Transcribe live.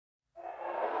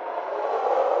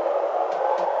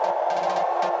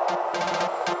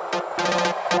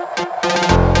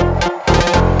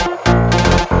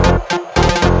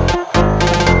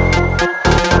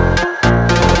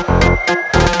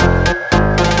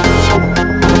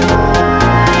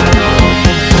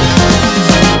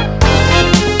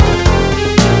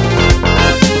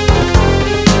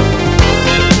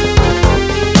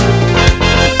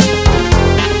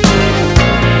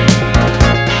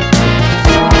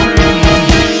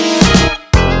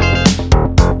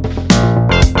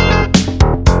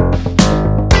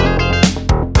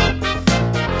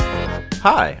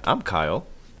Hi, I'm Kyle.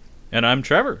 And I'm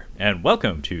Trevor, and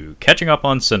welcome to Catching Up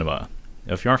on Cinema.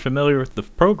 If you aren't familiar with the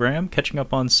program, Catching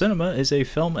Up on Cinema is a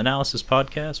film analysis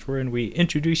podcast wherein we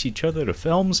introduce each other to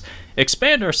films,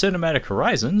 expand our cinematic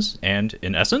horizons, and,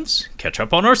 in essence, catch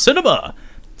up on our cinema.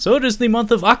 So it is the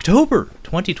month of October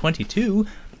 2022,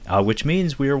 which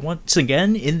means we are once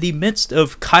again in the midst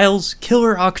of Kyle's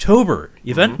Killer October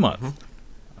event month.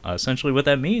 Essentially what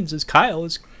that means is Kyle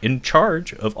is in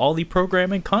charge of all the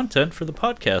programming content for the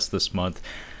podcast this month.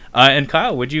 And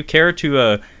Kyle, would you care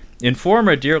to inform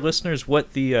our dear listeners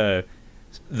what the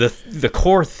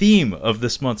core theme of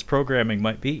this month's programming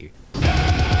might be?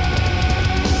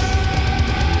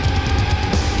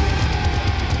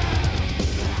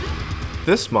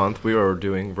 This month we are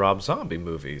doing Rob Zombie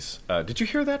movies. Did you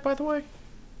hear that, by the way?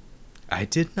 I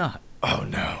did not. Oh,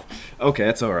 no. Okay,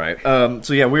 that's all right.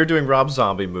 So yeah, we're doing Rob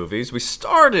Zombie movies. We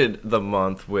started the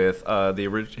month with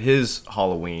his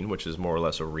Halloween, which is more or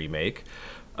less a remake.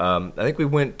 I think we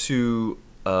went to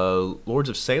Lords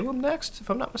of Salem next, if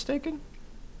I'm not mistaken.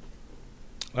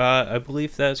 I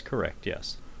believe that is correct,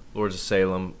 yes. Lords of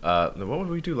Salem. What did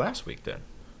we do last week, then?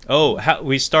 Oh,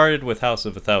 we started with House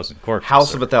of a Thousand Corpses.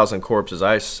 House of a Thousand Corpses.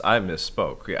 I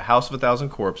misspoke. Yeah, House of a Thousand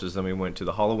Corpses. Then we went to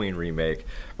the Halloween remake.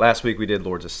 Last week we did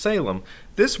Lords of Salem.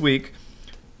 This week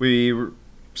we were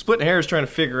splitting hairs trying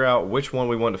to figure out which one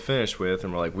we wanted to finish with,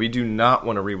 and we're like, we do not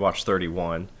want to rewatch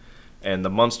 31, and The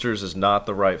Munsters is not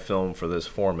the right film for this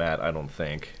format, I don't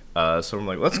think. So I'm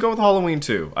like, let's go with Halloween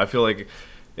 2. I feel like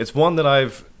it's one that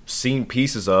I've seen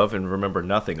pieces of and remember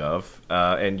nothing of,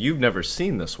 and you've never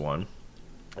seen this one.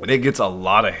 And it gets a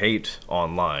lot of hate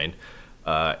online,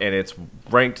 and it's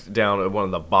ranked down at one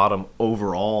of the bottom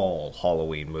overall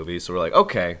Halloween movies. So we're like,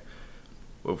 okay,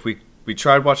 well, if we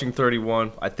tried watching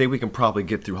 31, I think we can probably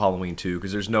get through Halloween 2,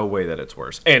 because there's no way that it's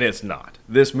worse. And it's not.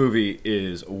 This movie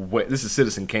is this is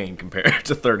Citizen Kane compared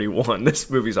to 31. This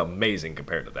movie's amazing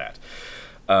compared to that.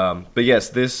 But yes,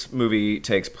 this movie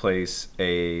takes place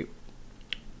a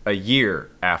year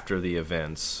after the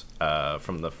events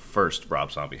from the first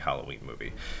Rob Zombie Halloween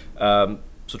movie.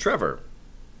 So Trevor,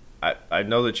 I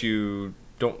know that you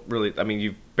don't really, I mean,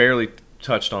 you've barely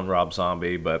touched on Rob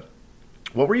Zombie, but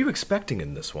what were you expecting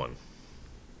in this one?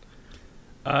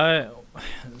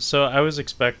 So I was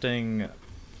expecting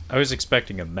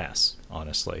a mess,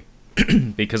 honestly.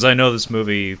 Because I knew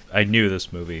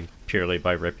this movie purely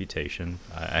by reputation.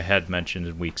 I had mentioned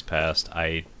in weeks past,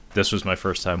 this was my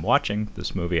first time watching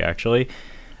this movie, actually.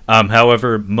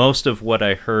 However, most of what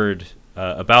I heard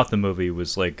about the movie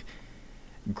was like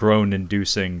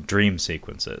groan-inducing dream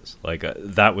sequences. Like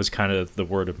that was kind of the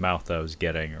word of mouth I was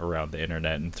getting around the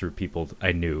internet and through people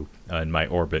I knew in my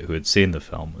orbit who had seen the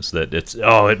film, was that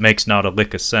it makes not a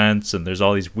lick of sense, and there's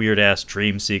all these weird-ass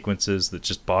dream sequences that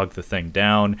just bog the thing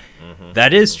down. Mm-hmm.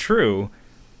 That is true,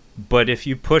 but if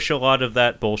you push a lot of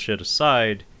that bullshit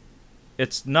aside,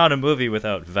 it's not a movie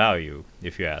without value,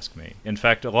 if you ask me. In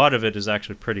fact, a lot of it is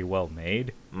actually pretty well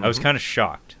made. Mm-hmm. I was kind of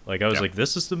shocked. Like, I was like,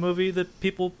 this is the movie that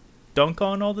people dunk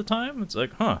on all the time? It's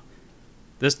like,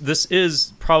 This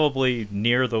is probably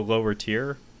near the lower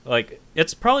tier. Like,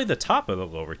 it's probably the top of the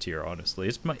lower tier,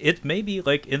 honestly. It may be,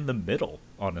 like, in the middle,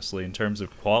 honestly, in terms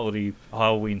of quality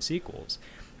Halloween sequels.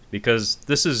 Because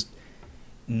this is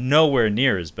nowhere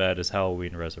near as bad as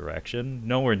Halloween Resurrection,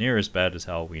 nowhere near as bad as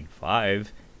Halloween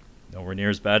 5, nowhere near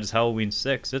as bad as Halloween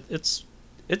 6. It's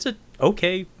an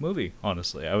okay movie,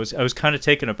 honestly. I was kind of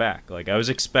taken aback. Like, I was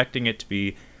expecting it to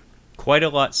be quite a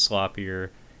lot sloppier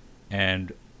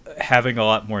and having a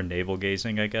lot more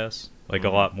navel-gazing, I guess. Like, a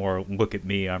lot more, look at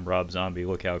me, I'm Rob Zombie,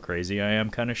 look how crazy I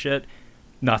am kind of shit.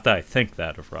 Not that I think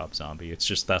that of Rob Zombie, it's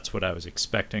just that's what I was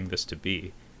expecting this to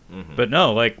be. Mm-hmm. But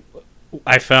no, like,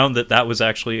 I found that was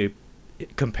actually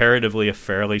comparatively a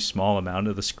fairly small amount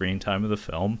of the screen time of the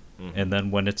film. Mm-hmm. And then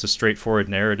when it's a straightforward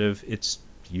narrative, it's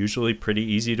usually pretty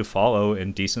easy to follow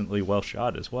and decently well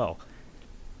shot as well.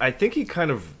 I think he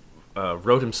kind of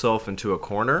wrote himself into a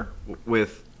corner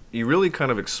with, you really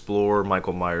kind of explore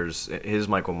his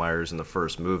Michael Myers in the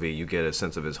first movie. You get a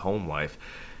sense of his home life,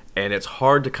 and it's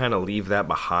hard to kind of leave that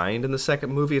behind in the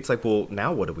second movie. It's like, well,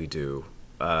 now what do we do?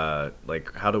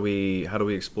 Like, how do we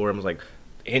explore him? It's like,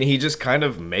 and he just kind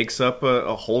of makes up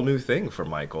a whole new thing for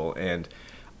Michael, and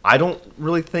I don't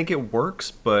really think it works,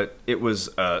 but it was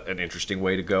an interesting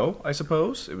way to go, I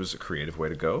suppose. It was a creative way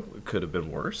to go. It could have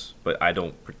been worse, but I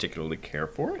don't particularly care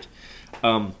for it.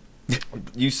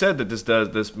 You said that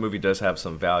this movie does have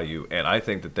some value, and I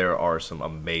think that there are some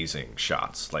amazing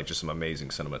shots, like just some amazing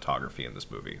cinematography in this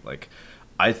movie. Like,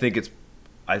 I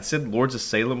said Lords of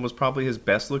Salem was probably his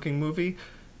best looking movie.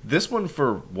 This one,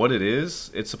 for what it is,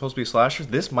 it's supposed to be a slasher.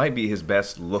 This might be his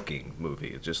best looking movie.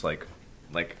 It's just like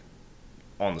like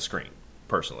on the screen,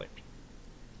 personally.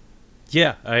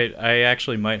 Yeah, I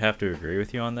actually might have to agree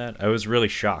with you on that. I was really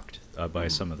shocked by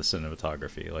some of the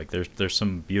cinematography. Like, there's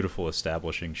some beautiful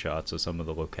establishing shots of some of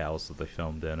the locales that they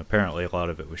filmed in. Apparently, a lot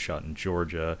of it was shot in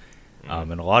Georgia,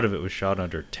 and a lot of it was shot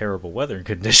under terrible weather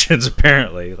conditions.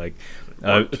 Apparently, like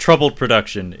troubled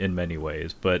production in many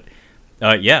ways. But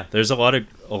yeah, there's a lot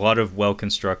of well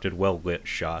constructed, well lit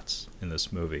shots in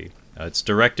this movie. It's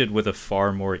directed with a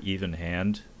far more even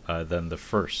hand than the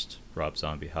first Rob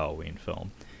Zombie Halloween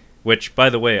film. Which, by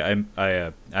the way,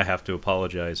 I have to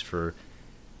apologize for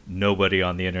nobody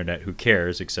on the internet who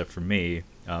cares except for me.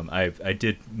 I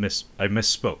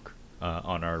misspoke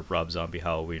on our Rob Zombie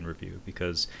Halloween review,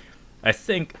 because I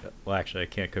think, well, actually I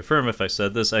can't confirm if I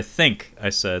said this. I think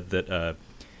I said that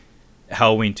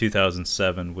Halloween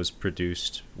 2007 was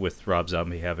produced with Rob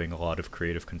Zombie having a lot of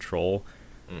creative control.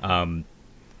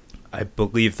 I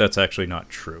believe that's actually not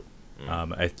true.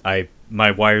 My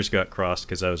wires got crossed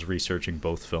because I was researching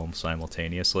both films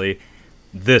simultaneously.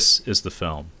 This is the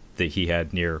film that he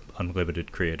had near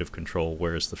unlimited creative control,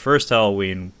 whereas the first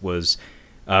Halloween was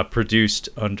produced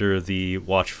under the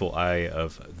watchful eye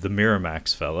of the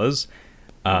Miramax fellas,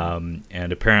 and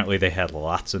apparently they had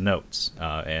lots of notes,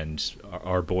 and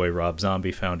our boy Rob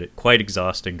Zombie found it quite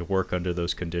exhausting to work under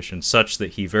those conditions, such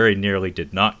that he very nearly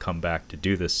did not come back to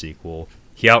do this sequel.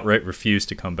 He outright refused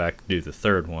to come back to do the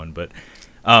third one. But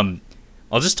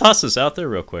I'll just toss this out there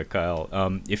real quick, Kyle.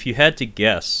 If you had to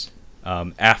guess,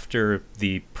 after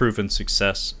the proven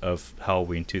success of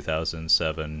Halloween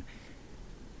 2007,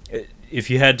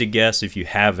 if you had to guess, if you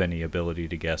have any ability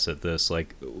to guess at this,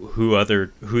 like who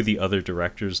the other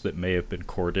directors that may have been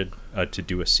courted to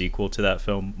do a sequel to that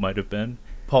film might have been?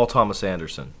 Paul Thomas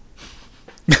Anderson.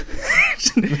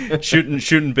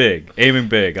 shooting big, aiming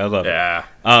big. I love it.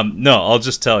 No, I'll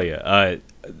just tell you.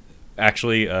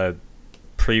 Actually,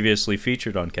 previously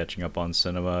featured on Catching Up on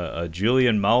Cinema,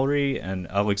 Julian Maury and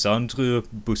Alexandre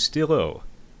Bustillo,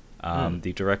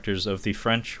 the directors of the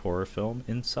French horror film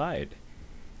Inside.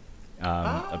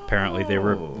 Apparently, they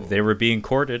were being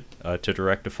courted to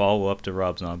direct a follow-up to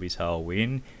Rob Zombie's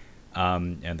Halloween.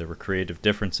 And there were creative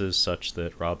differences such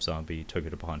that Rob Zombie took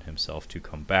it upon himself to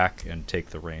come back and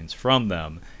take the reins from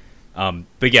them.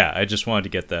 But yeah, I just wanted to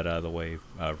get that out of the way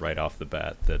right off the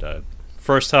bat, that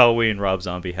first Halloween, Rob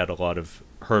Zombie had a lot of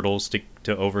hurdles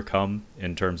to overcome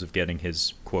in terms of getting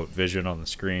his, quote, vision on the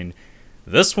screen.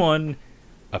 This one,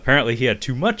 apparently he had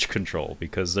too much control,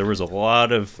 because there was a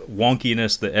lot of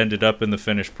wonkiness that ended up in the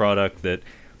finished product that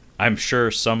I'm sure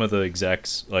some of the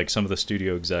execs, like some of the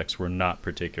studio execs, were not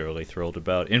particularly thrilled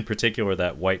about. In particular,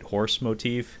 that white horse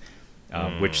motif,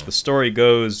 which the story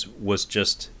goes was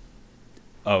just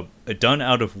done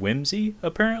out of whimsy,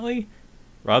 apparently.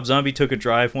 Rob Zombie took a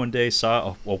drive one day,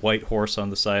 saw a white horse on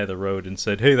the side of the road, and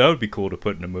said, hey, that would be cool to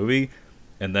put in a movie.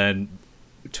 And then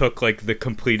took like the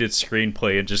completed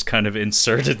screenplay and just kind of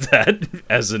inserted that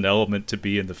as an element to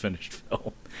be in the finished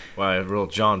film. Wow, a real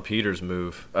John Peters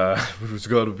move. Who's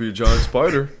got to be a giant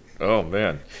spider? Oh,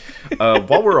 man.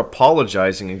 While we're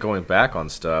apologizing and going back on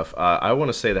stuff, I want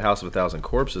to say the House of a Thousand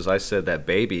Corpses. I said that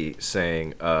Baby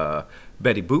sang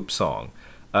Betty Boop song.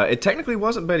 It technically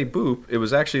wasn't Betty Boop. It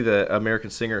was actually the American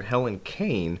singer Helen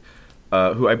Kane,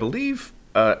 who I believe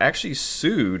actually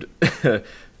sued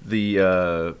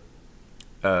the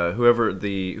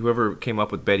whoever came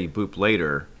up with Betty Boop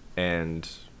later, and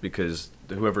because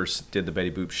whoever did the Betty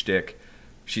Boop shtick,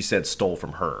 she said stole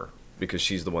from her because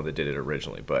she's the one that did it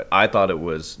originally. But I thought it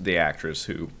was the actress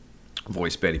who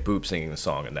voiced Betty Boop singing the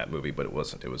song in that movie, but it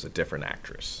wasn't. It was a different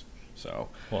actress. So,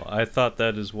 well, I thought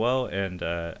that as well, and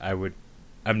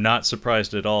I'm not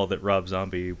surprised at all that Rob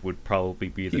Zombie would probably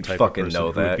be the type of person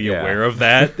who would be aware of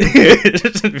that.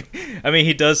 I mean,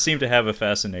 he does seem to have a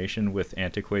fascination with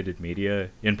antiquated media,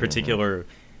 in particular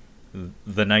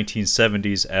the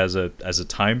 1970s as a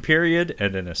time period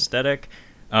and an aesthetic,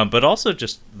 but also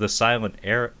just the silent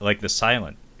era,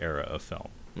 of film.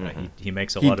 He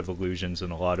makes a lot of allusions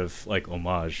and a lot of like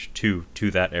homage to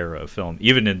that era of film,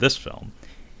 even in this film.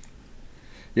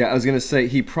 Yeah, I was going to say,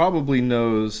 he probably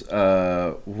knows who's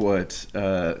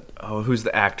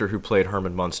the actor who played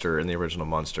Herman Munster in the original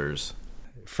Munsters?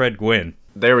 Fred Gwynne.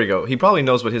 There we go. He probably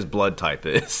knows what his blood type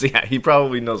is. Yeah, he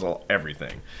probably knows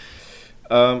everything.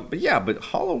 But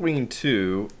Halloween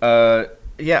 2,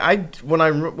 when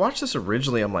I watched this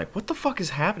originally, I'm like, what the fuck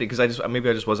is happening? Because maybe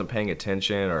I just wasn't paying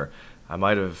attention, or I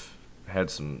might have had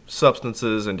some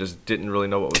substances and just didn't really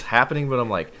know what was happening. But I'm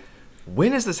like,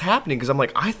 when is this happening? Because I'm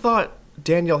like, I thought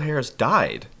Danielle Harris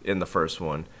died in the first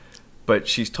one, but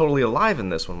she's totally alive in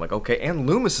this one. I'm like, okay, and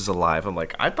Loomis is alive. I'm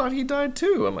like, I thought he died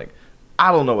too. I'm like,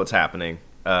 I don't know what's happening.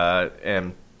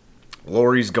 and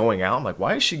Laurie's going out. I'm like,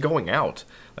 why is she going out?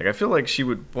 Like, I feel like she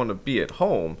would want to be at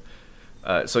home.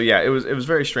 So yeah, it was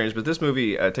very strange. But this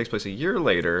movie takes place a year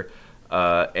later,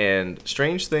 and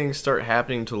strange things start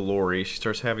happening to Laurie. She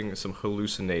starts having some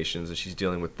hallucinations, and she's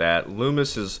dealing with that.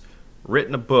 Loomis has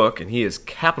written a book, and he is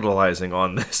capitalizing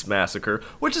on this massacre,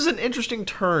 which is an interesting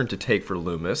turn to take for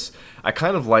Loomis. I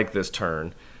kind of like this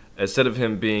turn. Instead of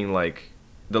him being like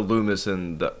the Loomis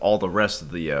in all the rest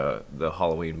of the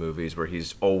Halloween movies, where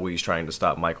he's always trying to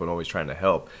stop Michael and always trying to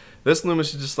help, this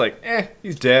Loomis is just like,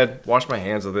 he's dead. Wash my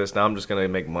hands of this. Now I'm just gonna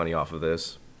make money off of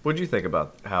this. What did you think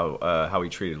about how he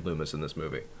treated Loomis in this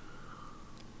movie?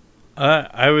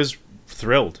 I was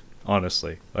thrilled,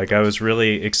 honestly. Like, I was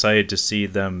really excited to see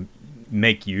them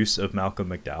make use of Malcolm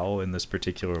McDowell in this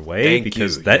particular way.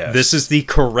 This is the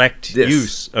correct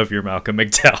use of your Malcolm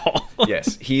McDowell.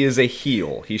 Yes, he is a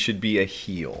heel. He should be a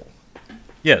heel.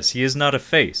 Yes, he is not a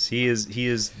face. He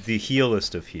is the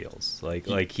heelest of heels.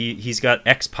 Like he's got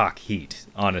X-Pac heat,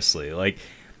 honestly. Like,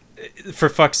 for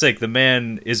fuck's sake, the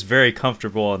man is very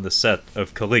comfortable on the set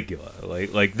of Caligula.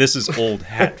 Like this is old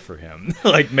hat for him.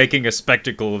 Like, making a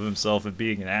spectacle of himself and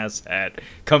being an asshat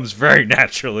comes very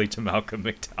naturally to Malcolm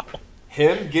McDowell.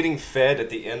 Him getting fed at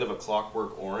the end of A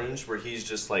Clockwork Orange, where he's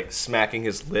just like smacking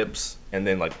his lips and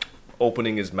then like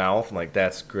opening his mouth, and like,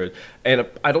 that's good. And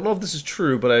I don't know if this is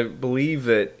true, but I believe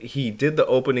that he did the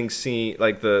opening scene,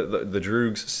 like the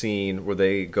Droogs scene where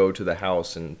they go to the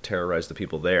house and terrorize the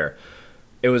people there.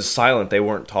 It was silent, they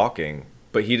weren't talking,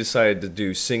 but he decided to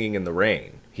do Singing in the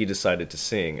Rain. He decided to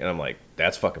sing, and I'm like,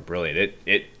 that's fucking brilliant.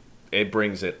 It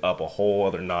brings it up a whole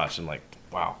other notch. I'm like,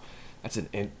 wow, that's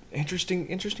an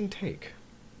interesting take.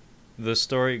 The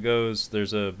story goes,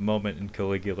 there's a moment in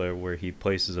Caligula where he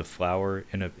places a flower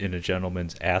in a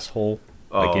gentleman's asshole,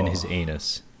 like in his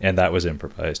anus, and that was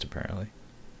improvised, apparently.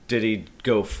 Did he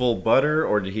go full butter,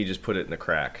 or did he just put it in the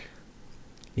crack?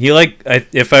 He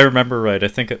if I remember right, I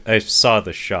think I saw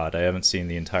the shot. I haven't seen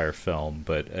the entire film,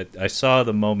 but I saw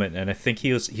the moment, and I think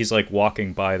he's like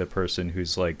walking by the person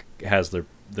who's like has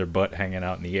their butt hanging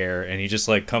out in the air, and he just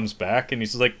like comes back and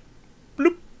he's just like,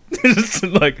 bloop.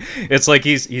 it's like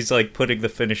he's like putting the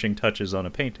finishing touches on a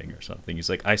painting or something. He's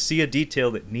like, I see a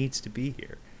detail that needs to be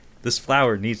here. This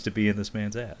flower needs to be in this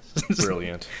man's ass.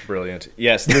 Brilliant.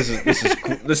 Yes,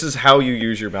 this is how you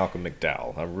use your Malcolm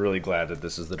McDowell. I'm really glad that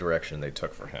this is the direction they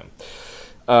took for him.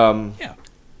 Yeah.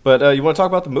 But you want to talk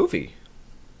about the movie?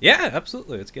 Yeah,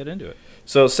 absolutely. Let's get into it.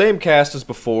 So, same cast as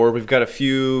before. We've got a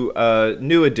few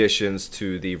new additions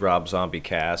to the Rob Zombie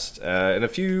cast, and a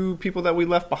few people that we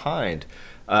left behind.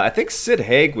 I think Sid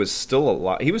Haig was still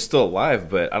alive. He was still alive,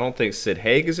 but I don't think Sid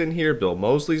Haig is in here. Bill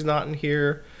Moseley's not in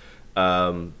here.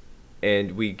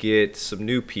 And we get some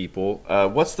new people.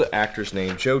 What's the actor's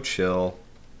name? Joe Chill.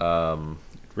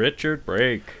 Richard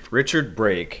Brake. Richard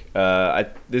Brake.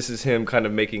 This is him kind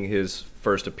of making his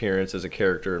first appearance as a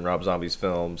character in Rob Zombie's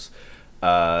films.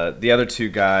 The other two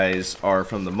guys are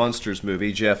from the Munsters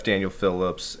movie, Jeff Daniel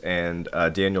Phillips and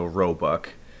Daniel Roebuck.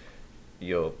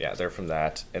 They're from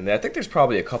that. And I think there's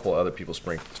probably a couple other people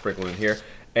sprinkled in here.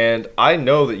 And I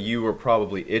know that you were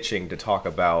probably itching to talk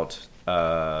about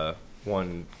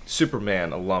one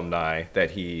Superman alumni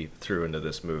that he threw into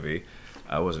this movie.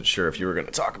 I wasn't sure if you were going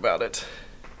to talk about it.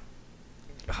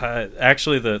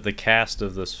 Actually, the cast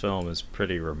of this film is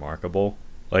pretty remarkable.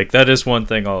 Like, that is one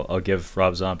thing I'll give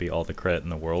Rob Zombie all the credit in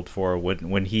the world for.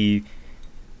 When he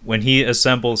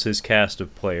assembles his cast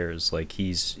of players, like,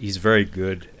 he's very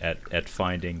good at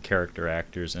finding character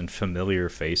actors and familiar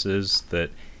faces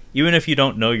that even if you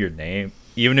don't know their name,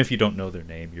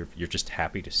 you're just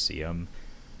happy to see them.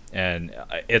 And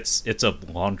it's a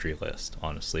laundry list,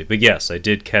 honestly. But yes, I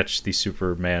did catch the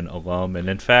Superman alum, and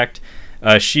in fact,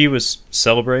 she was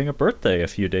celebrating a birthday a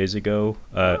few days ago.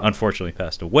 Unfortunately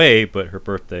passed away, but her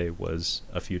birthday was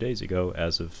a few days ago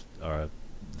as of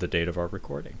the date of our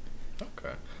recording.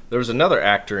 Okay. There was another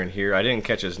actor in here. I didn't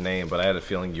catch his name, but I had a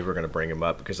feeling you were going to bring him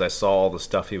up because I saw all the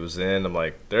stuff he was in. I'm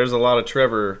like, there's a lot of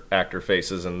Trevor actor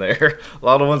faces in there. A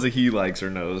lot of ones that he likes or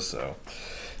knows, so...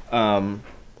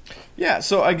 Yeah,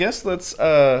 so I guess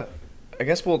I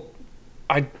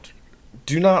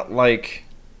do not like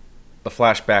the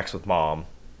flashbacks with Mom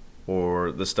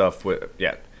or the stuff with,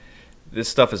 this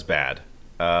stuff is bad.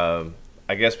 I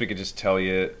guess we could just tell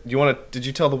you, did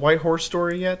you tell the White Horse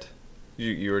story yet?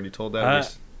 You already told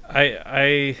that?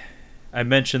 I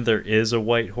mentioned there is a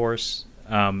White Horse.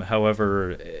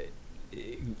 However,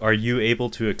 are you able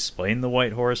to explain the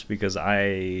White Horse? Because I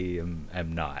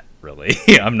am not really.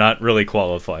 I'm not really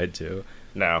qualified to.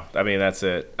 No, I mean that's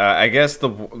it. I guess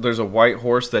there's a white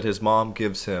horse that his mom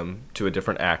gives him to a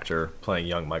different actor playing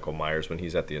young Michael Myers when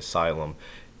he's at the asylum,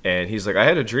 and he's like, "I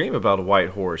had a dream about a white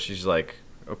horse." She's like,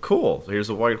 "Oh, cool. Here's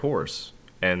a white horse,"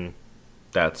 and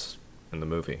that's in the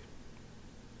movie.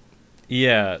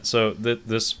 Yeah, so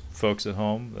this, folks at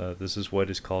home, this is what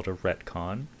is called a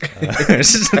retcon.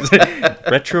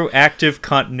 Retroactive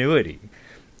continuity.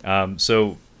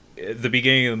 So at the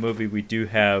beginning of the movie, we do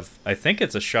have, I think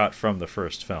it's a shot from the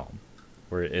first film,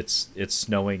 where it's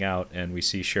snowing out and we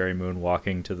see Sherry Moon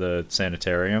walking to the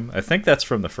sanitarium. I think that's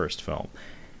from the first film.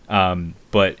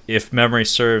 But if memory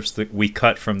serves, we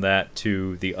cut from that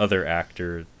to the other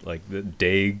actor, like the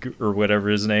Daig or whatever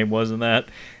his name was in that,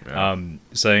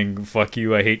 saying "fuck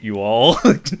you, I hate you all."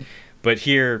 But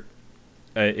here,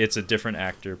 it's a different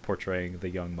actor portraying the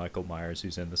young Michael Myers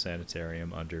who's in the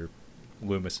sanitarium under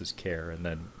Loomis's care, and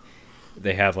then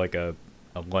they have like a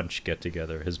lunch get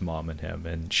together, his mom and him,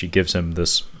 and she gives him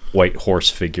this white horse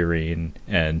figurine,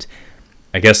 and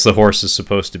I guess the horse is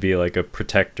supposed to be like a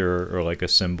protector or like a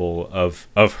symbol of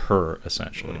her,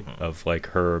 essentially, of like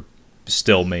her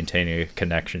still maintaining a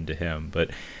connection to him.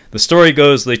 But the story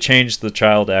goes they changed the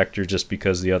child actor just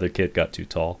because the other kid got too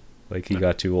tall. Like he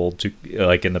got too old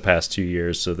like in the past 2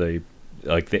 years, so they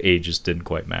like the ages didn't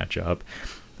quite match up.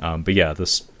 But yeah,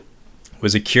 this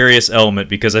was a curious element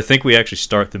because I think we actually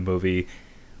start the movie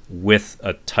with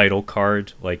a title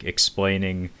card like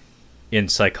explaining in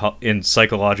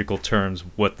psychological terms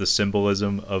what the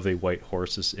symbolism of a white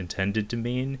horse is intended to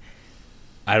mean.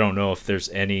 I don't know if there's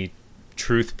any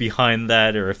truth behind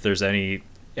that or if there's any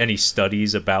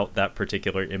studies about that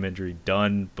particular imagery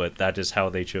done, but that is how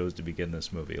they chose to begin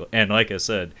this movie. And like I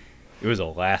said, it was a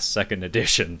last-second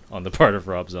addition on the part of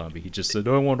Rob Zombie. He just said,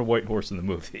 "I want a white horse in the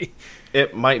movie."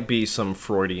 It might be some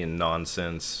Freudian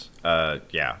nonsense.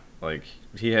 Yeah, like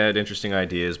he had interesting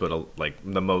ideas, but like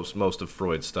the most of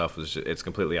Freud's stuff it's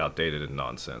completely outdated and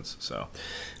nonsense. So,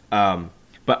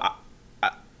 but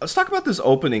let's talk about this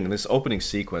opening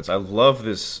sequence. I love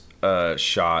this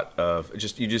shot of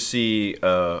you just see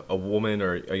a woman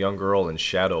or a young girl in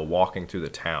shadow walking through the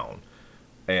town,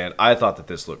 and I thought that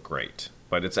this looked great.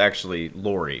 But it's actually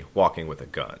Laurie walking with a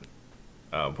gun.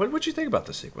 What'd you think about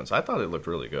the sequence? I thought it looked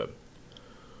really good.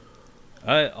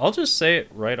 I'll just say it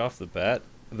right off the bat.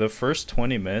 The first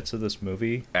 20 minutes of this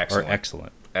movie are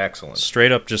excellent. Excellent.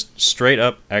 Straight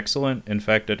up excellent. In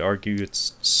fact, I'd argue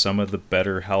it's some of the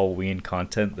better Halloween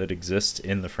content that exists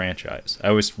in the franchise.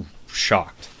 I was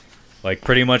shocked. Like,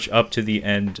 pretty much up to the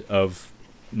end of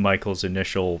Michael's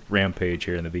initial rampage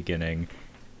here in the beginning,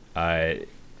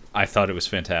 I thought it was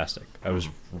fantastic. I was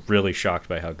really shocked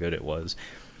by how good it was.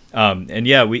 And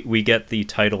yeah, we get the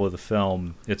title of the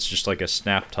film. It's just like a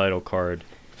snap title card.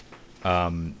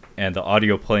 And the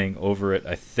audio playing over it,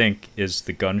 I think, is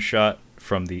the gunshot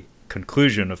from the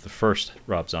conclusion of the first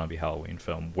Rob Zombie Halloween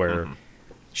film, where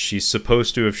she's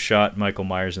supposed to have shot Michael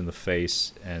Myers in the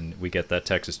face, and we get that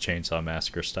Texas Chainsaw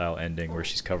Massacre style ending where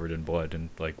she's covered in blood and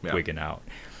wigging out.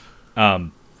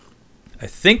 I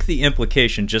think the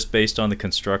implication, just based on the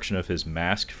construction of his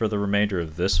mask for the remainder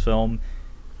of this film,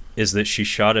 is that she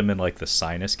shot him in like the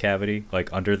sinus cavity,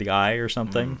 like under the eye or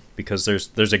something, because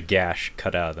there's a gash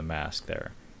cut out of the mask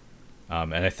there.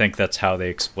 And I think that's how they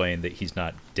explain that he's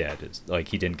not dead. It's like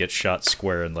he didn't get shot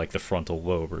square in like the frontal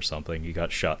lobe or something. He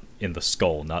got shot in the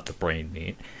skull, not the brain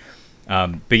meat.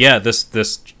 But yeah, this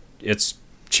it's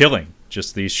chilling.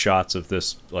 Just these shots of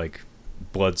this like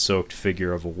blood-soaked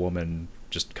figure of a woman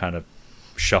just kind of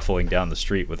shuffling down the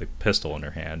street with a pistol in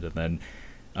her hand, and then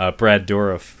Brad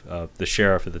Dourif, the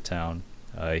sheriff of the town,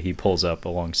 he pulls up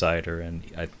alongside her, and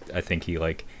I think he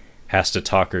like has to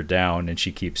talk her down, and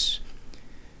she keeps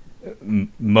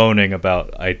moaning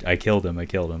about I killed him,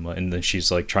 and then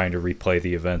she's like trying to replay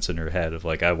the events in her head of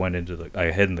like I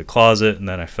hid in the closet, and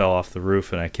then I fell off the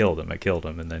roof and I killed him,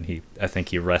 and then I think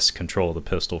he wrests control of the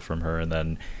pistol from her, and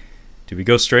then do we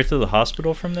go straight to the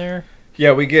hospital from there?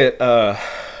 Yeah, we get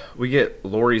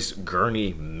Laurie's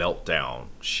gurney meltdown.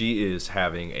 She is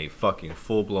having a fucking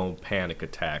full-blown panic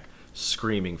attack,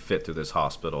 screaming fit through this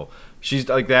hospital. She's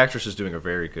like, the actress is doing a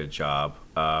very good job.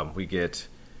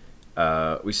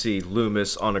 We see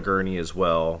Loomis on a gurney as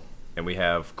well, and we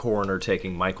have Coroner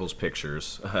taking Michael's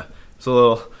pictures. It's a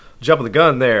little jump of the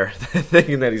gun there,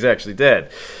 thinking that he's actually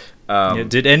dead.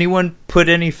 Did anyone put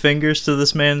any fingers to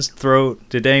this man's throat?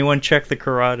 Did anyone check the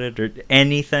carotid or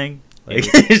anything? Like,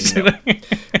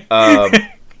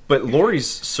 but Laurie's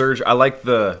surgery, I like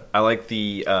the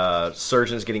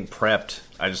surgeons getting prepped.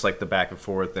 I just like the back and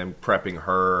forth, them prepping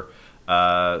her.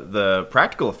 The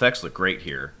practical effects look great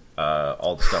here.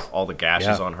 All the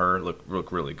gashes on her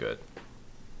look really good.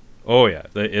 Oh yeah,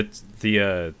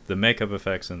 the makeup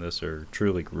effects in this are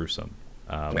truly gruesome.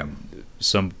 Yeah.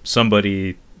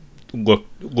 Somebody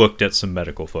looked at some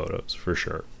medical photos for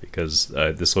sure, because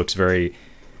this looks very,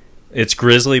 it's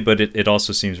grisly, but it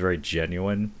also seems very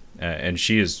genuine. And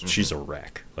she's a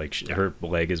wreck. Like her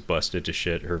leg is busted to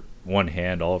shit. Her one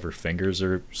hand, all of her fingers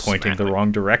are pointing the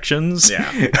wrong directions.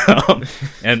 Yeah.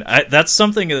 And that's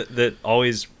something that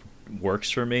always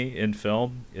works for me in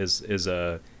film is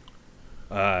a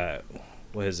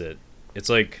what is it? It's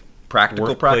like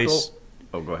practical.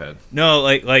 Oh, go ahead. No,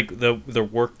 like the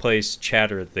workplace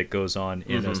chatter that goes on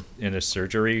in a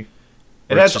surgery.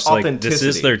 It has just authenticity. Like, this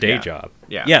is their day job.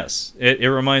 Yeah. Yes. It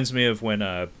reminds me of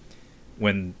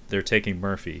when they're taking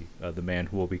Murphy, the man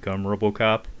who will become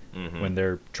RoboCop, when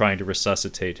they're trying to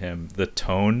resuscitate him, the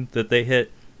tone that they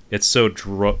hit, it's so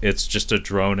it's just a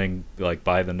droning, like,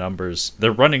 by the numbers.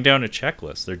 They're running down a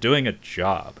checklist. They're doing a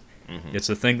job. It's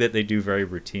a thing that they do very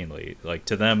routinely. Like,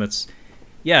 to them, it's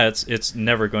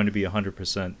never going to be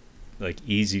 100% like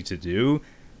easy to do,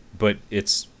 but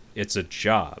it's a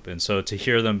job. And so to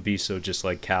hear them be so just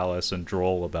like callous and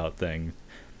droll about things,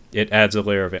 it adds a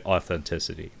layer of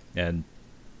authenticity. And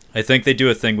I think they do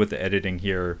a thing with the editing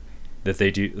here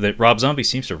that Rob Zombie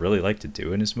seems to really like to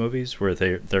do in his movies, where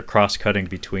they're cross-cutting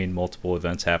between multiple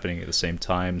events happening at the same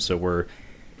time. So we're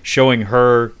showing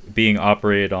her being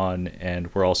operated on,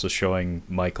 and we're also showing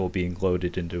Michael being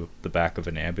loaded into the back of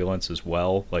an ambulance as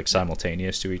well, like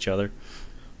simultaneous to each other.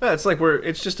 Yeah, it's like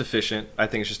it's just efficient. I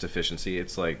think it's just efficiency.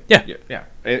 It's like yeah.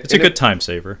 It's a good time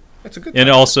saver. It's a good. And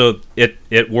also,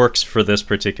 it works for this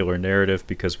particular narrative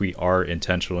because we are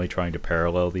intentionally trying to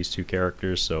parallel these two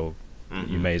characters. So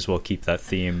you may as well keep that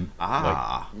theme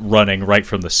like, running right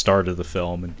from the start of the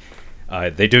film.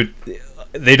 And they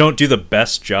don't do the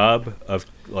best job of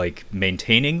like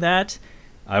maintaining that.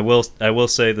 I will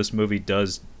say this movie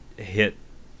does hit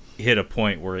a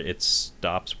point where it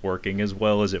stops working as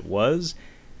well as it was.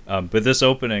 But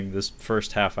this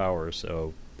first half hour or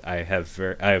so, I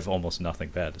have almost nothing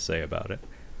bad to say about it.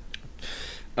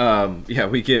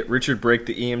 We get Richard Brake,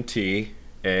 the EMT.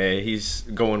 He's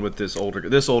going with this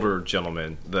older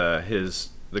gentleman.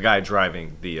 The guy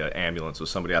driving the ambulance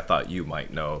was somebody I thought you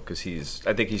might know, because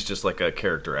I think he's just like a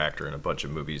character actor in a bunch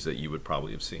of movies that you would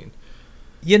probably have seen.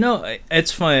 You know,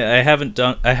 it's funny. I haven't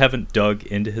dug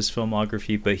into his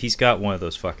filmography, but he's got one of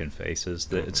those fucking faces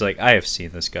that it's like I have seen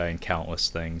this guy in countless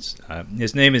things.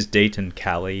 His name is Dayton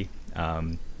Cali.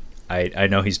 I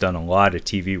know he's done a lot of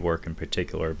TV work in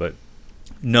particular, but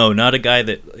no, not a guy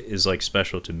that is like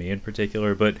special to me in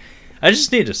particular. But I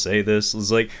just need to say this: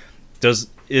 is like, is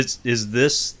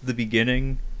this the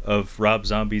beginning of Rob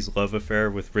Zombie's love affair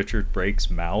with Richard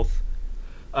Brake's mouth?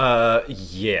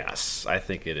 Yes, I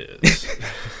think it is.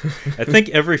 I think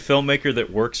every filmmaker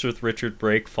that works with Richard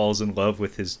Brake falls in love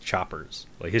with his choppers,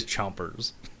 like his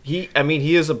chompers. He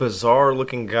is a bizarre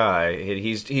looking guy.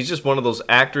 He's just one of those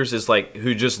actors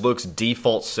who just looks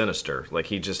default sinister. Like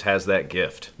he just has that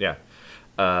gift. Yeah.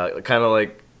 Kind of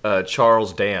like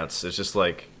Charles Dance. It's just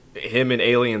like him in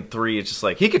Alien 3. It's just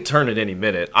like he could turn at any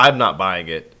minute. I'm not buying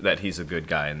it that he's a good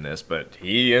guy in this, but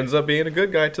he ends up being a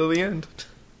good guy till the end.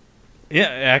 Yeah,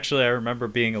 actually, I remember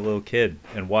being a little kid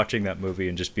and watching that movie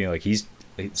and just being like, he's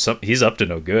up to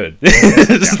no good.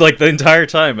 Like the entire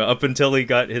time up until he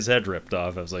got his head ripped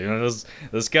off. I was like,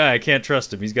 this guy, I can't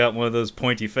trust him. He's got one of those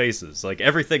pointy faces. Like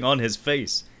everything on his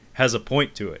face has a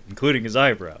point to it, including his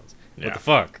eyebrows. Yeah. What the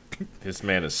fuck? This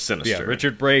man is sinister. Yeah,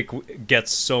 Richard Brake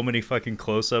gets so many fucking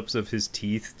close-ups of his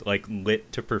teeth, like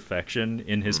lit to perfection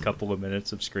in his couple of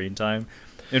minutes of screen time.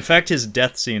 In fact, his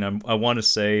death scene, I want to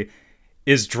say,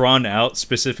 is drawn out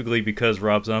specifically because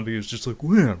Rob Zombie was just like,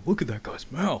 man, look at that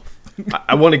guy's mouth.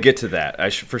 I want to get to that. I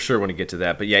for sure want to get to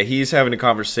that. But yeah, he's having a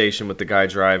conversation with the guy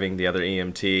driving the other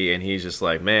EMT, and he's just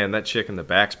like, man, that chick in the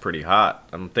back's pretty hot.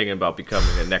 I'm thinking about becoming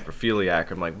a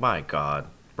necrophiliac. I'm like, my God,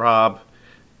 Rob.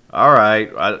 All right,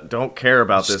 I don't care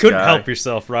about this guy. Couldn't help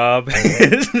yourself, Rob.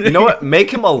 You know what?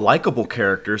 Make him a likable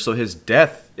character so his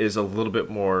death is a little bit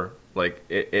more, like,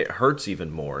 it hurts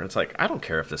even more. It's like, I don't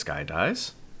care if this guy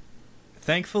dies.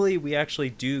 Thankfully, we actually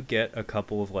do get a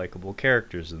couple of likable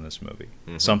characters in this movie.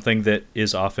 Something that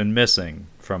is often missing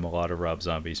from a lot of Rob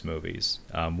Zombie's movies.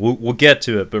 We'll get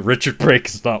to it, but Richard Brake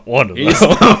is not one of them. He's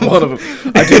not one of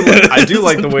them. I do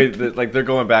like the way that like they're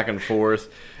going back and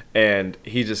forth, and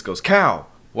he just goes, cow.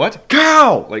 What?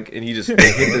 Cow! Like, and they hit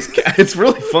this cow. It's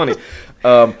really funny.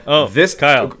 Kyle,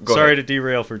 sorry ahead. to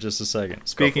derail for just a second.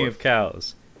 Speaking of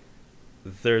cows,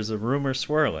 there's a rumor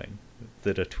swirling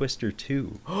that a Twister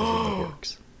 2 is in the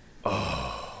works.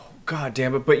 Oh, God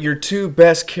damn it. But your two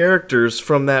best characters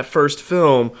from that first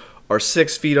film are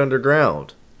 6 feet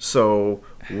underground. So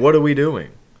what are we doing?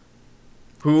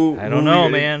 I don't know,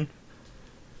 man.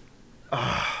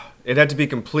 It had to be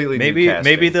completely Maybe new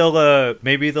casting.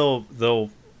 maybe they'll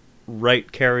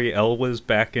write Carrie Elwes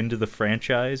back into the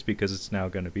franchise because it's now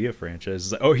going to be a franchise.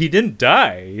 It's like, oh, he didn't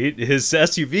die. His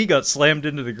SUV got slammed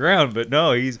into the ground, but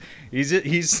no, he's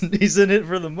in it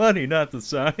for the money, not the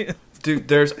science. Dude,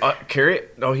 there's Carrie.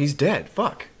 No, he's dead.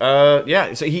 Fuck.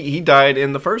 Yeah. So he died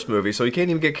in the first movie, so he can't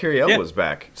even get Carrie Elwes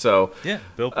back. So yeah,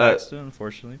 Bill Paxton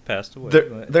unfortunately passed away.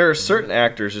 There are certain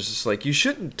actors. It's just like you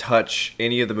shouldn't touch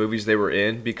any of the movies they were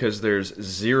in because there's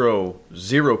zero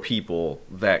people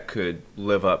that could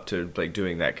live up to like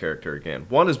doing that character again.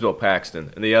 One is Bill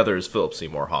Paxton, and the other is Philip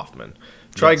Seymour Hoffman.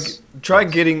 Try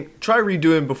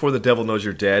redoing Before the Devil Knows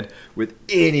You're Dead with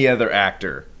any other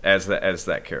actor as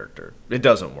that character. It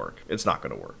doesn't work. It's not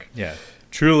going to work. Yeah.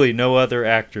 Truly, no other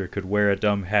actor could wear a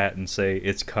dumb hat and say,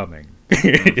 "It's coming.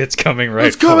 It's coming right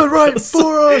It's coming right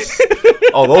for us."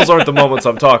 Oh, those aren't the moments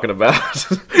I'm talking about.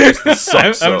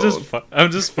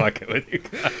 I'm just fucking with you.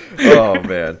 Oh,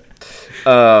 man.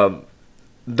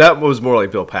 That was more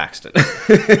like Bill Paxton.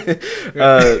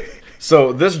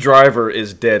 So this driver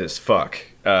is dead as fuck.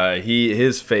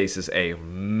 His face is a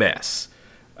mess.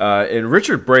 And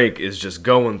Richard Brake is just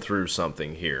going through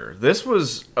something here. This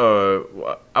was I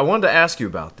wanted to ask you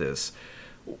about this.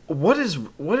 What is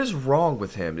wrong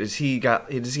with him? Does he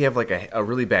have like a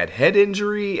really bad head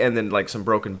injury and then like some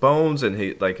broken bones and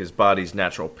his body's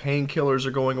natural painkillers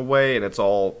are going away and it's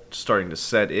all starting to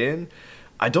set in?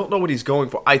 I don't know what he's going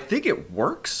for. I think it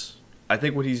works. I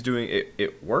think what he's doing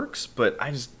it works, but I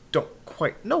just don't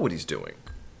quite know what he's doing.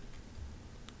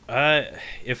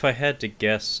 If I had to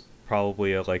guess,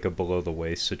 probably a below the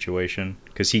waist situation,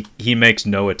 because he makes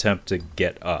no attempt to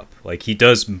get up. Like, he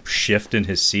does shift in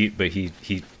his seat, but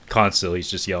he constantly is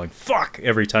just yelling "fuck"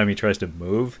 every time he tries to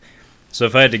move. So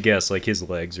if I had to guess, like, his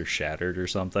legs are shattered or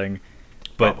something.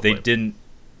 But Probably.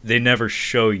 they never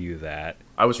show you that.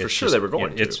 I was for sure they were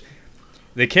going to.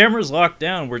 The camera's locked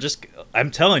down.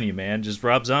 I'm telling you, man, just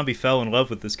Rob Zombie fell in love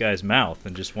with this guy's mouth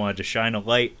and just wanted to shine a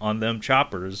light on them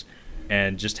choppers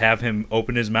and just have him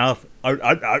open his mouth and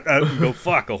go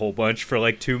fuck a whole bunch for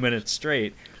like 2 minutes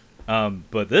straight.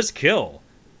 But this kill,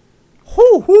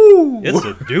 it's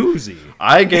a doozy.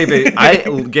 I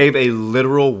gave a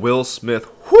literal Will Smith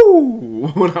whoo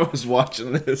when I was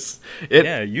watching this.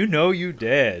 You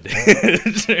dead.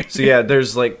 So yeah,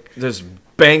 there's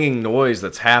banging noise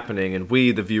that's happening, and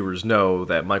we, the viewers, know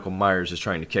that Michael Myers is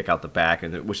trying to kick out the back,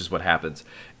 which is what happens.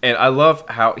 And I love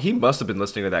how he must have been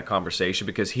listening to that conversation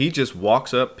because he just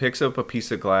walks up, picks up a piece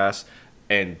of glass,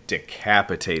 and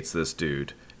decapitates this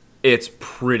dude. It's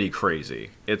pretty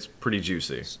crazy. It's pretty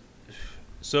juicy.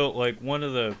 So, like, one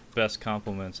of the best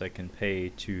compliments I can pay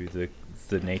to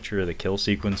the nature of the kill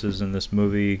sequences in this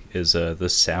movie is the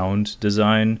sound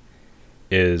design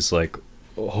is, like,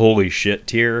 holy shit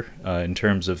tier in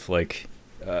terms of like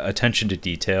attention to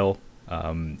detail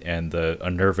and the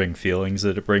unnerving feelings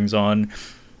that it brings on,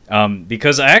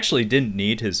 because I actually didn't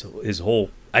need his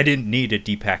whole. I didn't need a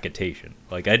decapitation.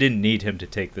 Like, I didn't need him to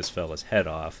take this fella's head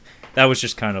off. That was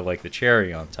just kind of like the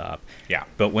cherry on top. Yeah.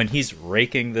 But when he's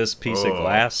raking this piece of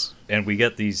glass and we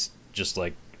get these just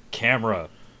like camera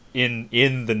in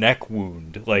the neck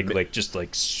wound, like just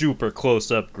like super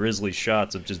close up grisly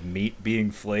shots of just meat being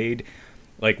flayed.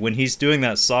 Like, when he's doing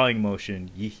that sawing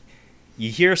motion, you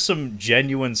hear some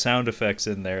genuine sound effects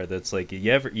in there that's like,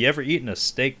 you ever eaten a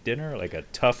steak dinner? Like a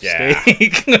tough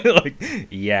steak? Like,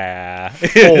 yeah.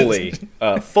 Foley.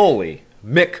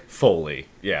 Mick Foley.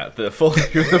 Yeah, the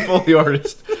Foley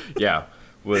artist. Yeah,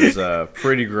 was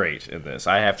pretty great in this.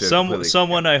 I have to...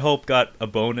 Someone I hope got a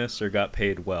bonus or got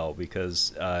paid well,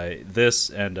 because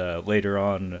this and later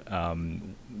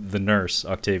on the nurse,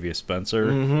 Octavia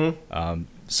Spencer,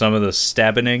 some of the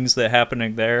stabbings that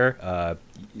happening there,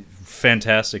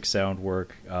 fantastic sound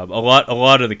work. A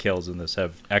lot of the kills in this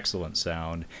have excellent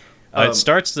sound. It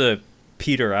starts to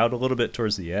peter out a little bit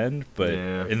towards the end, but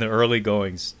in the early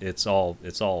goings, it's all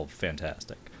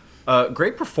fantastic.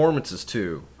 Great performances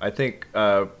too. I think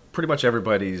pretty much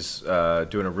everybody's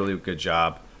doing a really good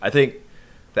job. I think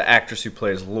the actress who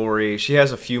plays Laurie, she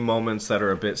has a few moments that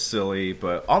are a bit silly,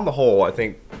 but on the whole, I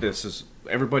think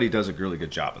everybody does a really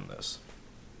good job in this.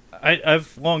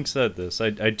 I've long said this. I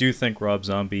do think Rob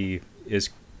Zombie is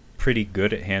pretty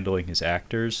good at handling his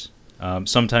actors.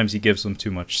 Sometimes he gives them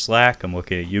too much slack. I'm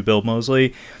looking at you, Bill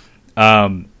Moseley.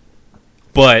 But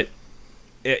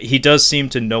he does seem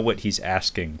to know what he's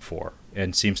asking for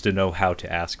and seems to know how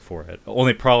to ask for it. The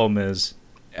only problem is,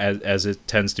 as it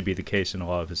tends to be the case in a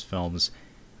lot of his films,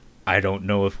 I don't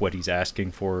know if what he's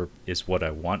asking for is what I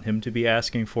want him to be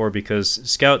asking for, because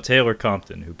Scout Taylor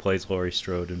Compton, who plays Laurie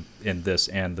Strode in this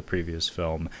and the previous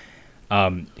film,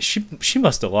 she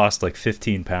must have lost like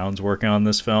 15 pounds working on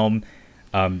this film,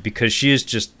 because she is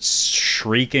just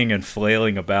shrieking and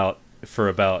flailing about for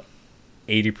about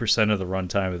 80% of the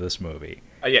runtime of this movie.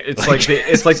 Yeah, it's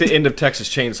like the end of Texas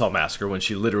Chainsaw Massacre when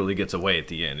she literally gets away at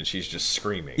the end and she's just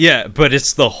screaming. Yeah, but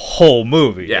it's the whole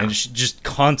movie. Yeah. And she's just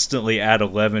constantly at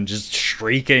 11, just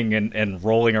shrieking and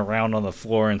rolling around on the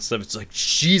floor and stuff. It's like,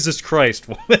 Jesus Christ,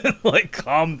 woman, like,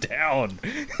 calm down.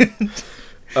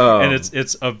 And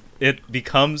it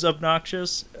becomes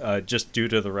obnoxious just due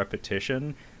to the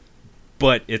repetition,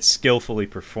 but it's skillfully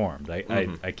performed.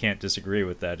 I can't disagree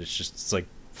with that. It's like,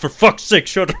 for fuck's sake,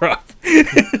 shut her up.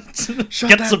 Get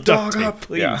some duct tape,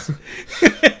 please.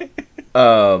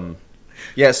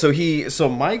 Yeah. So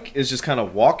Mike is just kind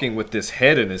of walking with this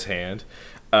head in his hand,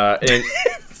 and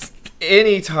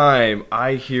anytime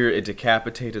I hear a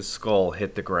decapitated skull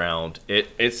hit the ground,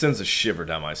 it sends a shiver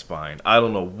down my spine. I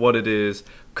don't know what it is.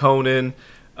 Conan,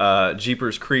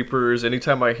 Jeepers Creepers.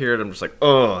 Anytime I hear it, I'm just like,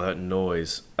 oh, that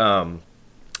noise.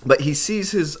 But he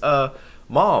sees his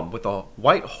mom with a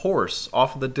white horse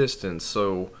off in the distance,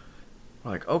 so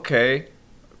we're like, okay,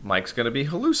 Mike's gonna be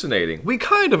hallucinating. We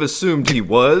kind of assumed he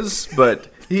was, but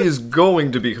he is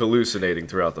going to be hallucinating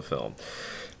throughout the film.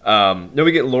 Then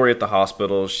we get Laurie at the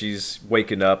hospital. She's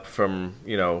waking up from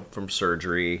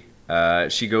surgery.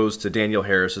 She goes to Danielle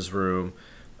Harris's room,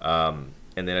 and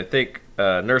then I think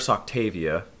Nurse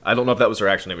Octavia. I don't know if that was her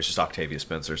actual name. It's just Octavia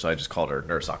Spencer, so I just called her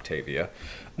Nurse Octavia.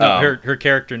 No, her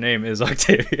character name is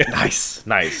Octavia. Nice.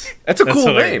 That's a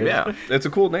cool name, yeah. It's a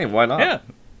cool name. Why not?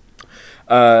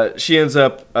 Yeah. She ends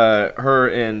up, her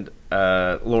and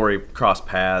Laurie cross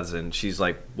paths, and she's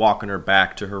like walking her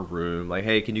back to her room, like,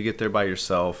 hey, can you get there by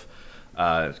yourself?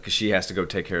 Because she has to go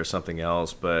take care of something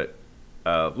else. But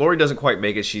Laurie doesn't quite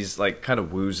make it. She's like kind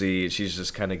of woozy. She's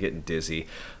just kind of getting dizzy.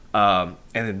 And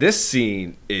then this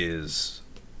scene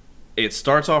it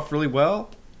starts off really well.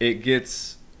 It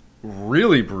gets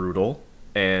really brutal,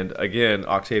 and again,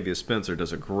 Octavia Spencer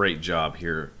does a great job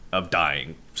here of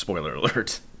dying. Spoiler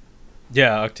alert.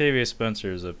 Yeah, Octavia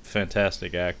Spencer is a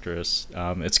fantastic actress.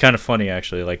 It's kind of funny,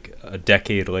 actually. Like a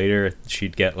decade later,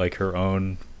 she'd get like her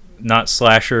own, not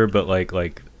slasher, but like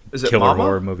is it killer Mama?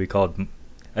 horror movie called,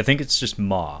 I think it's just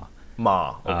Ma.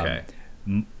 Okay.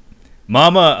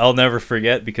 Mama, I'll never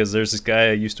forget, because there's this guy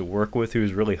I used to work with who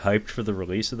was really hyped for the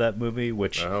release of that movie,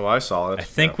 which I saw it. I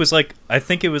think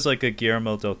it was like a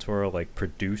Guillermo del Toro like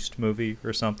produced movie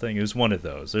or something. It was one of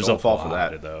those. There's don't a fall lot for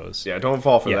that. of those. Yeah, don't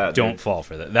fall for that. Don't dude. fall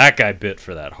for that. That guy bit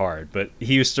for that hard, but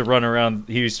he used to run around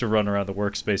the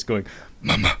workspace going,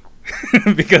 "Mama,"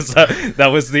 because that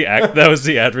was the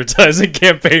advertising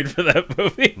campaign for that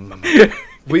movie.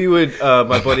 We would,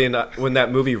 my buddy and I, when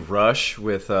that movie Rush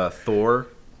with Thor.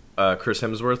 Chris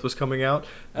Hemsworth was coming out.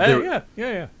 Yeah.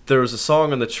 There was a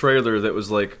song in the trailer that was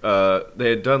like they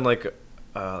had done like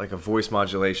a voice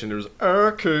modulation. It was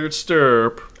Arcade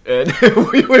Stirp, and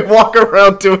we would walk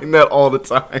around doing that all the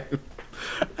time.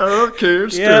 Arcade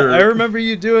Stirp. Yeah, I remember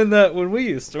you doing that when we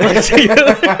used to work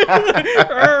together.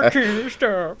 Arcade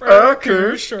Stirp.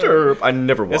 Arcade Stirp. I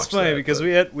never watched. It's funny that, because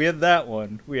we had that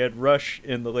one. We had Rush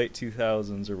in the late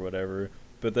 2000s or whatever,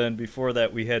 but then before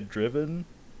that we had Driven.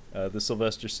 The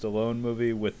Sylvester Stallone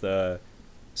movie with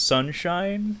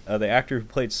Sunshine, the actor who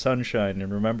played Sunshine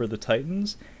in Remember the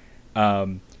Titans,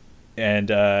 Ugo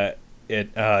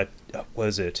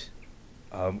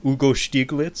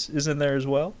Stiglitz is in there as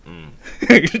well.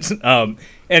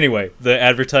 Anyway, the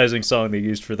advertising song they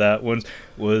used for that one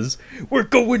was "We're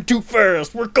going too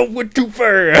fast, we're going too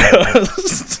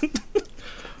fast."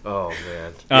 Oh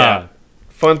man, yeah,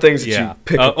 fun things that you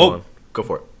pick up on. Go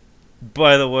for it.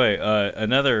 By the way,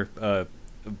 another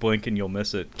Blink and You'll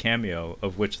Miss It cameo,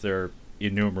 of which there are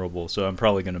innumerable, so I'm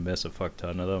probably going to miss a fuck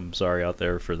ton of them. Sorry out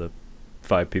there for the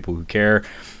 5 people who care.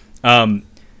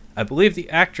 I believe the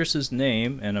actress's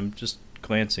name, and I'm just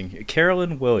glancing here,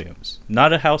 Carolyn Williams.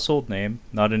 Not a household name,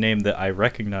 not a name that I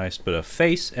recognized, but a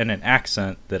face and an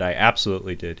accent that I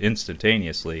absolutely did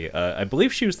instantaneously. I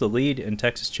believe she was the lead in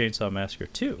Texas Chainsaw Massacre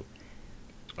 2.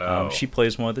 She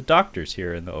plays one of the doctors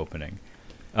here in the opening.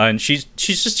 And she's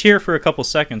just here for a couple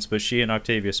seconds, but she and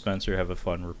Octavia Spencer have a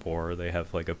fun rapport. They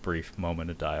have like a brief moment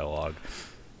of dialogue.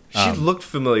 She looked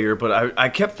familiar, but I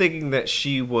kept thinking that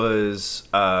she was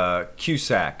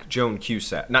Cusack, Joan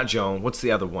Cusack. Not Joan. What's the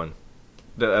other one?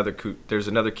 There's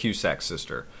another Cusack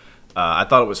sister. I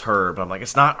thought it was her, but I'm like,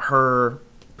 it's not her,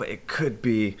 but it could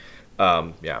be.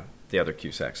 The other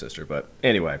Cusack sister. But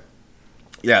anyway,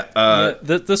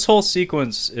 this whole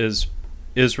sequence is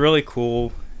really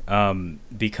cool.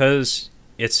 because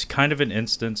it's kind of an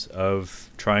instance of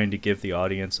trying to give the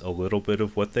audience a little bit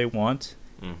of what they want,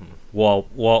 while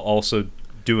also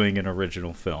doing an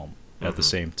original film at the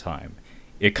same time.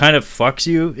 It kind of fucks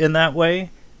you in that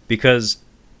way, because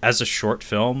as a short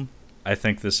film, I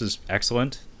think this is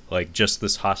excellent, like just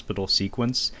this hospital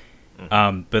sequence.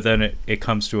 But then it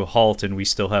comes to a halt, and we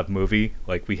still have movie.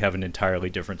 Like, we have an entirely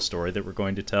different story that we're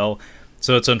going to tell.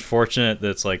 So it's unfortunate that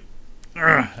it's like,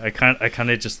 I kind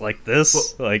of just like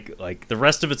this. Well, like the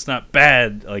rest of it's not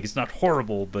bad. Like, it's not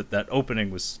horrible, but that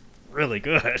opening was really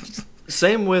good.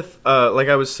 Same with, like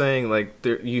I was saying, like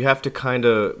you have to kind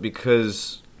of,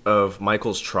 because of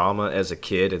Michael's trauma as a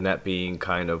kid and that being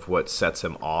kind of what sets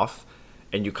him off,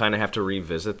 and you kind of have to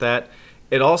revisit that.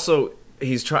 It also,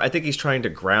 I think he's trying to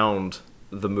ground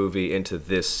the movie into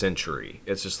this century.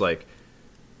 It's just like,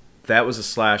 that was a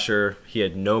slasher. He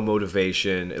had no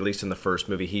motivation, at least in the first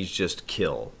movie. He's just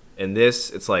kill. In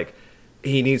this, it's like,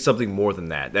 he needs something more than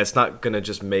that. That's not going to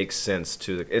just make sense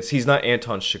to he's not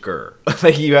Anton Chigurh.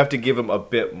 Like, you have to give him a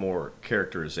bit more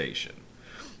characterization.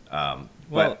 I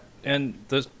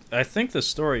think the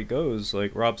story goes,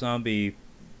 like, Rob Zombie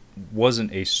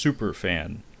wasn't a super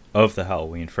fan of the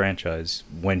Halloween franchise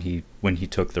when he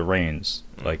took the reins,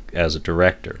 like, as a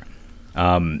director.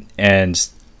 And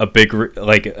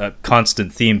a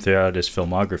constant theme throughout his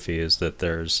filmography is that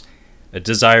there's a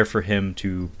desire for him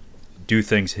to do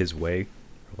things his way,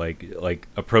 like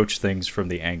approach things from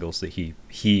the angles that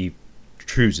he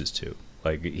chooses to.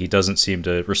 Like, he doesn't seem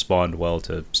to respond well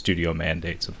to studio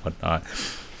mandates and whatnot.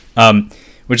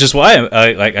 Which is why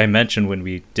I mentioned when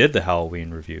we did the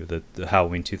Halloween review, the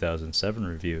Halloween 2007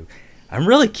 review, I'm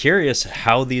really curious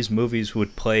how these movies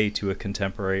would play to a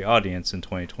contemporary audience in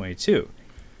 2022.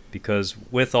 Because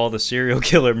with all the serial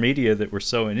killer media that we're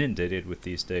so inundated with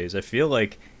these days, I feel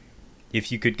like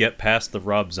if you could get past the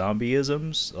Rob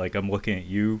Zombie-isms, like I'm looking at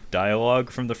you dialogue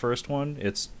from the first one,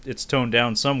 it's toned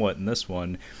down somewhat in this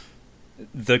one.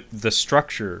 The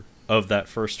structure of that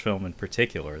first film in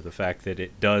particular, the fact that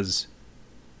it does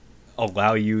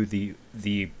allow you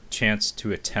the chance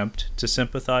to attempt to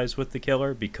sympathize with the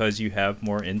killer because you have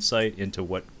more insight into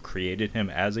what created him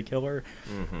as a killer.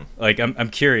 Like, I'm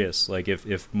curious, like,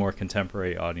 if more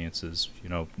contemporary audiences,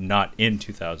 not in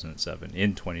 2007,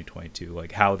 in 2022,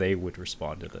 like, how they would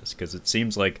respond to this, because it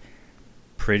seems like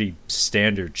pretty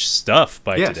standard stuff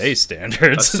by today's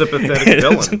standards. A sympathetic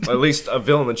villain, at least a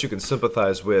villain that you can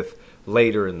sympathize with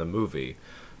later in the movie.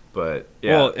 But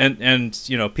yeah. Well, and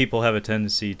people have a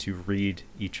tendency to read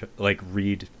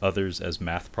others as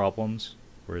math problems,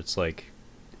 where it's like,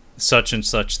 such and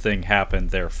such thing happened,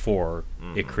 therefore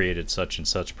it created such and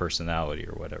such personality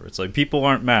or whatever. It's like, people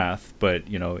aren't math, but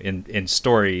in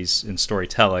stories, in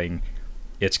storytelling,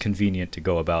 it's convenient to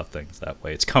go about things that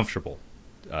way. It's comfortable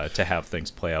to have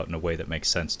things play out in a way that makes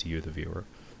sense to you, the viewer.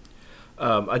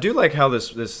 I do like how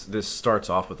this starts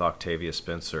off with Octavia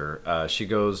Spencer. She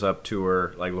goes up to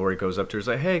her, like, Laurie goes up to her, is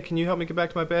like, hey, can you help me get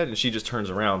back to my bed? And she just turns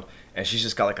around, and she's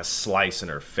just got, like, a slice in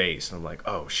her face. And I'm like,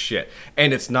 oh, shit.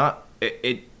 And it's not,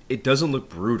 it doesn't look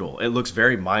brutal. It looks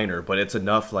very minor, but it's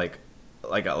enough, like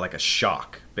a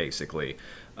shock, basically.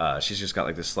 She's just got,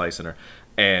 like, this slice in her.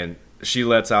 And she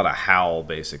lets out a howl,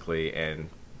 basically, and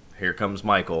here comes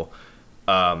Michael.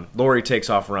 Laurie takes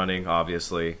off running,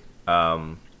 obviously.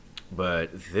 But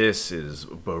this is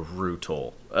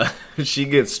brutal. She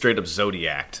gets straight up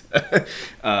Zodiac'd.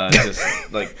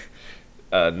 Just like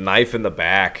a knife in the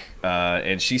back,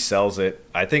 and she sells it.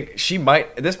 I think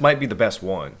this might be the best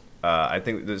one. I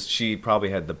think she probably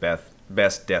had the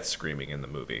best death screaming in the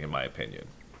movie, in my opinion.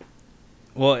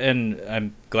 Well, and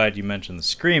I'm glad you mentioned the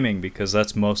screaming, because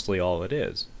that's mostly all it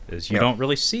is you don't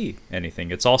really see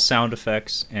anything. It's all sound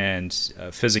effects and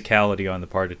physicality on the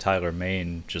part of Tyler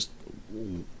Mane, just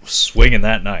swinging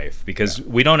that knife, because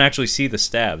we don't actually see the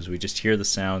stabs. We just hear the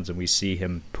sounds, and we see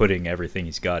him putting everything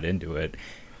he's got into it.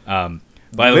 By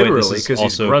Literally, the way, because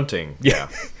he's grunting. Yeah.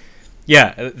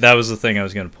 Yeah, that was the thing I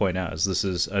was going to point out, is this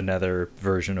is another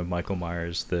version of Michael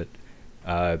Myers that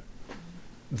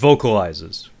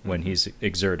vocalizes when he's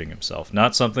exerting himself.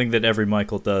 Not something that every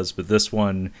Michael does, but this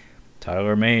one,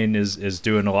 Tyler Mane is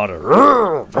doing a lot of...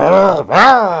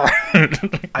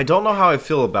 I don't know how I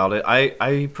feel about it.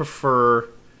 I prefer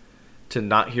to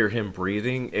not hear him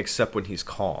breathing, except when he's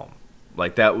calm.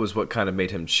 Like, that was what kind of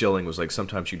made him chilling, was like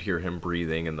sometimes you'd hear him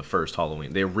breathing in the first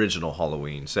Halloween, the original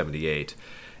Halloween, 78.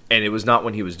 And it was not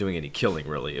when he was doing any killing,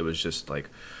 really. It was just like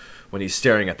when he's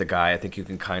staring at the guy, I think you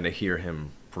can kind of hear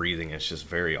him breathing. It's just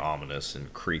very ominous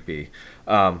and creepy.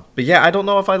 But yeah, I don't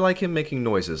know if I like him making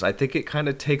noises. I think it kind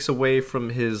of takes away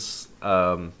from his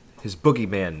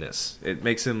boogeyman-ness. It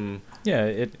makes him...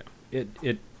 Yeah,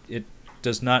 it it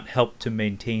does not help to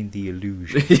maintain the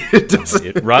illusion. It doesn't.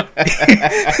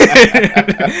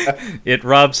 It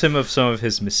robs him of some of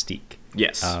his mystique.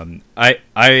 Yes.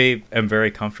 I am very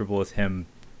comfortable with him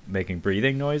making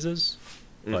breathing noises,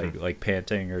 like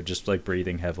panting or just like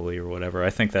breathing heavily or whatever. I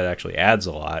think that actually adds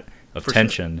a lot of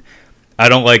tension. Sure. I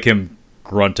don't like him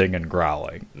grunting and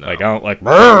growling. No. Like, I don't like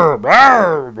brr,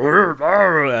 brr, brr,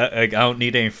 brr. I don't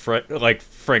need any like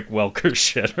Frank Welker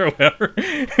shit or whatever.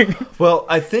 Well,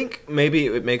 I think maybe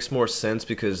it makes more sense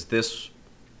because this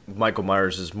Michael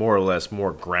Myers is more or less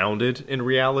more grounded in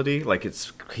reality, like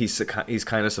he's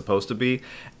kind of supposed to be,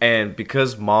 and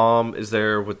because Mom is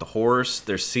there with the horse,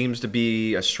 there seems to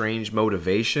be a strange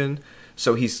motivation.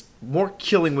 So he's more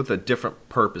killing with a different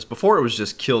purpose. Before it was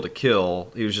just kill to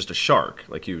kill. He was just a shark,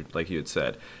 like you had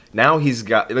said. Now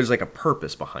there's like a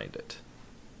purpose behind it.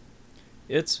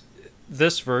 It's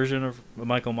this version of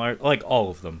Michael Myers, like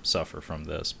all of them suffer from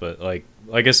this, but like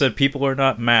I said, people are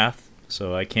not math,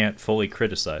 so I can't fully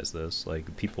criticize this.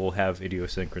 Like, people have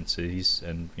idiosyncrasies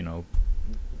and,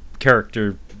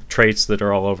 character traits that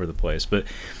are all over the place. But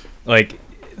like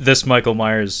this Michael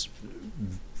Myers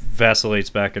vacillates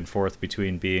back and forth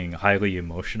between being highly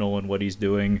emotional in what he's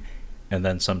doing and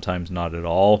then sometimes not at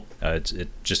all. It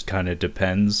just kind of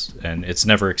depends, and it's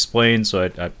never explained,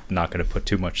 so I'm not going to put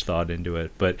too much thought into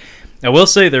it. But I will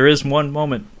say there is one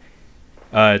moment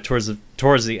towards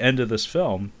the end of this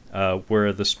film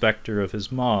where the specter of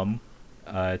his mom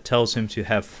tells him to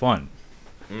have fun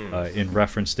in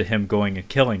reference to him going and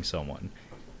killing someone.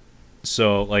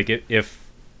 So like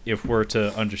if we're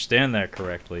to understand that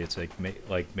correctly, it's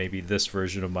like maybe this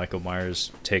version of Michael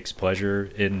Myers takes pleasure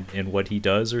in what he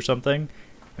does or something.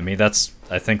 I mean, that's,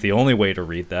 I think, the only way to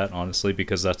read that, honestly,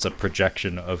 because that's a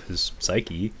projection of his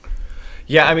psyche.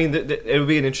 Yeah, I mean, it would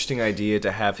be an interesting idea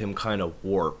to have him kind of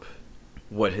warp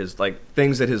what his, like,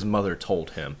 things that his mother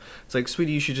told him. It's like,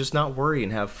 sweetie, you should just not worry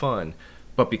and have fun.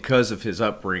 But because of his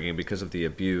upbringing, because of the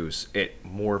abuse, it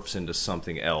morphs into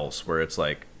something else where it's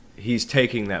like, he's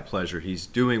taking that pleasure, he's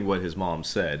doing what his mom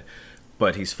said,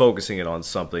 but he's focusing it on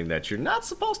something that you're not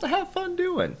supposed to have fun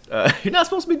doing. You're not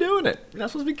supposed to be doing it. You're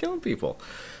not supposed to be killing people.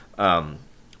 But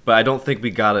I don't think we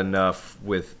got enough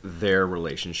with their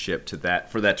relationship to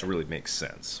that for that to really make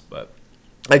sense. But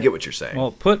I get what you're saying.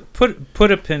 Well,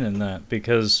 put a pin in that,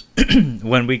 because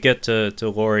when we get to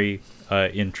Laurie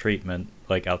in treatment,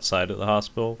 like outside of the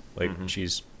hospital, like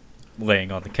she's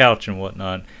laying on the couch and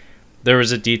whatnot, there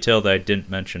was a detail that I didn't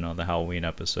mention on the Halloween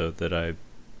episode that I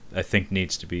think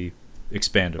needs to be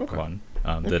expanded upon,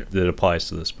 that applies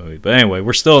to this movie. But anyway,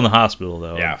 we're still in the hospital,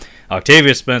 though. Yeah.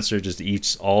 Octavia Spencer just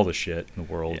eats all the shit in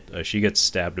the world. Yeah. She gets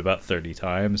stabbed about 30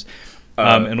 times.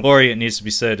 And Laurie, it needs to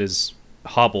be said, is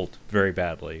hobbled very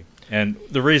badly. And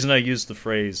the reason I use the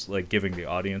phrase, like, giving the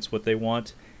audience what they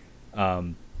want,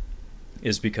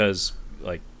 is because,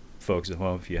 like, folks at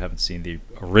home, if you haven't seen the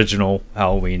original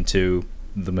Halloween 2,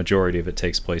 the majority of it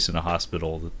takes place in a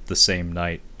hospital the same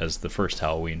night as the first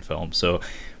Halloween film. So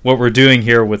what we're doing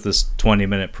here with this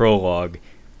 20-minute prologue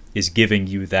is giving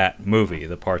you that movie,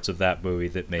 the parts of that movie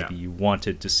that maybe you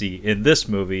wanted to see in this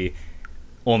movie,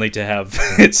 only to have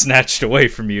it snatched away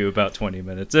from you about 20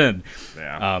 minutes in.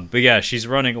 Yeah. But yeah, she's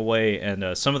running away,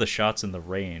 and some of the shots in the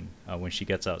rain when she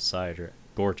gets outside are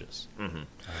gorgeous.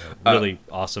 Really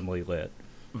awesomely lit.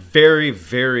 Very,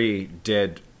 very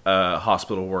dead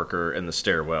hospital worker in the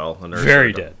stairwell.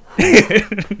 Very dead.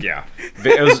 Yeah,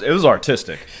 it was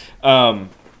artistic.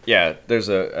 Yeah, there's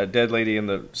a dead lady in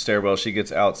the stairwell. She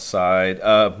gets outside.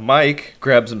 Mike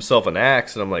grabs himself an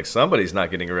axe, and I'm like, somebody's not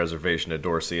getting a reservation at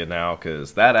Dorsia now,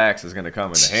 because that axe is going to come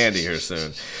into handy here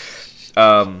soon.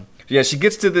 Yeah, she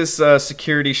gets to this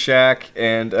security shack,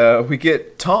 and we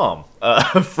get Tom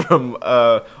from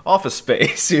Office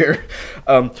Space here.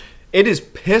 It is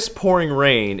piss-pouring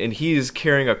rain, and he is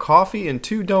carrying a coffee and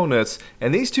 2 donuts,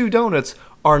 and these 2 donuts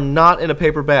are not in a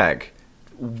paper bag.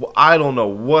 I don't know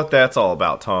what that's all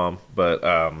about, Tom, but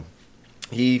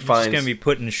he finds... He's going to be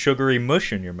putting sugary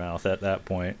mush in your mouth at that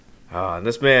point. And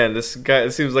this guy,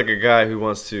 it seems like a guy who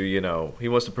wants to, he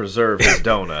wants to preserve his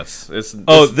donuts. This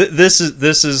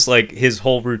is like his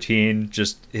whole routine,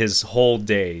 just his whole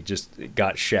day just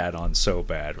got shat on so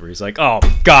bad, where he's like, oh,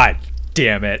 God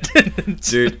damn it.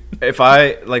 Dude, if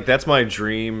I, like, that's my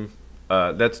dream.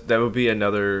 That would be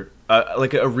another,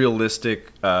 like a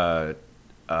realistic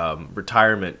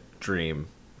retirement dream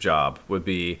job would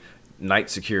be night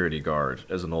security guard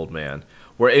as an old man.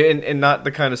 And not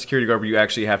the kind of security guard where you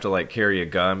actually have to, like, carry a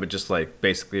gun, but just, like,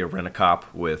 basically a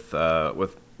rent-a-cop with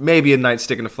maybe a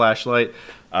nightstick and a flashlight.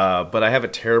 But I have a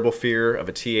terrible fear of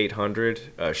a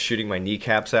T-800 shooting my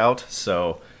kneecaps out,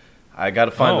 so I got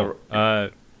to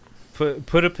find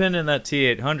put a pin in that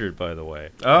T800, by the way.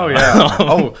 Oh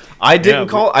yeah. I didn't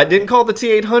call the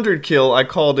T800 kill. I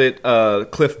called it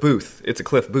Cliff Booth. It's a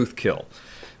Cliff Booth kill.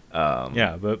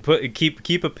 But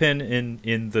keep a pin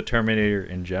in the Terminator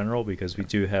in general, because we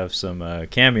do have some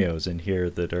cameos in here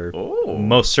that are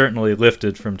most certainly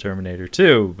lifted from Terminator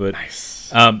 2. But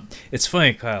nice. It's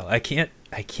funny, Kyle. I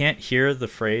can't hear the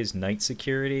phrase night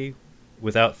security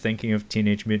without thinking of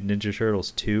Teenage Mutant Ninja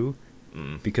Turtles 2,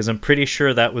 because I'm pretty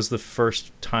sure that was the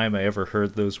first time I ever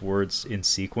heard those words in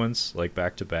sequence, like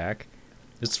back to back.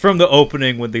 It's from the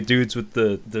opening when the dudes with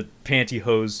the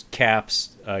pantyhose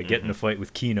caps get in a fight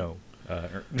with Kino,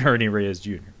 Ernie Reyes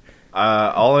Jr.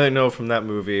 All I know from that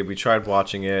movie, we tried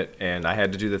watching it, and I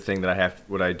had to do the thing that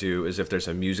what I do is if there's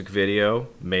a music video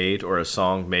made or a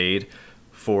song made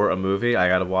for a movie, I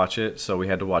gotta watch it. So we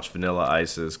had to watch Vanilla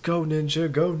Ice's "Go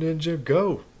Ninja, Go Ninja,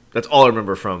 Go." That's all I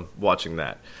remember from watching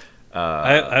that.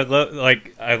 I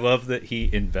love that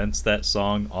he invents that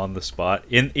song on the spot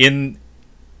in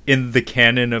the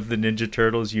canon of the Ninja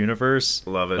Turtles universe.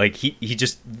 Love it. Like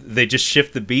they just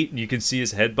shift the beat and you can see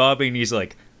his head bobbing and he's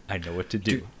like, I know what to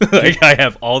do. Like, I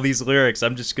have all these lyrics.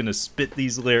 I'm just gonna spit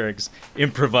these lyrics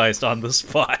improvised on the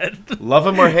spot. Love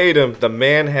him or hate him, the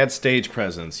man had stage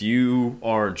presence. You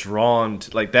are drawn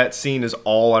to, like, that scene is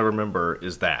all I remember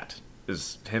is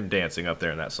him dancing up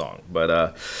there in that song.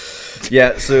 But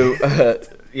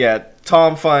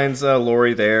Tom finds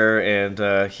Laurie there,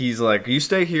 and he's like, you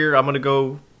stay here, I'm gonna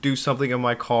go do something in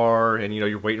my car, and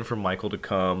you're waiting for Michael to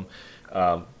come.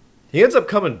 He ends up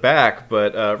coming back,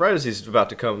 but right as he's about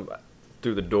to come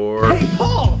through the door, hey,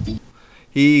 Paul!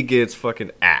 He gets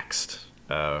fucking axed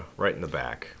right in the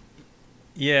back.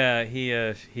 Yeah,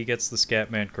 he gets the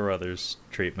Scatman Carruthers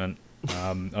treatment,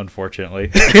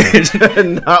 unfortunately.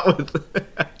 Not with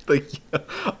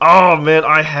oh man,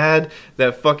 I had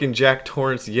that fucking Jack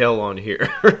Torrance yell on here.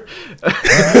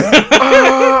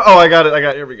 Oh, I got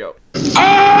it. Here we go.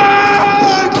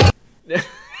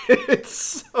 It's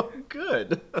so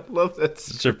good. I love that.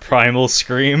 Such a primal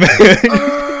scream.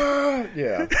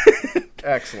 Yeah.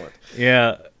 Excellent.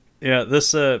 Yeah.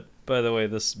 This, by the way,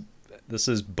 this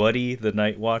is Buddy the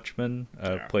Night Watchman,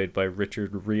 played by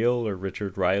Richard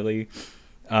Riley.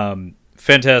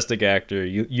 Fantastic actor.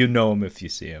 You know him if you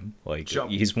see him. Like,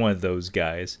 he's one of those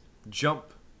guys.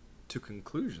 Jump to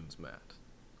conclusions, Matt.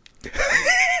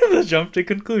 The Jump to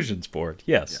Conclusions board.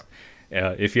 Yes.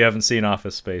 Yeah. If you haven't seen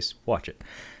Office Space, watch it.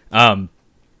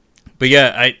 But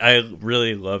yeah, I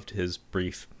really loved his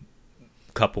brief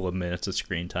couple of minutes of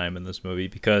screen time in this movie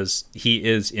because he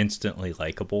is instantly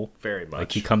likable. Very much.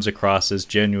 Like, he comes across as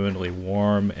genuinely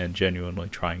warm and genuinely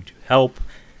trying to help.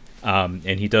 And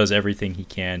he does everything he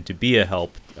can to be a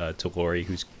help to Laurie,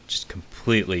 who's just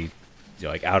completely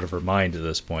like out of her mind at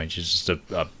this point. She's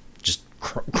just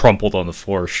crumpled on the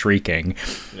floor, shrieking.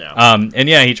 Yeah. And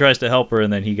yeah, he tries to help her,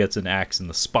 and then he gets an axe in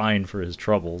the spine for his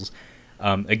troubles.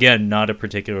 Again, not a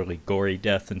particularly gory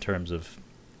death in terms of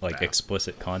like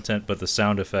explicit content, but the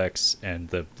sound effects and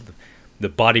the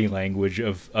body language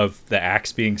of the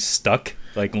axe being stuck,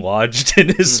 like lodged in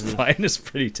his spine, is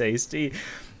pretty tasty.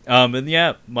 And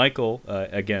yeah, Michael,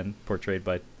 again portrayed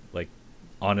by like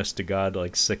honest to God,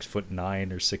 like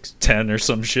 6'9" or 6'10" or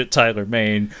some shit, Tyler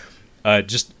Mane,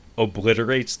 just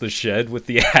obliterates the shed with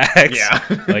the axe.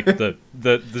 Yeah. Like the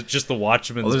just the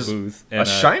watchman's booth. And, a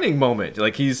shining moment.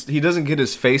 Like he doesn't get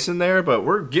his face in there, but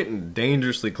we're getting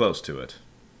dangerously close to it.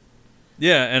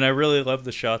 Yeah, and I really love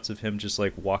the shots of him just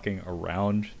like walking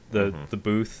around the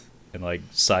booth and like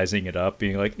sizing it up,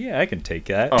 being like, yeah, I can take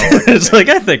that. Oh, it's like,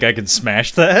 I think I can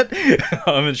smash that.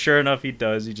 And sure enough, he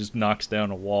does. He just knocks down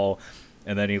a wall,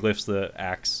 and then he lifts the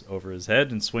axe over his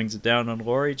head and swings it down on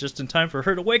Laurie just in time for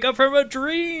her to wake up from a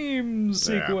dream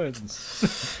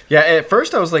sequence. Yeah, at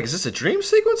first I was like, is this a dream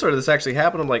sequence or did this actually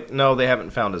happen? I'm like, no, they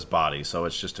haven't found his body, so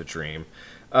it's just a dream.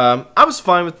 I was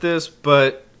fine with this,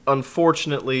 but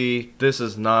unfortunately, this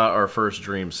is not our first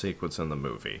dream sequence in the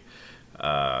movie.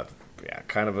 Yeah,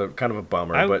 kind of a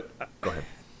bummer, but go ahead.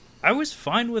 I was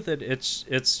fine with it. It's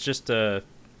just I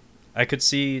could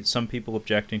see some people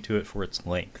objecting to it for its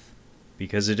length,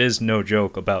 because it is no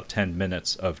joke about 10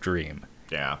 minutes of dream.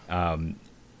 Yeah.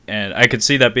 And I could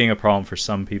see that being a problem for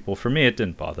some people. For me, it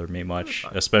didn't bother me much,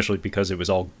 especially because it was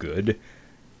all good.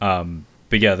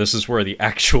 But yeah, this is where the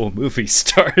actual movie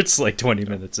starts, like 20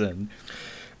 minutes in.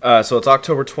 So it's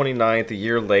October 29th, a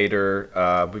year later.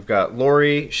 We've got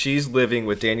Laurie. She's living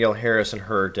with Danielle Harris and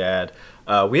her dad.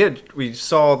 We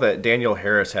saw that Danielle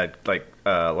Harris had like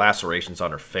lacerations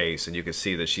on her face, and you can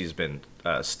see that she's been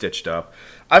stitched up.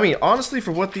 I mean, honestly,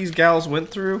 for what these gals went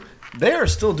through, they are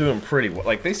still doing pretty well.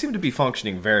 Like, they seem to be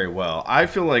functioning very well. I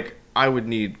feel like I would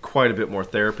need quite a bit more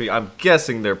therapy. I'm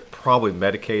guessing they're probably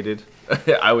medicated.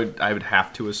 I would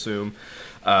have to assume,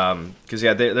 because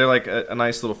they're like a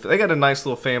nice little. They got a nice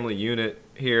little family unit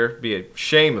here. Be a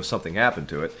shame if something happened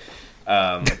to it.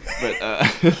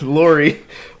 But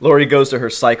Laurie goes to her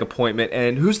psych appointment,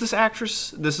 and who's this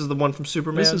actress? This is the one from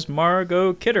Superman. This is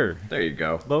Margot Kidder. There you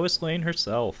go, Lois Lane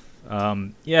herself.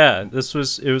 It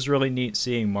was really neat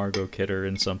seeing Margot Kidder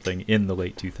in something in the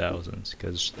late 2000s,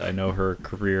 because I know her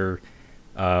career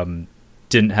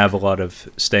didn't have a lot of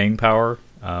staying power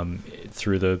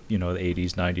through the the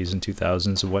 80s, 90s, and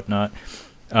 2000s and whatnot.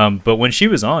 But when she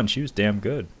was on, she was damn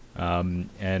good.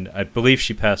 And I believe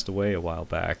she passed away a while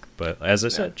back, but as I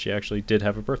said, she actually did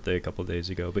have a birthday a couple of days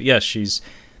ago. But yes, she's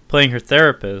playing her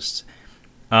therapist,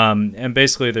 and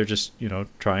basically they're just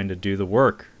trying to do the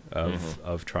work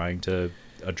of trying to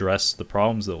address the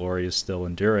problems that Laurie is still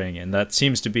enduring, and that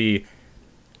seems to be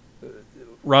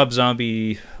Rob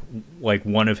Zombie, like,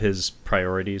 one of his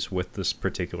priorities with this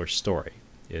particular story.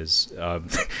 Is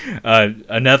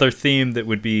another theme that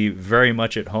would be very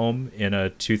much at home in a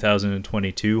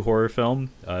 2022 horror film,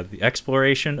 the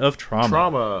exploration of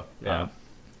trauma.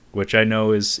 Which I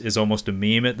know is almost a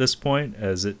meme at this point,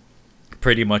 as it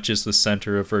pretty much is the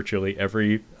center of virtually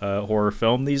every horror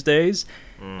film these days.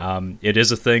 It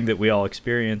is a thing that we all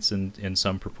experience in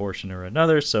some proportion or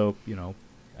another, so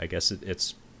I guess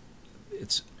it's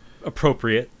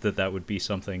appropriate that would be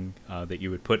something that you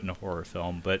would put in a horror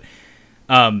film, but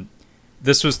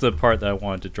this was the part that I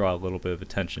wanted to draw a little bit of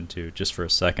attention to just for a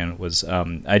second. Was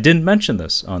I didn't mention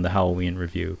this on the Halloween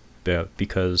review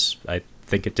because I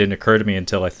think it didn't occur to me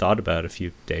until I thought about it a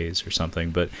few days or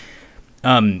something. But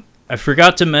I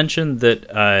forgot to mention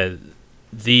that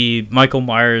the Michael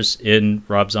Myers in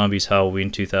Rob Zombie's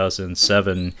Halloween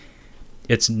 2007,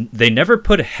 they never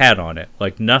put a hat on it.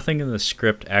 Like, nothing in the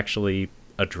script actually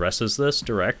addresses this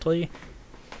directly,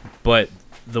 but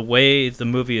the way the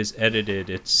movie is edited,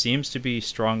 it seems to be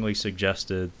strongly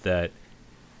suggested that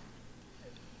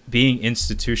being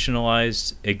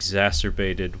institutionalized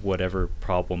exacerbated whatever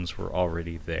problems were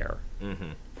already there.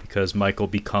 Because Michael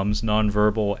becomes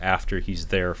nonverbal after he's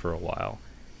there for a while.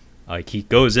 Like, he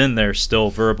goes in there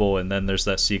still verbal, and then there's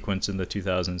that sequence in the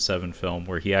 2007 film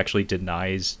where he actually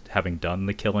denies having done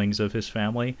the killings of his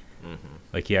family.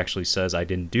 Like, he actually says, I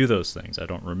didn't do those things. I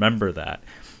don't remember that.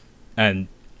 And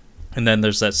then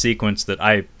there's that sequence that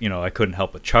I couldn't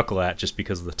help but chuckle at, just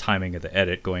because of the timing of the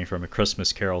edit, going from A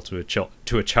Christmas Carol to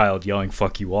a child yelling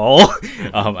 "fuck you all."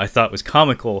 I thought was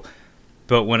comical,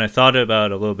 but when I thought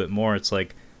about it a little bit more, it's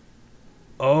like,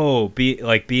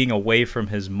 being away from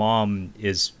his mom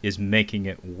is making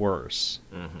it worse.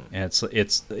 And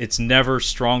it's never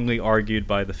strongly argued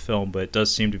by the film, but it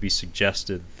does seem to be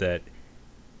suggested that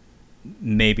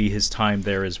maybe his time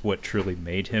there is what truly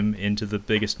made him into the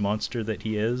biggest monster that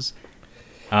he is.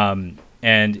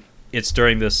 And it's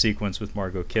during this sequence with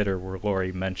Margot Kidder where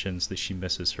Laurie mentions that she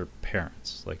misses her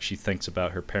parents. Like, she thinks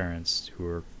about her parents who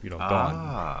are,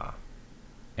 gone.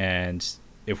 And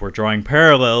if we're drawing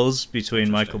parallels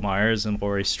between Michael Myers and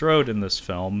Laurie Strode in this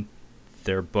film,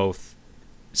 they're both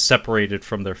separated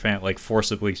from their like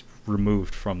forcibly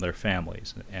removed from their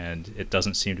families, and it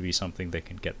doesn't seem to be something they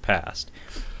can get past.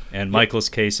 And Michael's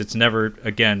case, it's never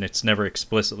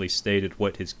explicitly stated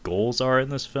what his goals are in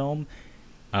this film.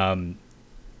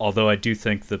 Although I do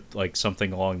think that, like,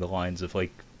 something along the lines of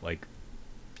like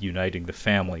uniting the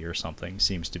family or something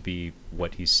seems to be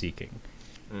what he's seeking.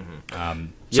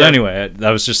 Anyway, that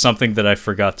was just something that I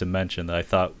forgot to mention that I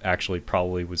thought actually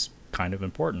probably was kind of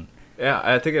important. Yeah,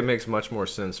 I think it makes much more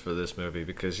sense for this movie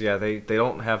because, they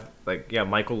don't have,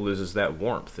 Michael loses that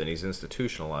warmth and he's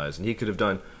institutionalized, and he could have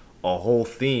done a whole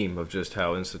theme of just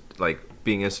how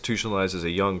being institutionalized as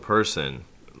a young person,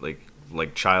 like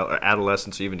child or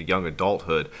adolescence or even to young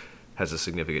adulthood, has a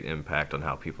significant impact on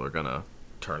how people are gonna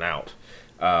turn out.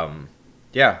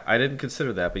 I didn't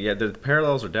consider that, but the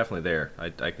parallels are definitely there. I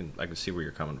can see where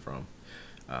you're coming from.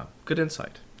 Good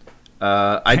insight.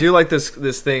 I do like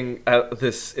this thing.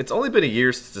 It's only been a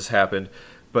year since this happened,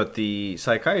 but the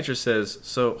psychiatrist says,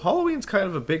 so Halloween's kind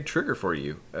of a big trigger for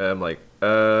you. I'm like,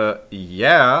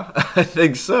 yeah, I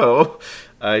think so.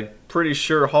 I'm pretty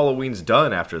sure Halloween's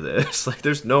done after this. Like,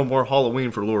 there's no more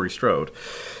Halloween for Laurie Strode.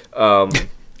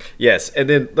 Yes, and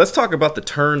then let's talk about the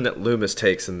turn that Loomis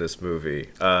takes in this movie.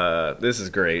 This is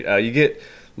great. You get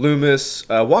Loomis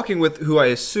walking with who I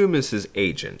assume is his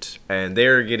agent, and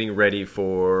they're getting ready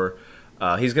for...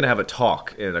 he's going to have a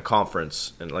talk in a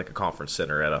conference, in like a conference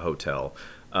center at a hotel.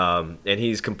 And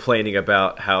he's complaining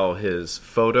about how his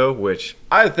photo, which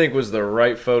I think was the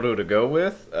right photo to go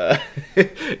with,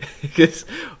 because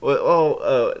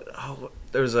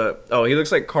there's a he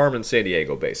looks like Carmen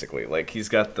Sandiego basically. Like he's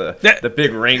got the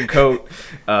big raincoat.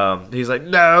 He's like,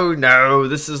 no,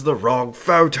 this is the wrong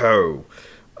photo.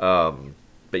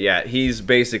 But yeah, he's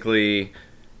basically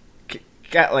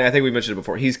like I think we mentioned it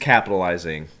before. He's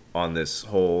capitalizing on this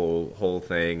whole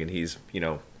thing, and he's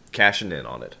cashing in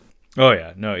on it. Oh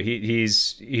yeah, no,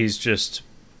 he's just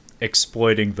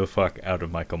exploiting the fuck out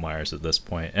of Michael Myers at this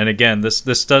point. And again, this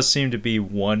does seem to be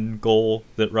one goal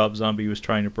that Rob Zombie was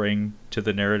trying to bring to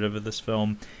the narrative of this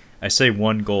film. I say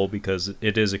one goal because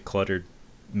it is a cluttered,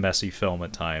 messy film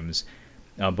at times.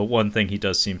 But one thing he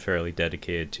does seem fairly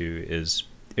dedicated to is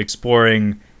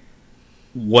exploring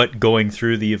what going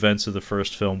through the events of the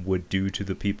first film would do to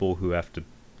the people who have to,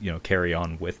 carry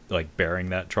on with like bearing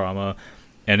that trauma.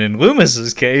 And in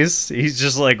Loomis's case, he's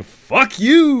just like, fuck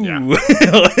you. Yeah.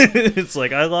 It's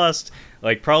like, I lost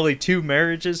like probably 2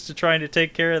 marriages to trying to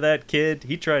take care of that kid.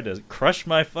 He tried to crush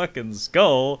my fucking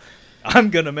skull.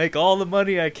 I'm going to make all the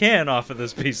money I can off of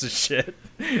this piece of shit.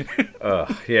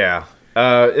 Yeah.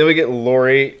 Then we get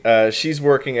Lori. She's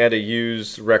working at a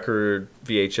used record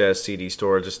VHS CD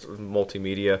store, just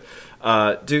multimedia.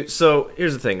 Dude, so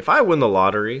here's the thing. If I win the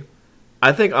lottery,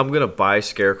 I think I'm going to buy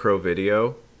Scarecrow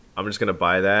Video. I'm just going to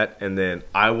buy that, and then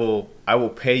I will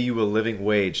pay you a living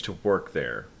wage to work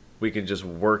there. We can just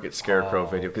work at Scarecrow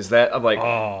Video, because that, I'm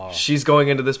like, she's going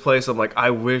into this place. I'm like, I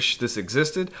wish this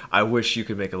existed. I wish you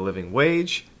could make a living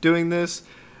wage doing this.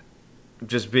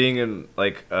 Just being in,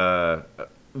 like,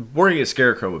 working at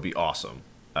Scarecrow would be awesome.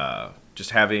 Just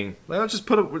having, just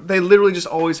they literally just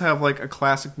always have, like, a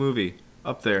classic movie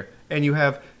up there. And you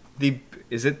have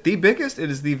is it the biggest?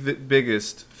 It is the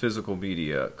biggest physical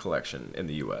media collection in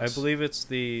the U.S. I believe it's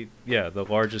the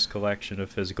largest collection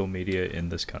of physical media in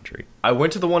this country. I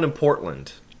went to the one in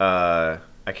Portland. I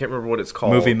can't remember what it's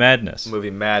called. Movie Madness.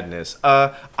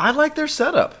 I like their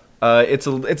setup.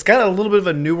 It's got a little bit of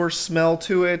a newer smell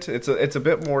to it. It's a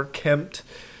bit more kempt.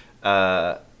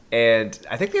 And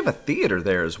I think they have a theater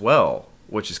there as well,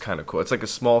 which is kind of cool. It's like a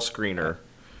small screener.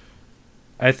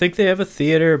 I think they have a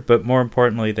theater, but more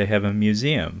importantly, they have a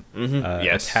museum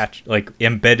attached, like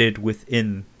embedded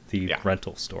within the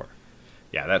rental store.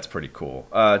 Yeah, that's pretty cool.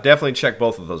 Definitely check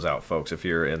both of those out, folks, if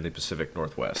you're in the Pacific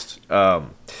Northwest.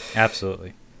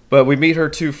 Absolutely. But we meet her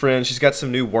 2 friends. She's got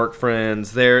some new work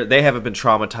friends. They haven't been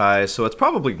traumatized, so it's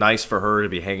probably nice for her to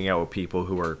be hanging out with people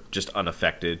who are just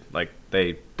unaffected. Like,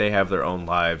 they have their own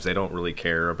lives. They don't really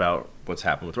care about what's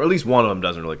happened with her. Or at least one of them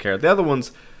doesn't really care. The other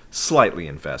one's slightly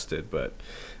infested, but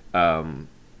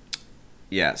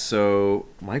so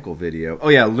Michael Video. Oh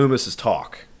yeah, Loomis's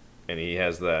talk, and he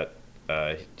has that.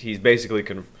 He's basically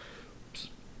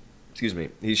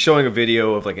he's showing a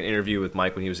video of like an interview with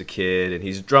Mike when he was a kid, and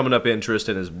he's drumming up interest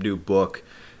in his new book,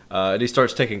 and he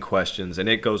starts taking questions, and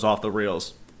it goes off the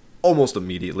rails almost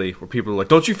immediately, where people are like,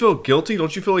 "Don't you feel guilty?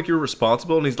 Don't you feel like you're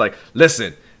responsible?" And he's like,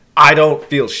 "Listen, I don't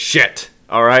feel shit.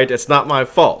 All right, it's not my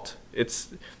fault. It's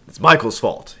Michael's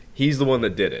fault. He's the one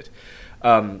that did it."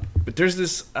 But there's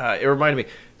this. It reminded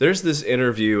me. There's this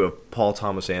interview of Paul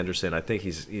Thomas Anderson. I think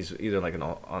he's either like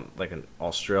an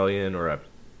Australian or a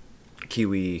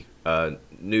Kiwi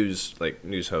news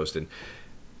host, and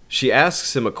she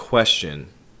asks him a question,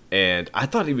 and I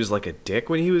thought he was like a dick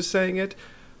when he was saying it,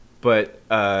 but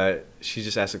she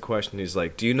just asked a question. He's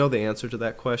like, "Do you know the answer to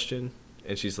that question?"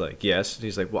 And she's like, "Yes." And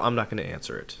he's like, "Well, I'm not going to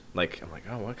answer it." Like, I'm like,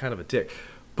 "Oh, what kind of a dick?"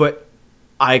 But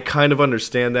I kind of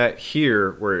understand that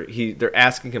here, where they're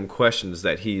asking him questions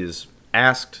that he's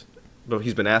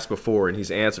been asked before, and he's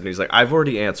answered, and he's like, "I've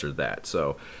already answered that."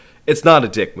 So it's not a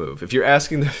dick move. If you're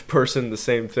asking the person the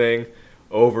same thing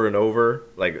over and over,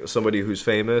 like somebody who's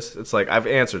famous, it's like, I've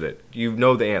answered it. You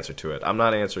know the answer to it. I'm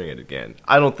not answering it again.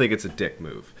 I don't think it's a dick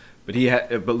move. But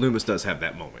but Loomis does have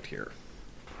that moment here.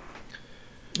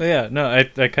 Yeah, no,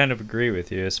 I kind of agree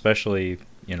with you, especially,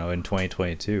 in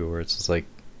 2022, where it's just like,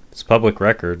 it's public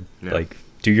record. Yeah. Like,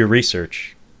 do your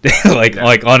research.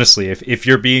 Like honestly, if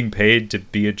you're being paid to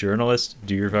be a journalist,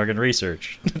 do your fucking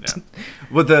research. Yeah.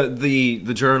 But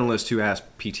the journalist who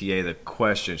asked PTA the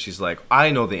question, she's like, "I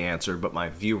know the answer, but my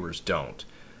viewers don't."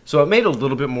 So it made a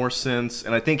little bit more sense,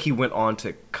 and I think he went on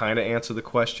to kind of answer the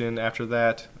question after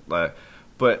that. But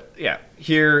yeah,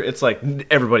 here it's like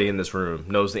everybody in this room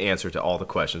knows the answer to all the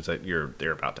questions that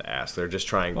they're about to ask. They're just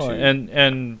trying to.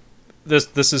 And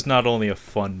this is not only a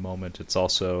fun moment; it's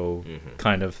also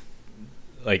kind of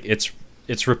like it's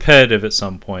repetitive at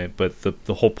some point. But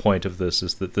the whole point of this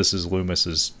is that this is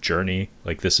Loomis's journey.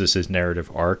 Like, this is his narrative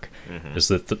arc. Is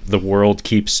that the world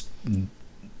keeps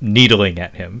needling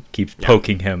at him, keeps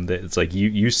poking him. That it's like,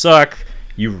 you suck.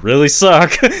 you really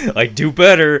suck. Like, do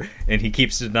better. And he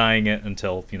keeps denying it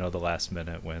until, the last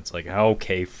minute when it's like,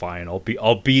 okay, fine.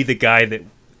 I'll be the guy that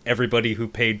everybody who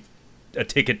paid a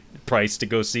ticket price to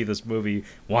go see this movie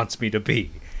wants me to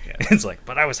be. Yeah. It's like,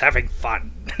 but I was having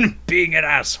fun being an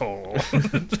asshole.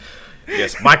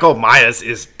 Yes, Michael Myers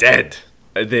is dead.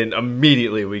 And then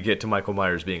immediately we get to Michael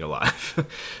Myers being alive.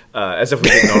 As if we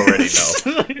didn't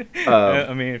already know.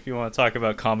 I mean, if you want to talk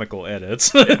about comical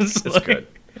edits. It's like, good.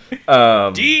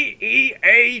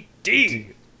 D-E-A-D.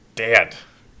 Dead.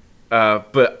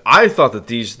 But I thought that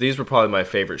these were probably my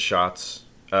favorite shots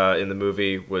in the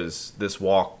movie, was this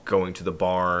walk going to the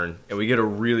barn. And we get a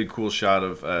really cool shot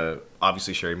of,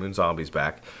 obviously, Sherry Moon Zombie's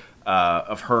back,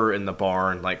 of her in the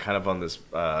barn, like kind of on this...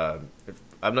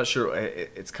 I'm not sure.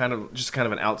 It's kind of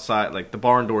an outside, like the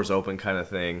barn doors open kind of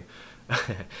thing.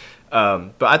 But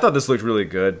I thought this looked really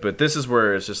good. But this is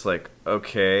where it's just like,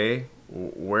 okay,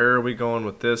 where are we going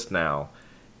with this now?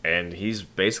 And he's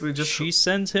basically just... She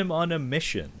sends him on a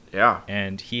mission. Yeah.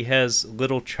 And he has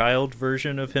little child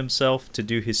version of himself to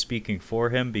do his speaking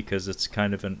for him because it's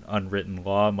kind of an unwritten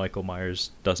law. Michael Myers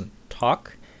doesn't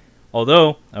talk.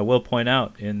 Although, I will point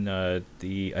out, in I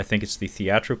think it's the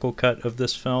theatrical cut of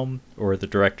this film, or the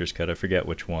director's cut, I forget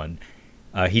which one,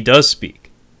 he does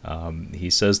speak. He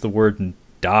says the word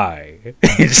die.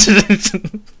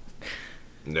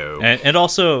 No. And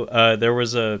also, there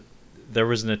was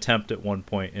an attempt at one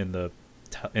point in the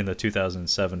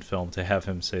 2007 film to have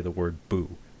him say the word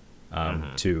boo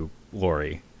to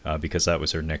Laurie, because that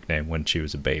was her nickname when she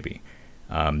was a baby.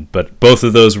 But both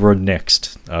of those were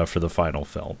nixed for the final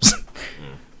films.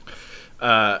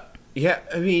 Yeah,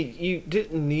 I mean, you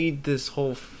didn't need this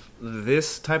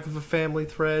type of a family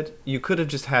thread. You could have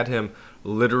just had him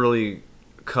literally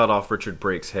cut off Richard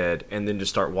Brake's head and then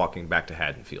just start walking back to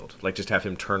Haddonfield. Like, just have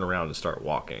him turn around and start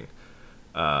walking.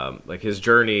 Like, his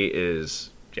journey's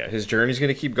going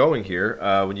to keep going here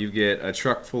when you get a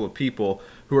truck full of people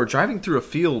who are driving through a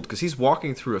field, because he's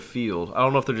walking through a field. I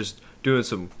don't know if they're just doing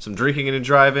some drinking and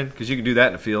driving, because you can do that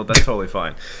in a field. That's totally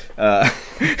fine.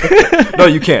 No,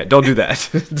 you can't. Don't do that.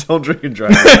 Don't drink and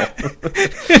drive.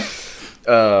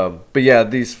 But yeah,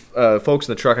 these folks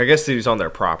in the truck, I guess he's on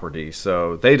their property,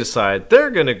 so they decide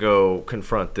they're going to go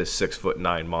confront this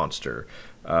 6'9" monster.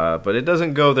 But it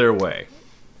doesn't go their way.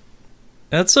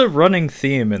 That's a running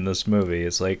theme in this movie.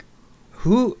 It's like,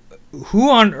 who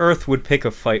on earth would pick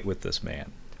a fight with this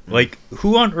man? Like,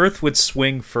 who on earth would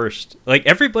swing first? Like,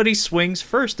 everybody swings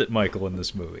first at Michael in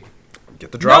this movie.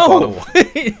 Get the drop on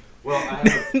him. Well,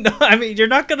 no, I mean, you're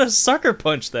not going to sucker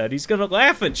punch that. He's going to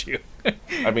laugh at you.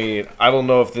 I mean, I don't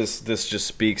know if this just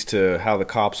speaks to how the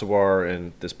cops were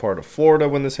in this part of Florida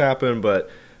when this happened, but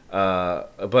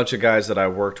a bunch of guys that I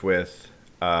worked with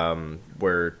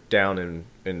were down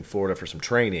in Florida for some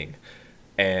training,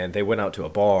 and they went out to a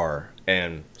bar,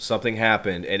 and something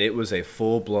happened, and it was a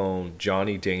full-blown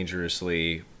Johnny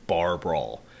Dangerously bar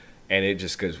brawl, and it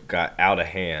just got out of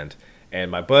hand.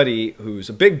 And my buddy, who's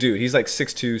a big dude, he's like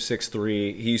 6'2",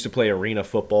 6'3", he used to play arena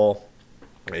football.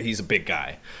 He's a big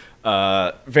guy.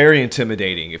 Very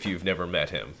intimidating if you've never met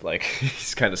him. Like,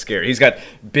 he's kind of scary. He's got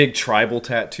big tribal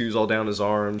tattoos all down his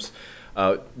arms.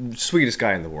 Sweetest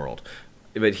guy in the world.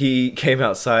 But he came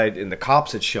outside, and the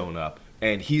cops had shown up,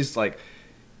 and he's like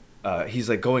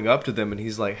going up to them, and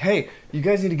he's like, "Hey, you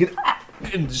guys need to get."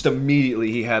 And just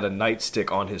immediately, he had a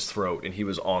nightstick on his throat, and he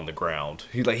was on the ground.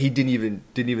 He didn't even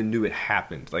knew it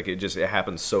happened. Like, it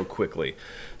happened so quickly.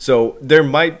 So there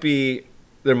might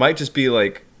just be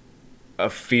like a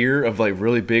fear of like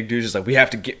really big dudes. Just like,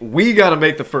 we got to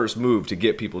make the first move to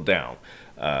get people down.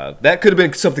 That could have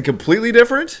been something completely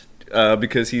different.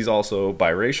 Because he's also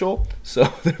biracial, so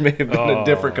there may have been a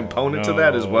different component to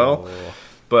that as well.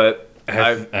 But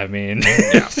I mean,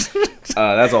 yeah.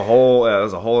 That's a whole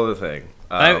other thing.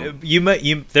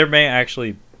 There may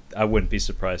actually, I wouldn't be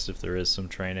surprised if there is some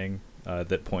training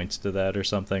that points to that or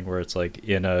something, where it's like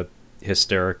in a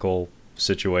hysterical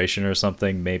situation or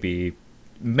something, maybe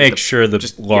make sure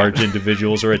the large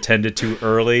individuals are attended to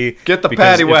early. Get the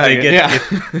paddy wagon.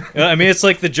 I mean, it's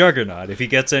like the Juggernaut. If he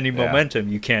gets any momentum,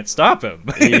 you can't stop him.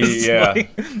 But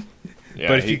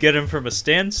if you get him from a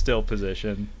standstill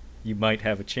position, you might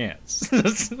have a chance.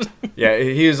 Yeah,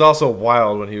 he was also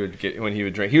wild when he would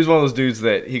drink. He was one of those dudes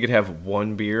that he could have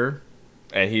one beer,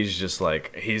 and he's just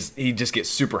like he just gets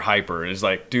super hyper, and it's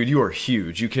like, dude, you are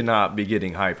huge. You cannot be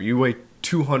getting hyper. You weigh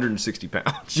 260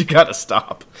 pounds. You gotta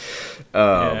stop.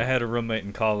 I had a roommate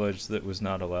in college that was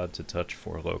not allowed to touch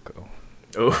Four Loko.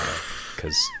 Oh,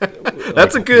 because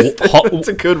that's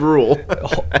a good rule.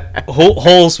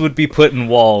 Holes would be put in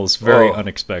walls very Oh.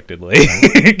 unexpectedly.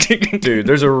 Dude,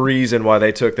 there's a reason why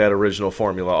they took that original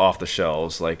formula off the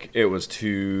shelves. Like, it was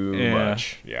too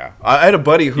much. Yeah. I had a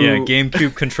buddy who... Yeah,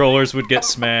 GameCube controllers would get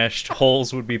smashed.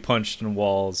 Holes would be punched in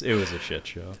walls. It was a shit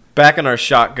show. Back in our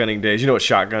shotgunning days, you know what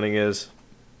shotgunning is?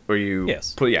 Where you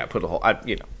Yes. put a hole...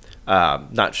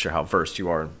 not sure how versed you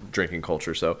are in drinking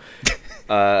culture, so...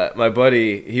 my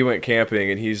buddy, he went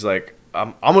camping, and he's like,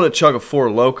 I'm going to chug a Four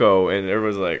Loko, and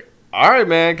everyone's like, all right,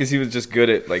 man, because he was just good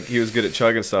at, like, he was good at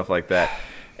chugging stuff like that.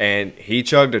 And he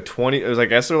chugged a 20, it was like,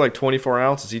 I guess they're like 24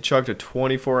 ounces. He chugged a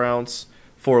 24-ounce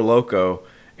Four Loko,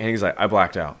 and he's like, I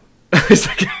blacked out.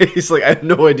 he's like, I have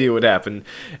no idea what happened.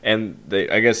 And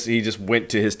I guess he just went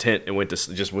to his tent and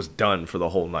just was done for the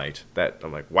whole night.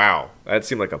 I'm like, wow, that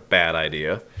seemed like a bad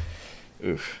idea.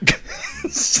 Oof.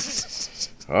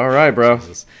 All right, bro.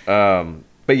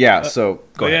 But yeah, so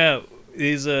go ahead.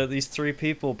 Yeah, these three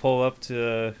people pull up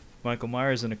to Michael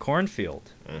Myers in a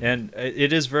cornfield, and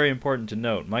it is very important to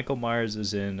note Michael Myers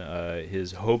is in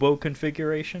his hobo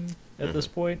configuration at this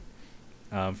point.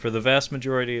 For the vast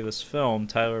majority of this film,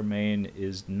 Tyler Mane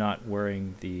is not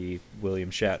wearing the William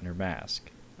Shatner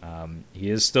mask. He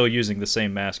is still using the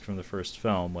same mask from the first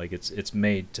film, like it's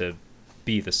made to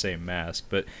be the same mask,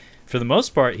 but for the most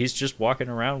part, he's just walking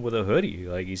around with a hoodie.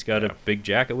 Like, he's got a big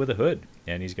jacket with a hood,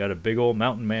 and he's got a big old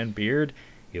mountain man beard.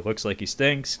 He looks like he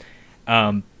stinks.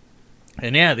 And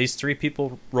yeah, these three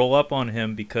people roll up on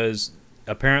him because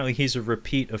apparently he's a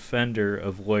repeat offender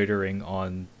of loitering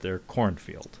on their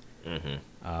cornfield.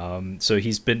 So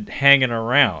he's been hanging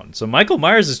around. So Michael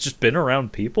Myers has just been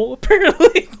around people,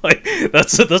 apparently. Like,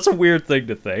 that's a weird thing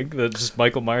to think, that just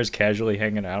Michael Myers casually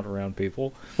hanging out around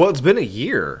people. Well, it's been a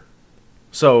year.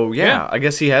 So, yeah, I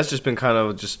guess he has just been kind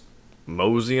of just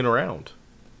moseying around.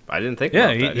 I didn't think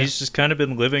about that. He's just kind of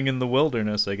been living in the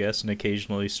wilderness, I guess, and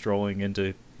occasionally strolling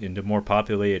into more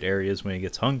populated areas when he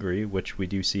gets hungry, which we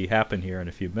do see happen here in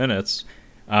a few minutes.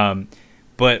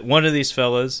 But one of these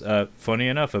fellas, funny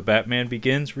enough, a Batman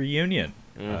Begins reunion,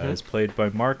 is played by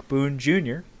Mark Boone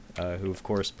Jr., who, of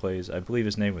course, plays, I believe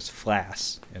his name was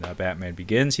Flass in Batman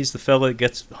Begins. He's the fella that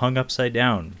gets hung upside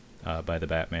down by the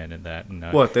Batman in that.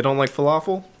 And, what, they don't like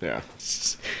falafel? Yeah.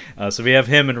 So we have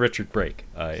him and Richard Brake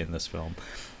in this film.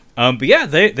 But yeah,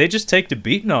 they just take to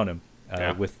beating on him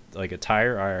with like a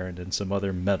tire iron and some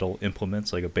other metal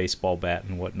implements like a baseball bat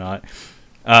and whatnot.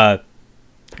 And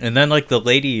then like the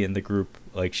lady in the group,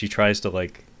 like she tries to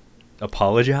like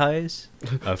apologize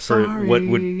for what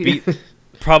would be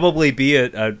probably be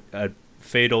a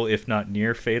fatal, if not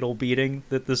near fatal, beating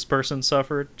that this person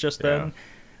suffered just then.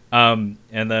 And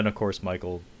then of course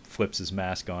Michael flips his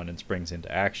mask on and springs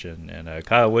into action. And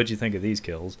Kyle, what'd you think of these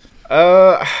kills?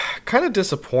 Kind of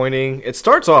disappointing. It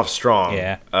starts off strong.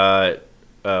 Yeah.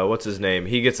 What's his name?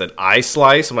 He gets an eye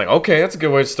slice. I'm like, okay, that's a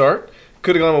good way to start.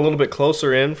 Could have gone a little bit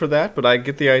closer in for that, but I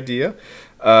get the idea.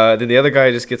 Then the other guy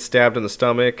just gets stabbed in the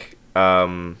stomach.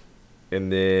 And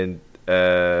then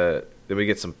we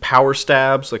get some power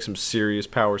stabs, like some serious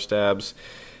power stabs.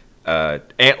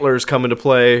 Antlers come into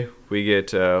play. We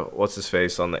get, what's his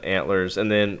face on the antlers.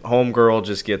 And then Homegirl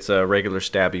just gets a regular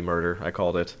stabby murder, I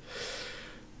called it.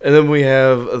 And then we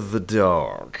have the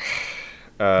dog.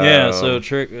 So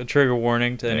trigger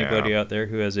warning to anybody out there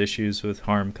who has issues with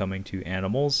harm coming to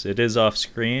animals. It is off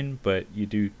screen, but you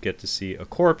do get to see a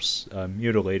corpse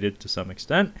mutilated to some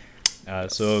extent.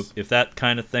 So if that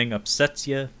kind of thing upsets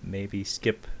you, maybe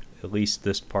skip at least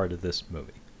this part of this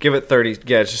movie. Give it 30.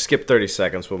 Yeah, just skip 30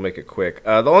 seconds. We'll make it quick.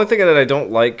 The only thing that I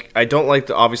don't like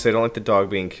obviously I don't like the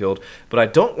dog being killed, but I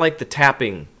don't like the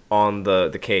tapping on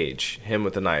the cage, him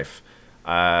with the knife.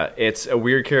 It's a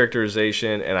weird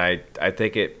characterization, and I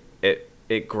think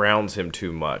it grounds him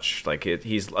too much. Like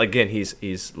he's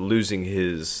losing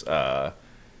his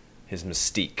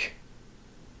mystique,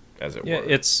 as it were. Yeah,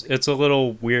 it's a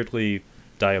little weirdly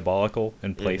diabolical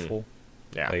and playful.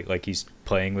 Yeah, like he's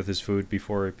playing with his food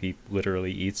before he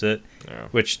literally eats it,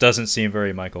 which doesn't seem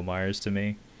very Michael Myers to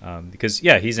me. Because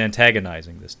he's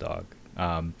antagonizing this dog.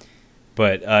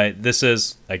 But this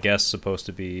is, I guess, supposed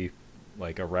to be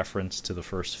like a reference to the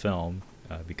first film,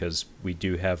 because we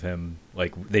do have him,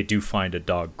 like, they do find a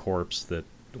dog corpse that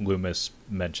Loomis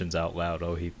mentions out loud.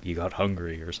 Oh, he got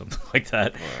hungry or something like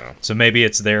that. Wow. So maybe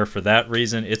it's there for that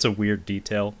reason. It's a weird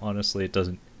detail, honestly.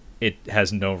 It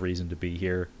has no reason to be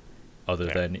here other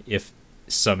than if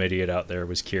some idiot out there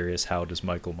was curious, how does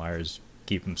Michael Myers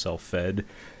keep himself fed?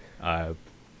 Now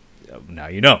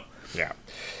you know. Yeah.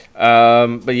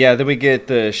 But yeah, then we get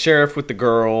the sheriff with the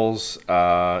girls,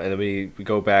 and then we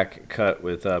go back cut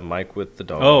with Mike with the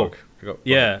dog.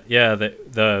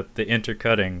 The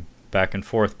intercutting back and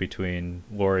forth between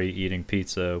Laurie eating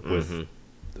pizza Mm-hmm.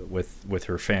 with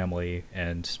her family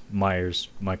and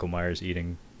Michael Myers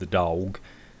eating the dog.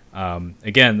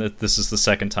 Again, this is the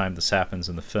second time this happens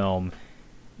in the film.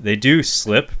 They do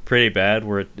slip pretty bad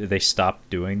where they stop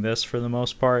doing this for the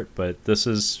most part, but this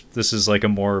is like a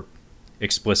more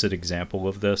explicit example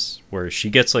of this where she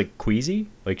gets like queasy,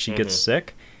 like she gets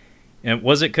sick. And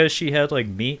was it because she had like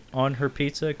meat on her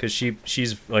pizza? Because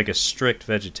she's like a strict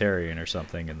vegetarian or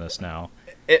something in this now.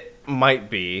 It might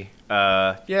be.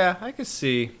 Yeah, I could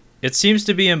see. It seems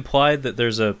to be implied that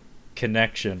there's a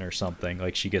connection or something.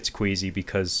 Like she gets queasy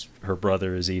because her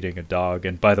brother is eating a dog.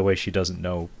 And by the way, she doesn't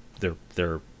know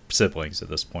they're siblings at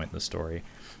this point in the story.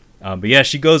 But yeah,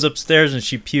 she goes upstairs and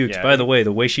she pukes. Yeah. By the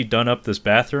way she done up this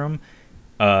bathroom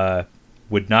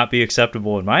would not be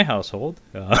acceptable in my household.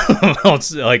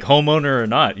 Like homeowner or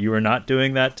not, you are not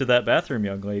doing that to that bathroom,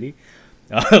 young lady.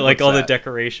 Like all the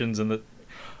decorations and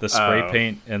the spray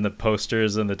paint and the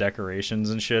posters and the decorations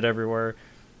and shit everywhere.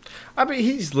 I mean,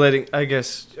 he's letting, I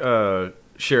guess,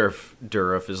 Sheriff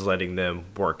Dourif is letting them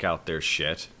work out their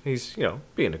shit. He's,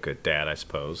 being a good dad, I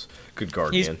suppose. Good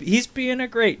guardian. He's being a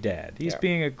great dad. He's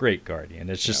being a great guardian.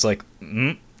 It's just like,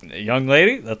 young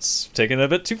lady, that's taking it a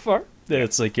bit too far.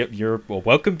 It's like, yep, you're a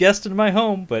welcome guest in my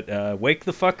home, but wake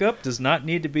the fuck up does not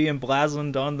need to be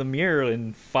emblazoned on the mirror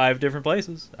in 5 different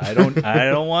places. I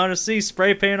don't want to see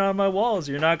spray paint on my walls.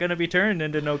 You're not going to be turned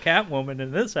into no Catwoman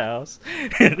in this house.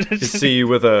 To see you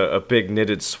with a big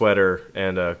knitted sweater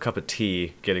and a cup of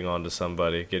tea getting onto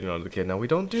somebody, getting onto the kid. No, we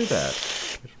don't do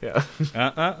that. Yeah.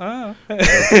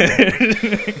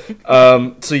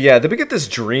 So yeah, then we get this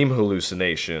dream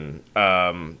hallucination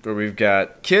where we've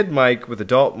got Kid Mike with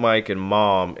adult Mike and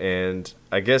mom, and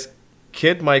I guess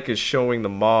Kid Mike is showing the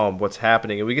mom what's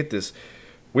happening, and we get this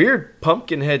weird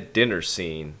Pumpkinhead dinner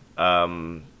scene.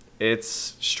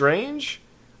 It's strange.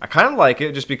 I kind of like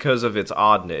it just because of its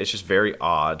oddness. It's just very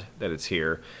odd that it's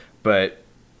here. But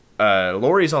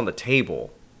Laurie's on the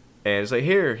table, and it's like,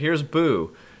 here's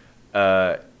Boo.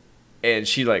 And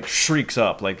she like shrieks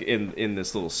up like in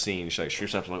this little scene. She like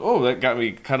shrieks up like, oh, that got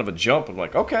me kind of a jump. I'm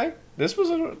like, okay, this was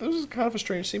kind of a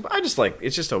strange scene, but I just like,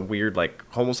 it's just a weird, like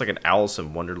almost like an Alice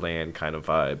in Wonderland kind of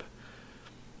vibe.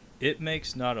 It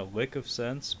makes not a lick of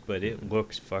sense, but it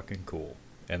looks fucking cool,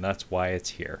 and that's why it's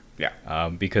here. Yeah.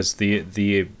 Because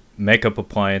the makeup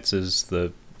appliances,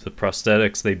 the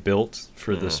prosthetics they built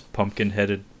for this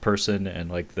pumpkin-headed person, and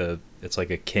like it's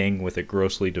like a king with a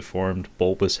grossly deformed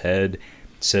bulbous head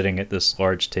sitting at this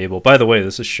large table. By the way,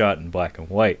 this is shot in black and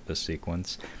white, this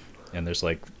sequence, and there's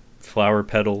like flower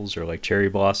petals or like cherry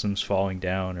blossoms falling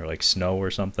down or like snow or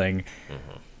something.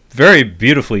 Very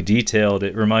beautifully detailed.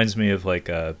 It reminds me of like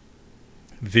a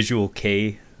Visual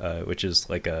Kei, which is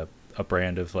like a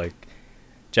brand of like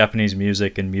Japanese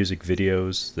music and music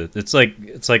videos. That it's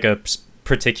like a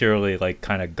particularly like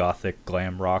kind of gothic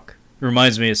glam rock. It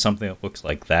reminds me of something that looks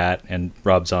like that, and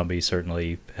Rob Zombie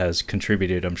certainly has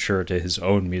contributed, I'm sure, to his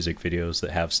own music videos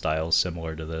that have styles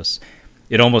similar to this.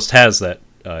 It almost has that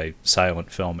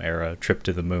silent film era, Trip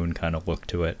to the Moon kind of look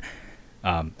to it.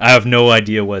 I have no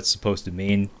idea what it's supposed to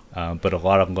mean, but a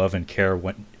lot of love and care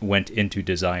went into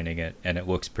designing it, and it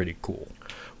looks pretty cool.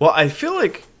 Well, I feel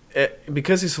like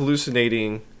because he's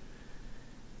hallucinating,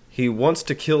 he wants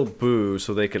to kill Boo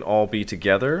so they can all be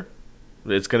together.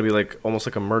 It's going to be like almost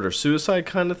like a murder-suicide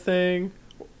kind of thing.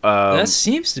 That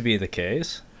seems to be the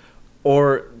case.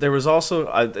 Or there was also,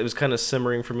 it was kind of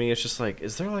simmering for me. It's just like,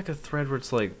 is there like a thread where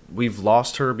it's like we've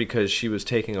lost her because she was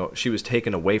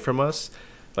taken away from us?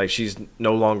 Like she's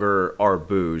no longer our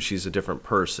Boo. She's a different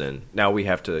person. Now I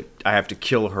have to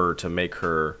kill her to make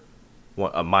her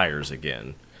a Myers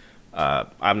again.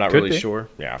 I'm not really sure.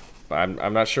 Yeah,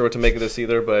 I'm not sure what to make of this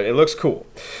either, but it looks cool.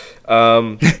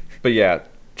 But yeah.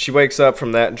 She wakes up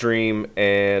from that dream,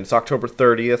 and it's October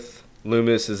 30th.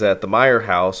 Loomis is at the Meyer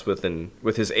house with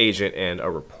his agent and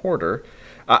a reporter.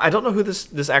 I don't know who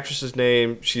this actress's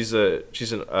name. She's an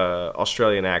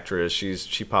Australian actress.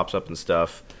 She pops up and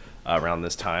stuff around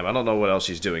this time. I don't know what else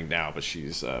she's doing now, but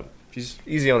she's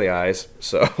easy on the eyes.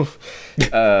 So,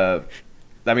 I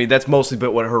mean, that's mostly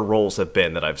but what her roles have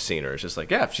been that I've seen her. It's just like,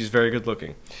 yeah, she's very good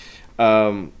looking.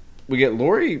 We get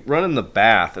Laurie running the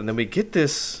bath, and then we get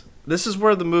this. This is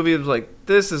where the movie is like,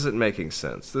 this isn't making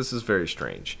sense. This is very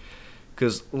strange.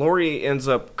 Because Laurie ends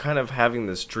up kind of having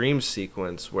this dream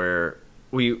sequence where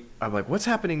I'm like, what's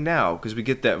happening now? Because we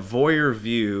get that voyeur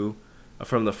view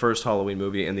from the first Halloween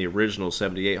movie and the original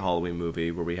 78 Halloween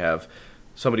movie where we have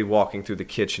somebody walking through the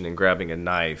kitchen and grabbing a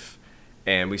knife.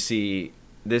 And we see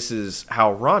this is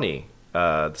how Ronnie,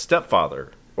 the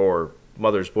stepfather, or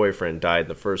mother's boyfriend died in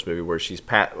the first movie, where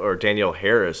or Danielle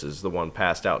Harris is the one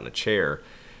passed out in a chair,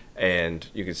 and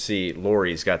you can see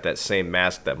Laurie's got that same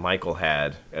mask that Michael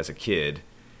had as a kid,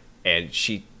 and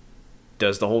she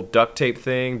does the whole duct tapes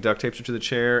her to the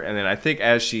chair, and then I think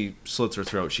as she slits her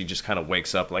throat, she just kind of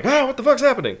wakes up like, what the fuck's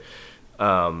happening?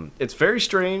 It's very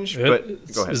strange, but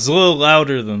go ahead. It's a little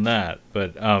louder than that,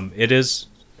 but it is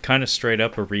kind of straight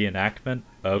up a reenactment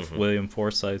of William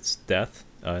Forsythe's death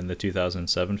in the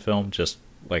 2007 film, just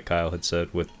like Kyle had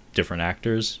said, with different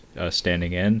actors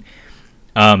standing in.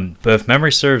 But if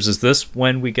memory serves, is this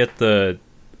when we get the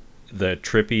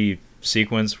trippy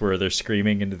sequence where they're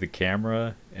screaming into the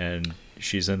camera and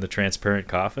she's in the transparent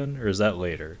coffin, or is that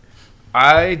later?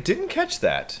 I didn't catch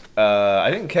that. I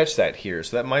didn't catch that here,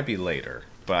 so that might be later,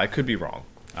 but I could be wrong.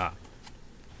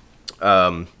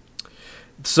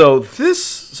 So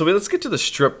let's get to the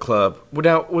strip club.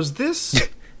 Now, was this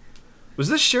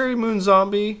Sherry Moon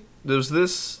Zombie? Was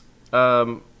this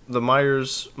the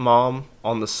Myers mom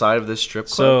on the side of this strip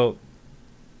club?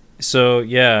 So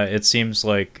yeah, it seems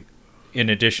like in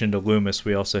addition to Loomis,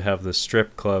 we also have the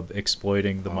strip club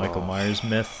exploiting the Michael Myers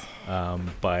myth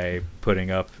by putting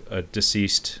up a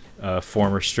deceased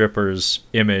former stripper's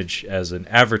image as an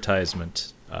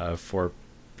advertisement for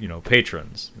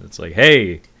patrons. It's like,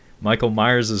 hey, Michael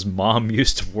Myers' mom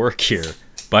used to work here.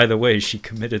 By the way, she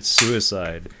committed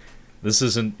suicide. This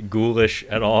isn't ghoulish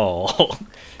at all.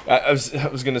 I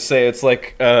was gonna say it's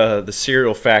like the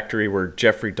cereal factory where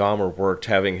Jeffrey Dahmer worked,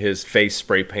 having his face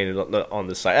spray painted on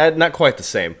the side. Not quite the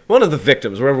same. One of the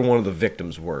victims, wherever one of the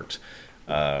victims worked.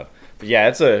 But yeah,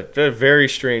 it's a very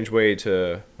strange way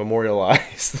to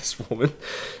memorialize this woman.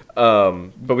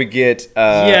 But we get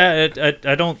I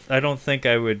don't think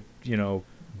I would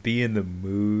be in the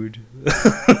mood.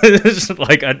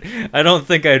 Like I don't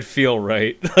think I'd feel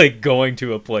right like going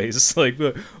to a place like,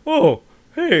 oh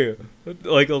hey,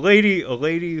 like a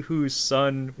lady whose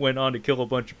son went on to kill a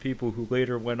bunch of people who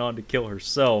later went on to kill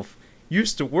herself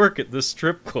used to work at this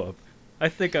strip club. I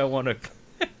think I want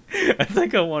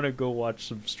to go watch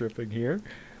some stripping here.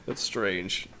 That's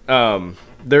strange.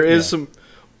 There is some.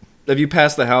 Have you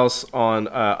passed the house on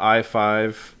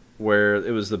I-5 where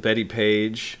it was the Betty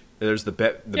Page? There's the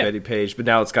Betty Page, but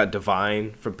now it's got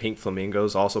Divine from Pink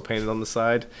Flamingos also painted on the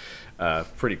side.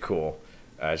 Pretty cool.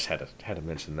 I just had to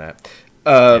mention that.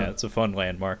 It's a fun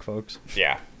landmark, folks.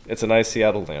 Yeah, it's a nice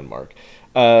Seattle landmark.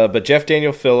 But Jeff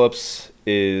Daniel Phillips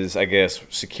is, I guess,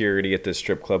 security at this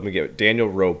strip club. We get Daniel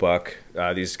Roebuck.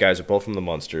 These guys are both from the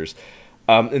Munsters.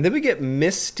 And then we get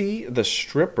Misty, the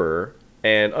stripper.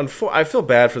 And I feel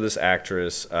bad for this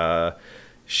actress.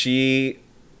 She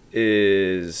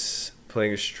is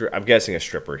playing I'm guessing a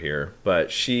stripper here,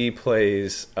 but she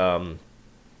plays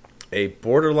a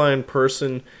borderline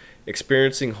person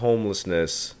experiencing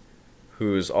homelessness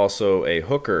who's also a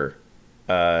hooker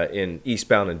in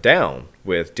Eastbound and Down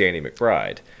with Danny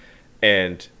McBride.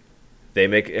 And they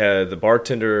make the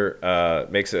bartender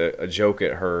makes a joke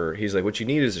at her. He's like, what you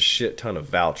need is a shit ton of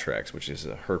Valtrex, which is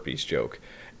a herpes joke.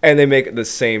 And they make the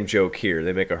same joke here.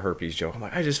 They make a herpes joke. I'm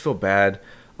like, I just feel bad.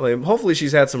 I mean, hopefully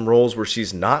she's had some roles where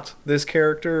she's not this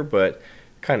character, but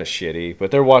kind of shitty.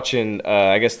 But they're watching,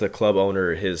 I guess the club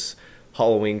owner, his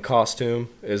Halloween costume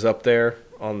is up there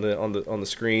on the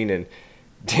screen, and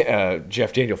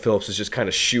Jeff Daniel Phillips is just kind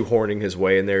of shoehorning his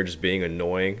way in there, just being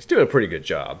annoying. He's doing a pretty good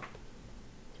job.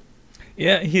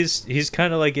 Yeah, he's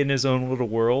kind of like in his own little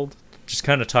world, just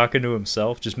kind of talking to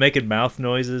himself, just making mouth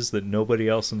noises that nobody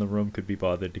else in the room could be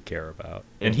bothered to care about.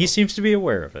 And he seems to be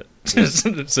aware of it.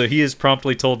 So he is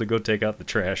promptly told to go take out the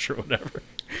trash or whatever.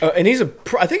 And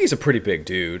I think he's a pretty big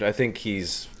dude. I think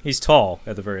he's tall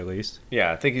at the very least.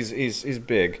 Yeah, I think he's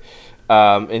big.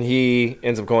 And he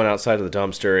ends up going outside of the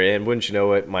dumpster, and wouldn't you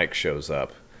know it, Mike shows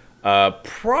up.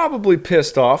 Probably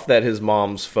pissed off that his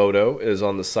mom's photo is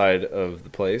on the side of the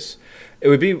place. It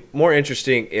would be more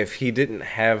interesting if he didn't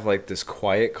have like this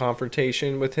quiet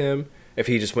confrontation with him. If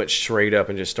he just went straight up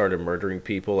and just started murdering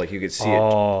people, like you could see it.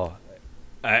 Oh,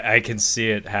 I can see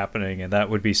it happening, and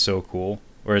that would be so cool.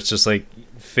 Where it's just like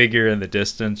figure in the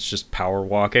distance, just power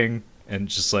walking, and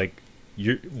just like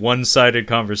one-sided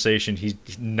conversation. He's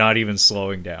not even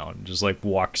slowing down, just like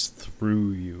walks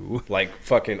through you, like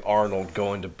fucking Arnold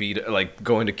going to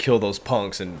kill those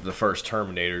punks, and the first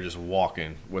Terminator just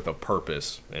walking with a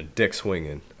purpose and dick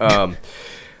swinging.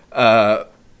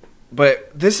 But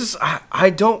this is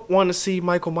I don't want to see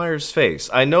Michael Myers' face.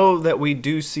 I know that we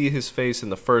do see his face in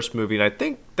the first movie, and I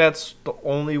think that's the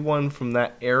only one from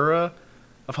that era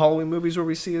of Halloween movies where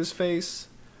we see his face.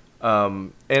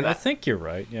 And I think you're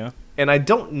right, yeah. And I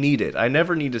don't need it. I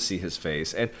never need to see his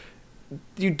face. And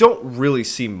you don't really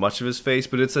see much of his face,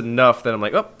 but it's enough that I'm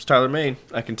like, oh, it's Tyler Mane.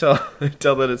 I can tell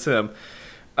tell that it's him.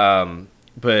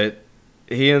 But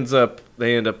they end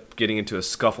up getting into a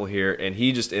scuffle here, and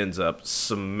he just ends up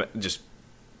just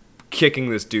kicking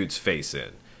this dude's face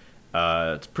in.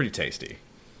 It's pretty tasty.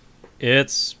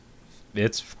 It's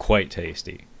quite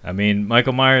tasty. I mean,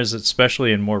 Michael Myers,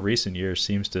 especially in more recent years,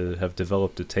 seems to have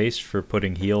developed a taste for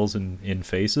putting heels in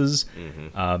faces.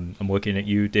 Mm-hmm. I'm looking at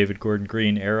you, David Gordon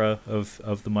Green era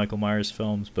of the Michael Myers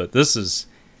films, but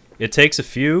it takes a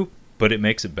few, but it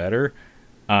makes it better.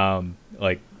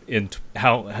 Like in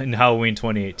Halloween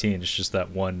 2018, it's just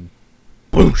that one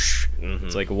boosh. Mm-hmm.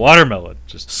 It's like a watermelon,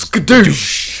 just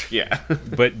skadoosh. Yeah.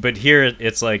 but here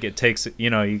it's like it takes,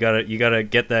 you gotta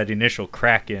get that initial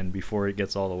crack in before it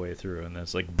gets all the way through, and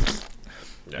that's like,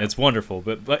 yeah. It's wonderful.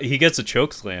 But he gets a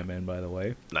choke slam in, by the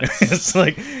way. Nice. It's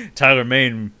like Tyler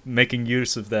Mane making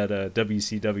use of that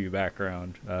WCW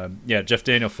background. Jeff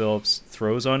Daniel Phillips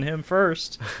throws on him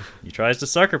first. He tries to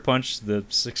sucker punch the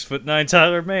 6'9"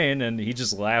 Tyler Mane, and he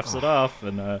just laughs it off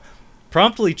and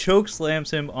promptly choke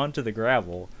slams him onto the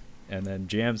gravel, and then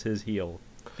jams his heel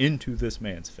into this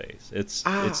man's face. It's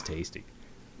tasty.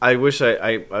 I wish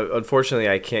I unfortunately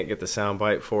I can't get the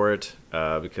soundbite for it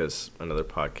because another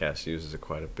podcast uses it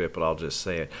quite a bit, but I'll just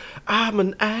say it. I'm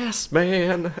an ass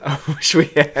man. I wish we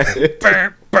had it.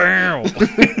 I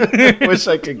wish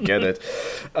I could get it.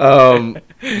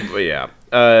 But yeah.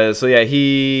 So yeah,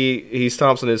 he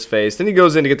stomps on his face. Then he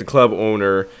goes in to get the club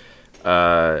owner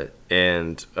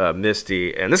and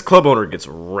Misty, and this club owner gets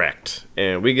wrecked,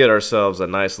 and we get ourselves a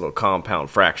nice little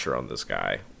compound fracture on this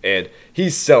guy. And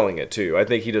he's selling it, too. I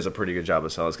think he does a pretty good job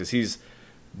of selling it because he's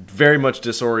very much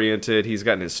disoriented. He's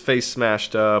gotten his face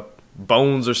smashed up.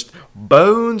 Bones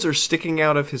are sticking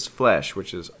out of his flesh,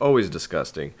 which is always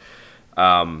disgusting.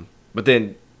 But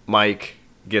then Mike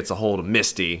gets a hold of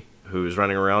Misty, who's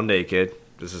running around naked.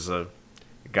 This is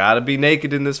gotta be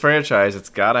naked in this franchise. It's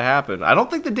gotta happen. I don't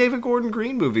think the David Gordon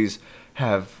Green movies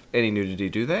have any nudity,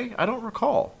 do they? I don't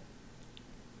recall.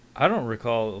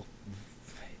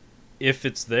 If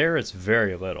it's there, it's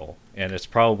very little, and it's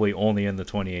probably only in the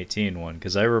 2018 one,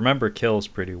 because I remember Kills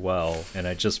pretty well, and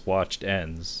I just watched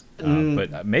Ends,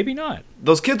 but maybe not.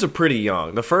 Those kids are pretty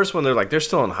young. The first one, they're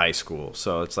still in high school,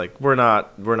 so it's like we're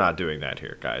not doing that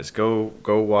here, guys. Go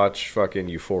watch fucking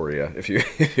Euphoria if you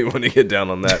want to get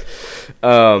down on that.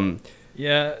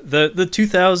 Yeah, the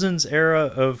 2000s era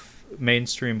of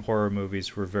mainstream horror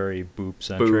movies were very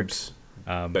boob-centric. Boobs.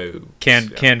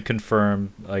 Can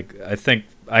confirm. Like, I think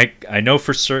I know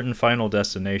for certain Final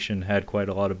Destination had quite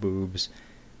a lot of boobs.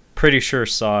 Pretty sure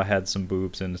Saw had some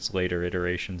boobs in its later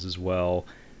iterations as well.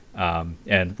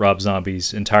 And Rob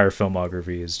Zombie's entire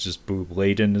filmography is just boob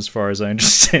laden, as far as I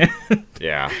understand.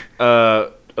 Yeah. I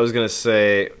was gonna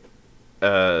say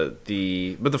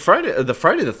the Friday the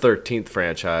 13th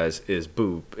franchise is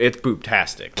boob. It's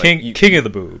boobtastic. King of the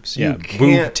boobs. Yeah,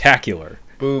 boobtacular.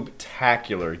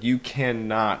 Boobtacular. You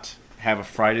cannot have a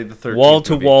Friday the 13th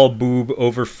wall-to-wall boob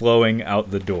overflowing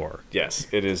out the door. Yes,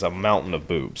 it is a mountain of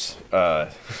boobs.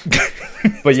 But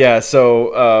yeah,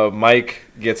 so Mike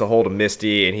gets a hold of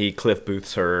Misty, and he Cliff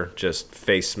Booths her, just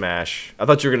face smash. I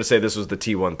thought you were going to say this was the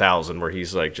T-1000, where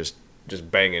he's like just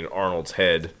banging Arnold's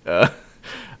head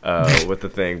with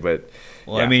the thing. But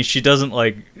well, yeah. I mean, she doesn't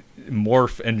like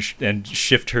morph and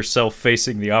shift herself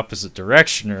facing the opposite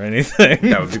direction or anything.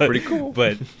 That would be pretty cool.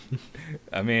 But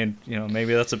I mean,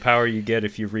 maybe that's a power you get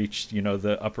if you reach,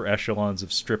 the upper echelons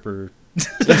of stripper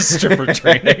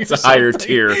training. It's a higher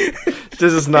tier.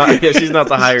 This is not. Yeah, she's not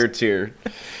the higher tier.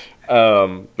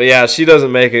 But yeah, she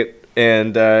doesn't make it,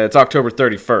 and it's October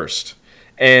 31st,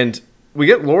 and we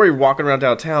get Laurie walking around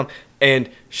downtown, and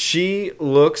she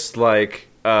looks like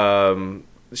White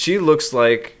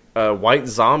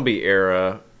Zombie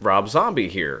era Rob Zombie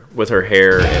here with her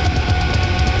hair.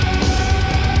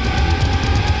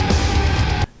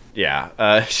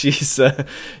 Yeah, she's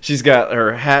got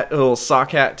her hat, a little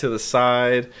sock hat to the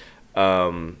side,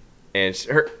 and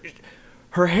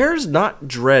her hair's not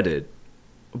dreaded,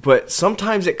 but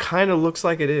sometimes it kind of looks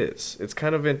like it is. It's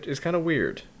kind of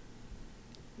weird.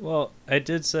 Well, I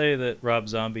did say that Rob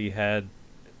Zombie had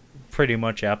pretty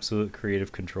much absolute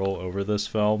creative control over this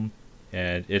film,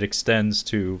 and it extends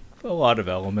to a lot of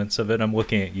elements of it. I'm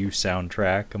looking at you,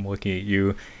 soundtrack. I'm looking at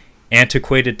you,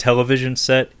 antiquated television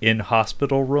set in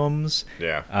hospital rooms.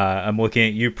 Yeah. I'm looking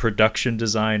at you, production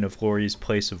design of Laurie's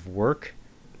place of work.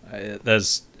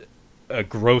 That's a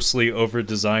grossly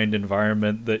over-designed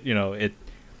environment that,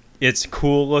 it's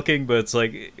cool looking, but it's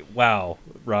like, wow,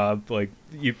 Rob, like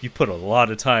you put a lot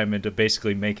of time into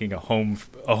basically making a home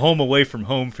away from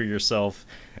home for yourself,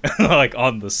 like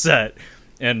on the set.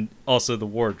 and also the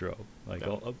wardrobe. Like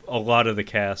a lot of the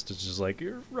cast is just like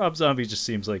Rob Zombie just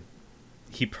seems like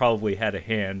he probably had a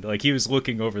hand. Like he was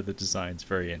looking over the designs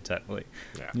very intently.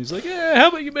 Yeah. He's like, how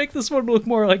about you make this one look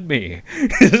more like me?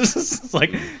 It's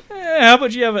like, how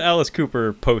about you have an Alice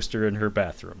Cooper poster in her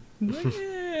bathroom? Like,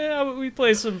 how about we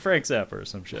play some Frank Zappa or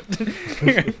some shit?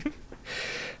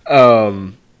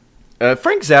 Frank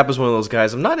Zappa's one of those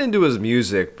guys. I'm not into his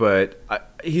music, but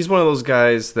he's one of those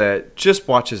guys that just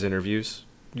watches interviews.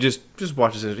 Just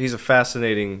watches it. He's a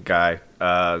fascinating guy.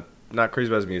 Not crazy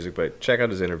about his music, but check out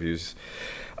his interviews.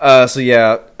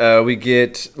 We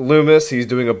get Loomis. He's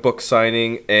doing a book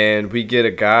signing, and we get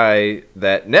a guy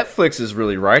that Netflix is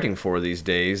really writing for these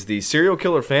days, the serial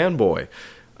killer fanboy.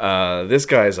 This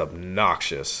guy is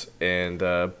obnoxious and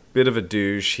a bit of a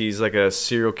douche. He's like a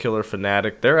serial killer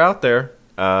fanatic. They're out there,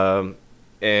 and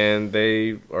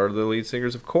they are the lead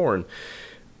singers of Korn.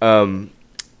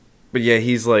 But yeah,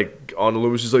 he's like on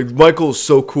Loomis. He's like, Michael's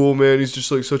so cool, man. He's just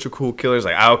like such a cool killer. He's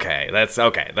like, okay. Let's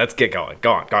get going.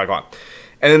 Go on.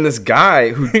 And then this guy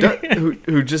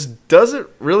who just doesn't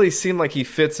really seem like he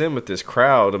fits in with this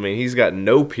crowd. I mean, he's got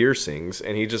no piercings,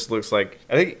 and he just looks like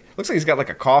he's got like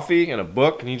a coffee and a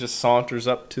book, and he just saunters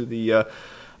up to the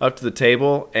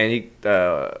table, and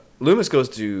Loomis goes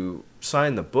to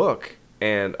sign the book,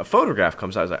 and a photograph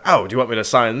comes out. He's like, oh, do you want me to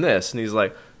sign this? And he's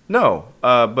like, no,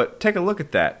 but take a look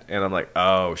at that. And I'm like,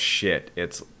 oh shit,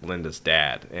 it's Linda's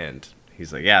dad. And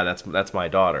he's like, yeah, that's my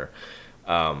daughter.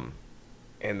 And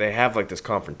they have like this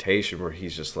confrontation where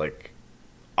he's just like,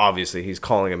 obviously he's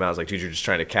calling him out. He's like, dude, you're just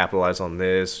trying to capitalize on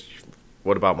this.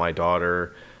 What about my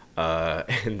daughter?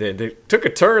 And then they took a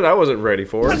turn I wasn't ready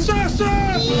for. He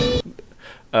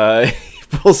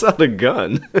pulls out a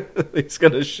gun. He's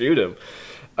gonna shoot him.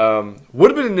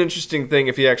 Would have been an interesting thing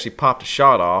if he actually popped a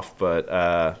shot off, but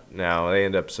now they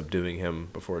end up subduing him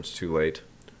before it's too late.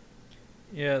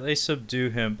 Yeah, they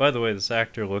subdue him. By the way, this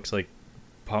actor looks like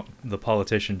the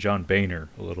politician John Boehner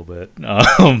a little bit,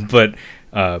 but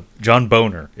John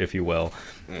Boner, if you will.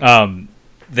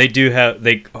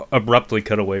 They abruptly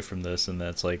cut away from this, and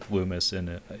that's like Loomis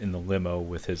in the limo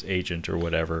with his agent or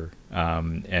whatever,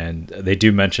 and they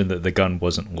do mention that the gun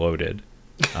wasn't loaded.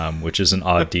 Which is an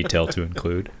odd detail to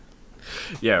include.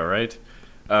 Yeah, right.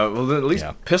 Well, then at least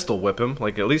pistol whip him.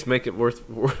 Like, at least make it worth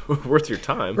your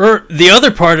time. Or the other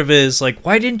part of it is like,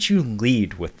 why didn't you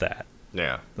lead with that?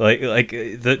 Yeah.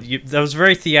 That was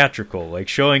very theatrical. Like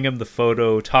showing him the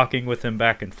photo, talking with him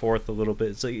back and forth a little bit.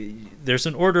 It's like there's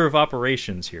an order of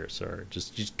operations here, sir.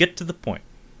 Just get to the point.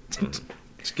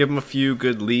 Just give him a few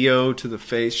good Leo to the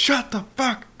face. Shut the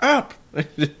fuck up.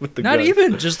 With the Not gun.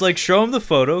 even just like show him the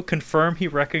photo, confirm he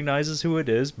recognizes who it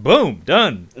is. Boom,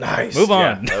 done. Nice. Move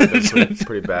on. Yeah, that would be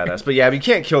pretty badass. But yeah, you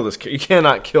can't kill this. You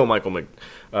cannot kill Malcolm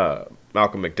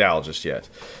McDowell just yet.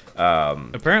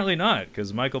 Apparently not,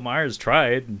 because Michael Myers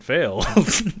tried and failed.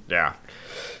 Yeah.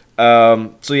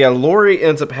 Lori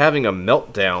ends up having a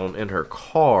meltdown in her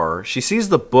car. She sees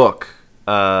the book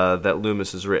that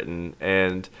Loomis has written,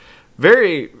 and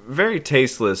very, very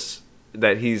tasteless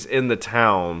that he's in the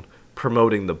town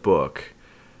promoting the book.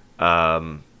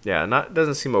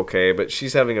 Doesn't seem okay, but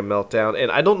she's having a meltdown,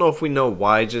 and I don't know if we know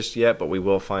why just yet, but we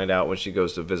will find out when she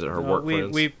goes to visit her work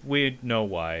friends. We know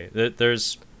why.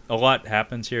 There's a lot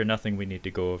happens here, nothing we need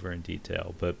to go over in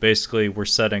detail, but basically we're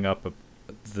setting up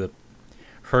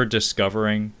her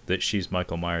discovering that she's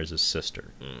Michael Myers'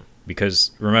 sister. Because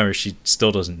remember, she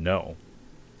still doesn't know,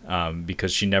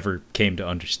 because she never came to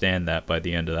understand that by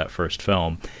the end of that first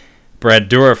film.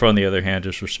 Brad Dourif, on the other hand,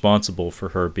 is responsible for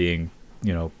her being,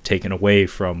 taken away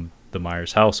from the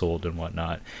Myers household and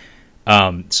whatnot.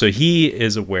 So he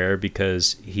is aware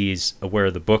because he's aware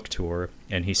of the book tour,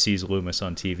 and he sees Loomis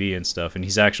on TV and stuff, and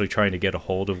he's actually trying to get a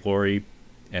hold of Lori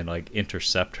and like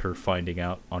intercept her finding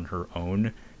out on her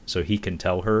own so he can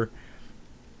tell her.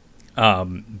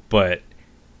 But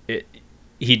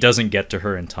he doesn't get to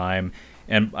her in time.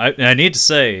 And I need to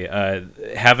say,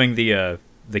 having the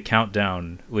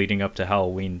countdown leading up to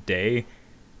Halloween Day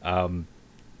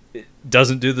it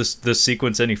doesn't do this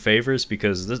sequence any favors,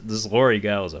 because this Lori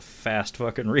gal is a fast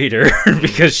fucking reader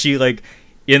because she, like,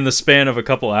 in the span of a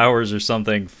couple hours or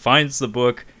something, finds the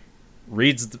book,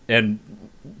 reads and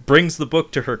brings the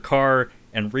book to her car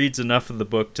and reads enough of the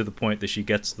book to the point that she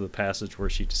gets to the passage where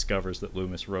she discovers that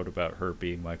Loomis wrote about her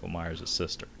being Michael Myers'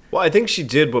 sister. Well, I think she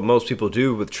did what most people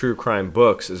do with true crime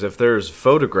books, is if there's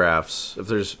photographs, if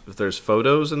there's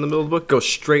photos in the middle of the book, go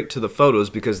straight to the photos,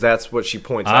 because that's what she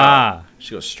points out.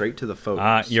 She goes straight to the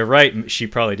photos. You're right. She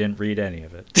probably didn't read any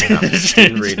of it. No, she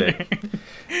didn't read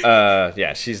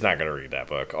it. She's not going to read that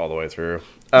book all the way through.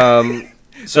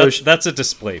 So that's a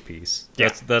display piece.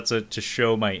 Yeah. That's a to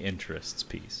show my interests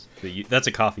piece. That's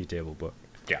a coffee table book.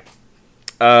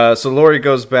 yeah. So Lori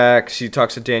goes back. She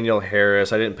talks to Danielle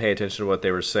Harris. I didn't pay attention to what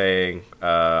they were saying.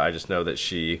 I just know that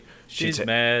She's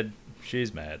mad.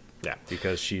 She's mad. Yeah.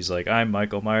 Because she's like, I'm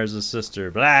Michael Myers' sister.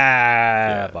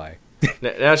 Blah. Bye.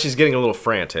 Now she's getting a little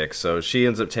frantic, so she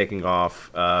ends up taking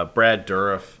off. Brad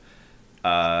Dourif,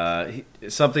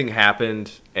 something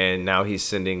happened, and now he's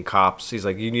sending cops. He's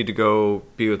like, you need to go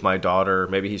be with my daughter.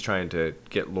 Maybe he's trying to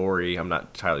get Lori. I'm not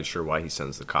entirely sure why he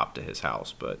sends the cop to his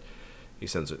house, but he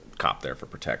sends a cop there for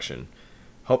protection.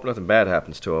 Hope nothing bad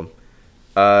happens to him.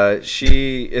 And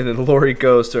then Lori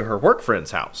goes to her work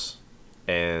friend's house,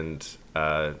 and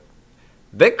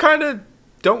they kind of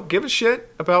don't give a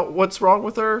shit about what's wrong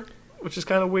with her, which is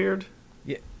kind of weird.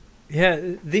 Yeah,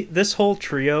 this whole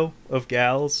trio of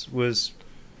gals was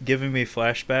giving me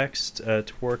flashbacks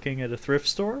to working at a thrift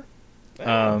store.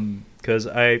 Because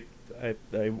I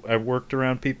worked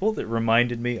around people that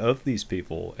reminded me of these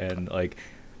people, and like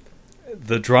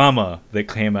the drama that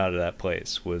came out of that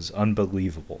place was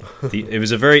unbelievable. It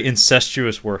was a very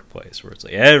incestuous workplace where it's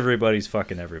like everybody's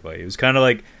fucking everybody. It was kind of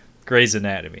like Grey's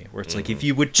Anatomy, where it's like if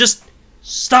you would just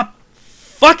stop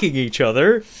fucking each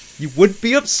other, you wouldn't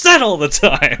be upset all the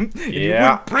time. And you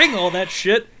wouldn't bring all that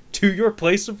shit to your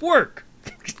place of work.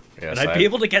 Yes, and I'd be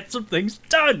able to get some things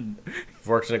done. I've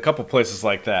worked in a couple places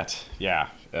like that. Yeah.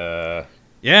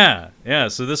 Yeah.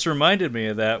 So this reminded me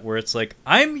of that, where it's like,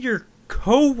 I'm your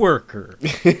co-worker.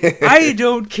 I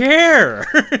don't care.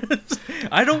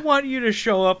 I don't want you to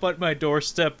show up at my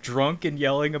doorstep drunk and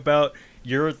yelling about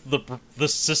you're the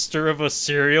sister of a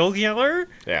serial killer.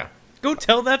 Yeah. Go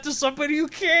tell that to somebody who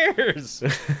cares.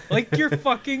 Like your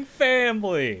fucking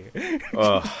family.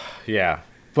 Yeah.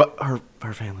 But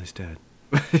her family's dead.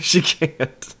 She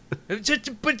can't.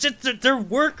 But they're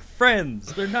work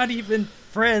friends. They're not even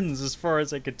friends as far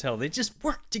as I could tell. They just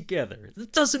work together.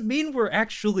 That doesn't mean we're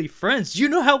actually friends. Do you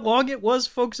know how long it was,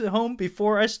 folks at home,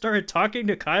 before I started talking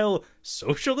to Kyle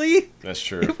socially? That's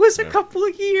true. It was a couple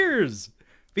of years.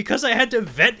 Because I had to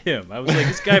vet him. I was like,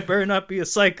 this guy better not be a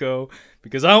psycho,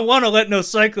 because I don't want to let no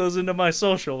psychos into my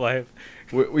social life.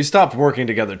 We stopped working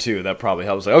together, too. That probably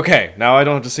helps. Like, okay, now I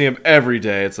don't have to see him every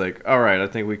day. It's like, all right, I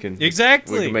think we can...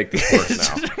 Exactly. We can make this work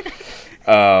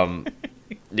now.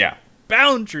 Yeah.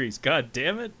 Boundaries, god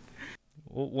damn it.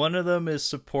 Well, one of them is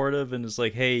supportive and is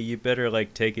like, hey, you better,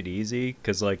 like, take it easy,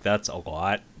 because, like, that's a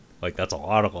lot. Like, that's a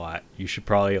lot. You should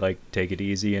probably, like, take it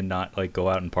easy and not, like, go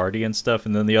out and party and stuff.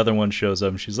 And then the other one shows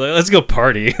up and she's like, let's go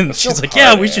party. And she's like,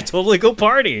 yeah, we should totally go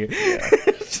party. Yeah.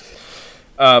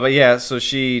 But yeah, so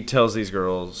she tells these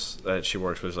girls that she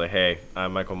works with, like, hey,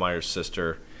 I'm Michael Myers'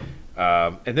 sister.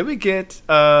 And then we get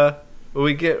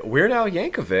Weird Al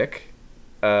Yankovic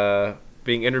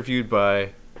being interviewed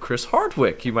by Chris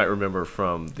Hardwick, you might remember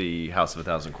from the House of a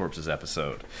Thousand Corpses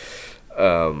episode.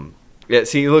 Yeah,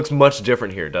 see, he looks much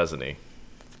different here, doesn't he?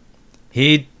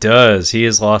 He does. He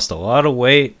has lost a lot of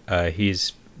weight.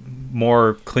 He's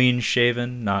more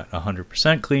clean-shaven, not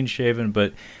 100% clean-shaven,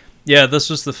 but yeah, this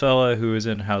was the fella who was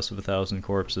in House of a Thousand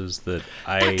Corpses that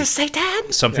Dr.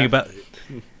 Satan!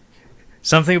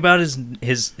 Something about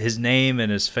his name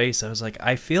and his face. I was like,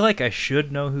 I feel like I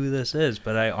should know who this is,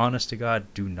 but I, honest to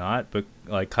God, do not. But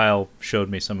like Kyle showed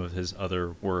me some of his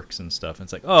other works and stuff, and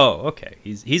it's like, oh, okay,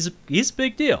 he's a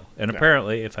big deal. And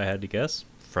apparently, if I had to guess,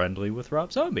 friendly with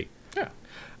Rob Zombie.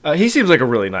 Yeah, he seems like a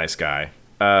really nice guy.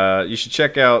 You should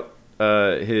check out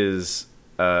his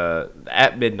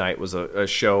At Midnight was a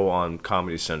show on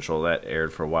Comedy Central that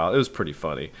aired for a while. It was pretty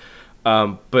funny.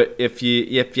 But if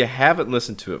you haven't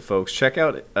listened to it, folks, check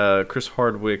out Chris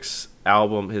Hardwick's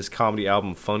album, his comedy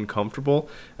album, Fun Comfortable.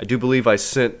 I do believe I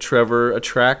sent Trevor a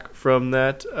track from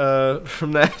that.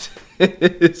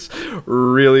 It's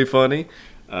really funny.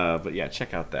 But yeah,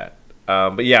 check out that.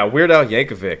 But yeah, Weird Al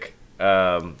Yankovic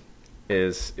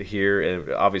is here,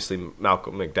 and obviously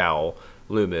Malcolm McDowell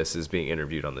Loomis is being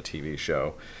interviewed on the TV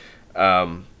show.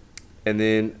 And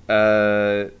then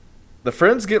the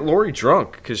friends get Lori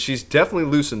drunk because she's definitely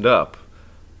loosened up.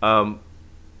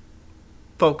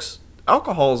 Folks,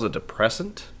 alcohol is a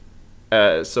depressant.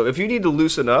 So if you need to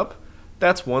loosen up,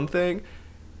 that's one thing.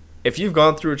 If you've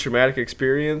gone through a traumatic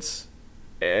experience,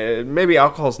 maybe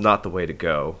alcohol's not the way to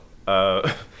go.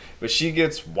 But she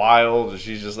gets wild, and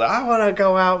she's just like, I want to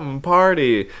go out and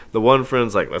party. The one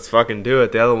friend's like, let's fucking do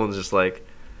it. The other one's just like,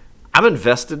 I'm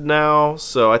invested now,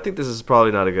 so I think this is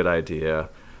probably not a good idea.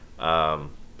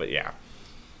 But yeah.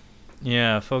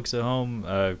 Yeah, folks at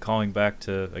home, calling back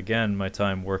to, again, my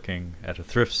time working at a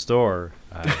thrift store.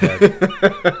 I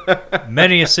had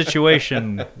many a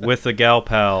situation with a gal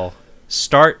pal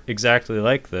start exactly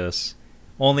like this.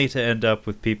 only to end up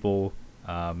with people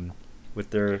with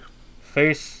their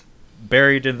face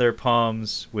buried in their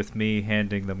palms, with me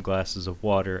handing them glasses of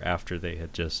water after they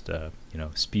had just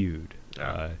spewed.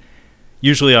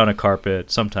 Usually on a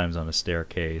carpet, sometimes on a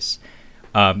staircase.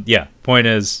 Point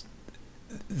is,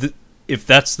 if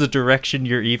that's the direction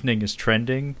your evening is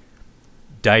trending,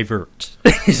 divert.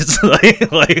 It's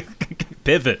like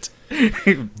pivot.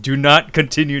 Do not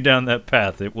continue down that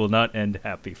path. It will not end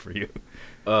happy for you.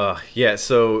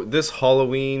 So this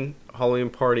Halloween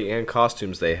party and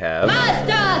costumes they have.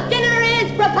 Master, dinner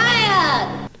is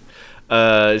prepared!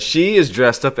 She is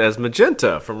dressed up as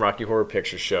Magenta from Rocky Horror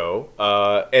Picture Show.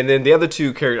 And then the other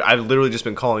two characters, I've literally just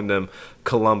been calling them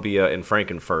Columbia and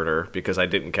Frankenfurter because I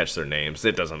didn't catch their names.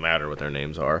 It doesn't matter what their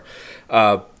names are.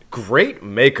 Great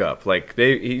makeup. Like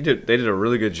they did a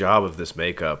really good job of this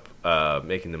makeup,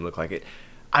 making them look like it.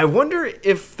 I wonder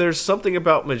if there's something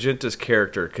about Magenta's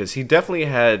character, because he definitely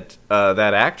had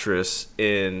that actress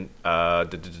in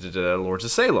Lords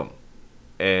of Salem.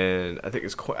 And I think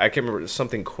I can't remember, it's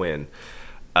something Quinn.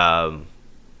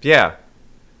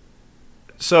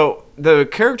 So the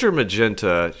character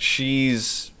Magenta,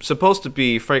 she's supposed to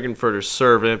be Frankenfurter's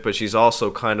servant, but she's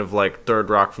also kind of like Third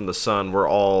Rock from the Sun. We're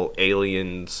all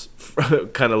aliens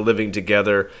kind of living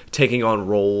together, taking on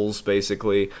roles,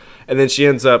 basically. And then she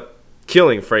ends up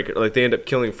killing they end up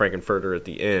killing Frankenfurter at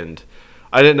the end.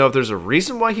 I didn't know if there's a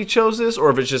reason why he chose this,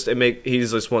 or if it's just he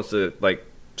just wants to, like,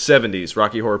 70s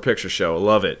Rocky Horror Picture Show. I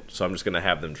love it, so I'm just gonna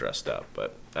have them dressed up,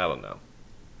 but I don't know.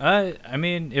 I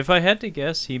mean, if I had to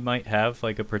guess, he might have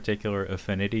like a particular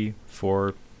affinity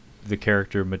for the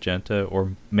character Magenta,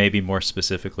 or maybe more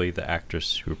specifically the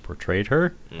actress who portrayed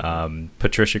her.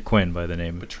 Patricia Quinn, by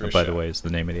the way, is the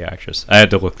name of the actress. I had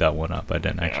to look that one up. I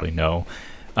didn't actually know.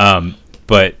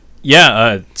 But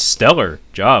yeah, stellar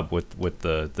job with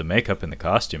the makeup and the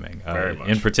costuming. Very much.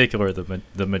 In particular,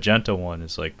 the Magenta one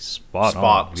is like spot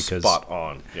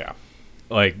on. Yeah.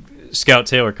 Like, Scout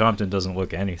Taylor Compton doesn't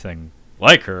look anything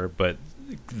like her, but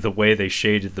the way they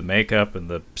shaded the makeup and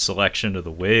the selection of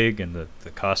the wig and the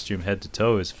costume head to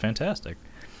toe is fantastic.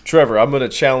 Trevor, I'm going to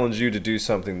challenge you to do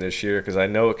something this year because I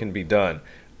know it can be done.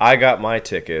 I got my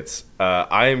tickets.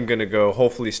 I am going to go.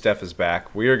 Hopefully, Steph is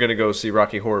back. We are going to go see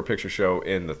Rocky Horror Picture Show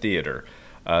in the theater.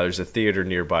 There's a theater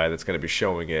nearby that's going to be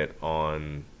showing it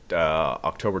on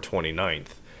October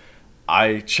 29th.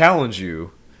 I challenge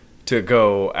you to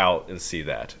go out and see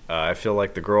that. I feel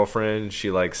like the girlfriend, she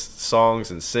likes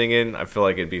songs and singing. I feel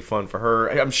like it'd be fun for her.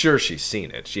 I'm sure she's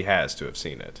seen it. She has to have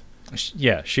seen it.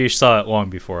 Yeah, she saw it long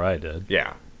before I did.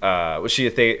 Yeah. Was she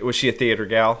a theater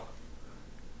gal?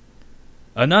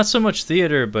 Not so much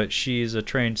theater, but she's a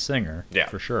trained singer. Yeah,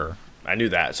 for sure. I knew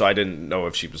that, so I didn't know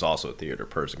if she was also a theater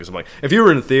person. Because I'm like, if you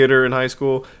were in theater in high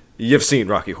school, you've seen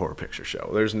Rocky Horror Picture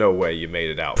Show. There's no way you made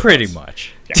it out. Pretty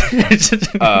much.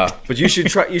 Yeah. But you should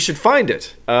try. You should find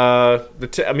it.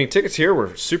 Tickets here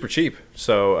were super cheap.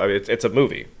 So it's a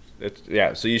movie.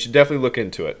 So you should definitely look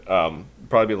into it.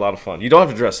 Probably be a lot of fun. You don't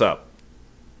have to dress up.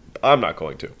 I'm not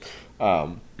going to.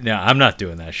 No, I'm not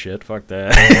doing that shit. Fuck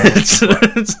that.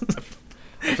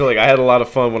 I feel like I had a lot of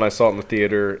fun when I saw it in the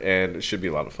theater, and it should be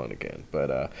a lot of fun again.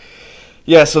 But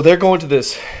so they're going to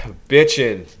this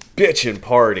bitchin'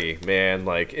 party, man.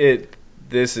 Like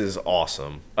this is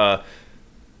awesome.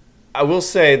 I will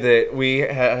say that we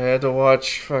had to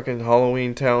watch fucking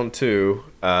Halloween Town 2.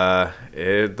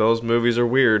 Those movies are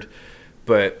weird,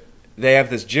 but they have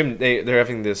this they're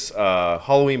having this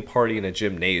Halloween party in a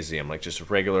gymnasium, like just a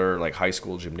regular like high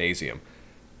school gymnasium.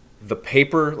 The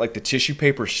paper, like the tissue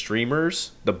paper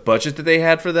streamers, the budget that they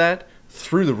had for that,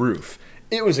 through the roof.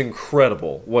 It was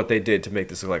incredible what they did to make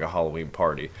this look like a Halloween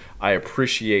party. I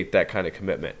appreciate that kind of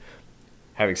commitment.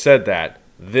 Having said that,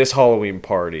 this Halloween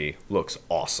party looks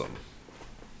awesome.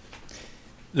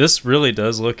 This really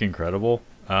does look incredible.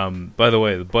 By the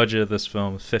way, the budget of this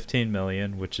film is $15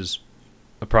 million, which is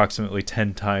approximately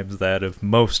 10 times that of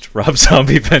most Rob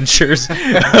Zombie ventures.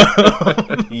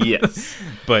 Yes.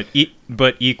 But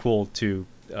equal to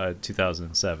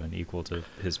 2007, equal to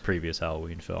his previous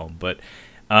Halloween film. But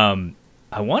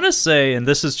I want to say, and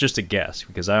this is just a guess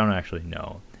because I don't actually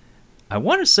know, I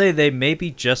want to say they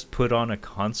maybe just put on a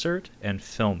concert and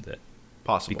filmed it.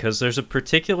 Possible. Because there's a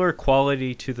particular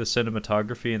quality to the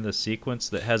cinematography in this sequence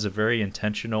that has a very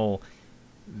intentional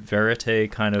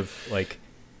verite kind of like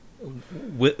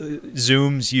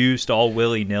zooms used all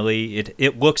willy-nilly.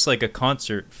 It looks like a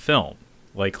concert film,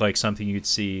 like something you'd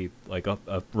see like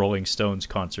a Rolling Stones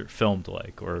concert filmed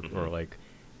like, or like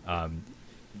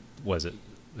was it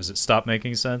Stop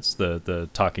Making Sense, the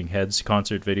Talking Heads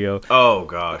concert video? Oh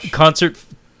gosh,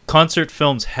 concert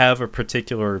films have a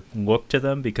particular look to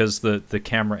them because the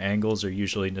camera angles are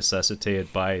usually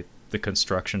necessitated by the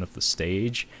construction of the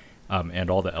stage, and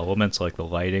all the elements like the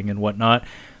lighting and whatnot.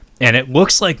 And it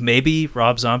looks like maybe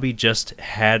Rob Zombie just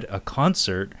had a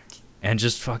concert and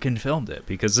just fucking filmed it,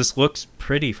 because this looks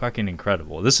pretty fucking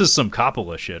incredible. This is some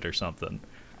Coppola shit or something.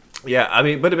 Yeah, I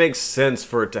mean, but it makes sense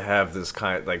for it to have these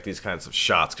kinds of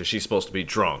shots, because she's supposed to be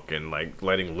drunk and like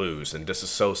letting loose and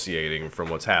disassociating from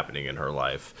what's happening in her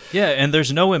life. Yeah, and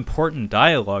there's no important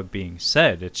dialogue being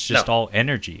said. It's just all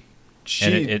energy.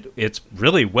 And it's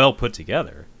really well put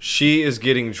together. She is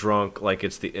getting drunk like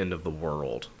it's the end of the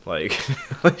world. Like,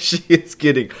 like she is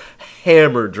getting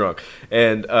hammered drunk.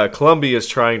 And Columbia is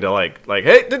trying to like,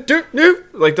 hey,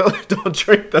 like don't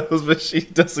drink those, but she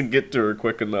doesn't get to her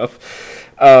quick enough.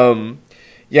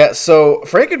 Yeah, so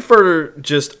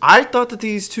Frankenfurter I thought that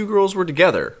these two girls were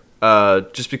together.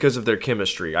 Just because of their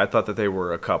chemistry. I thought that they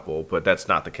were a couple, but that's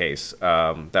not the case.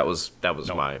 That was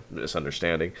my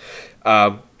misunderstanding.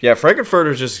 Yeah,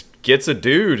 Frankenfurter just gets a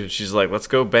dude, and she's like, let's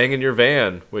go bang in your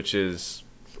van, which is,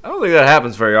 I don't think that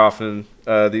happens very often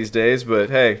these days, but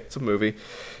hey, it's a movie.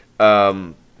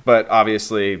 But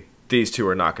obviously, these two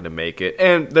are not going to make it,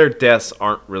 and their deaths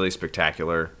aren't really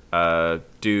spectacular.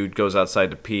 Dude goes outside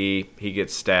to pee, he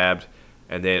gets stabbed,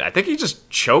 and then I think he just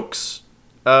chokes.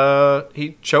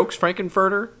 He chokes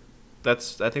Frankenfurter. I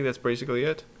think that's basically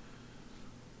it.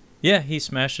 Yeah, he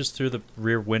smashes through the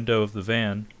rear window of the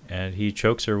van and he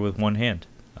chokes her with one hand.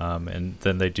 And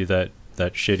then they do that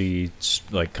shitty,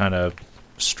 like, kind of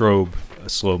strobe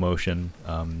slow motion.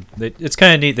 It's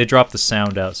kind of neat. They drop the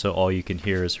sound out so all you can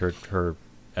hear is her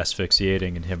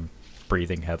asphyxiating and him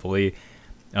breathing heavily.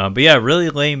 But yeah, really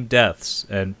lame deaths.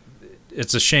 And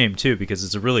it's a shame, too, because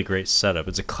it's a really great setup.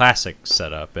 It's a classic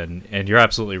setup, and you're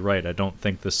absolutely right. I don't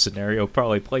think this scenario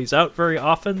probably plays out very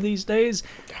often these days,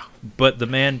 but the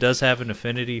man does have an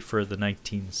affinity for the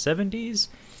 1970s,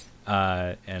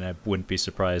 and I wouldn't be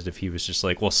surprised if he was just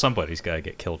like, well, somebody's got to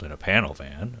get killed in a panel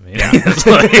van. I mean,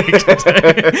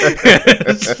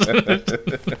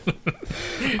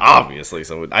 obviously,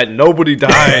 nobody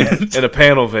died in a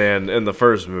panel van in the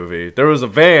first movie. There was a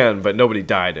van, but nobody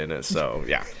died in it, so,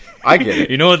 yeah. I get it.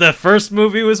 You know what that first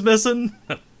movie was missing?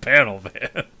 A panel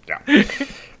van.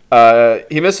 Yeah.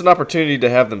 He missed an opportunity to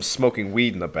have them smoking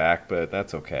weed in the back, but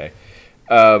that's okay.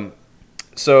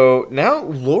 So now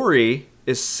Laurie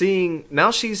is seeing.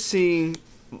 Now she's seeing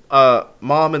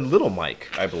Mom and Little Mike,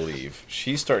 I believe.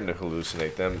 She's starting to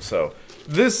hallucinate them. So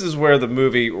this is where the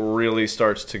movie really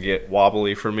starts to get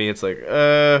wobbly for me. It's like,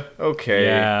 okay.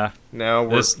 Yeah. Now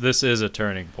this is a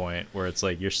turning point where it's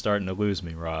like, you're starting to lose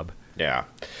me, Rob. Yeah.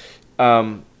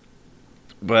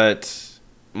 But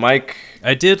Mike,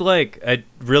 I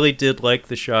really did like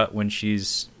the shot when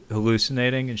she's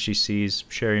hallucinating and she sees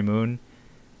Sherry Moon,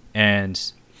 and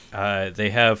they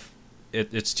have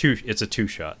it's a two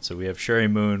shot. So we have Sherry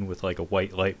Moon with like a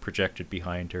white light projected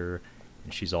behind her,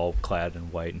 and she's all clad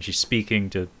in white, and she's speaking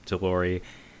to Laurie,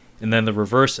 and then the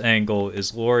reverse angle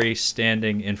is Laurie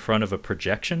standing in front of a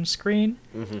projection screen.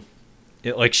 Mm-hmm.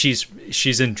 Like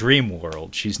she's in dream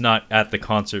world. She's not at the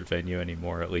concert venue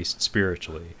anymore, at least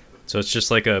spiritually. So it's just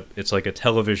like a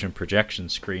television projection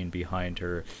screen behind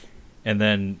her, and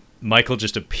then Michael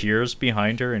just appears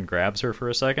behind her and grabs her for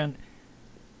a second.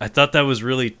 I thought that was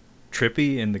really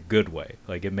trippy in the good way.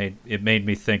 Like it made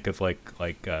me think of like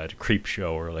a Creep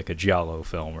Show or like a Giallo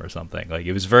film or something. Like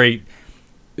it was very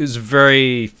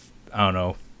I don't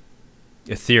know,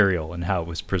 ethereal in how it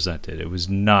was presented. It was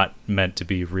not meant to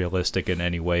be realistic in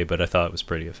any way, but I thought it was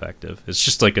pretty effective. It's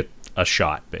just like a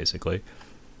shot, basically.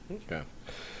 Okay.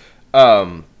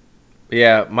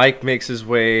 Yeah, Mike makes his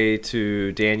way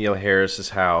to Danielle Harris's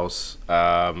house.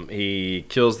 He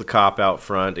kills the cop out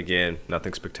front. Again,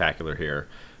 nothing spectacular here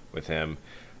with him.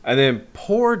 And then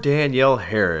poor Danielle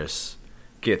Harris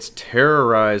gets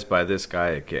terrorized by this guy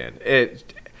again.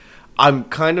 I'm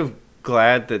kind of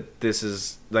glad that this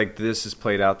is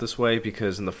played out this way,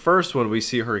 because in the first one we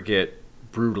see her get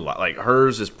brutalized. Like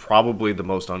hers is probably the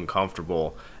most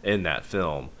uncomfortable in that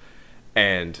film,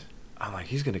 and I'm like,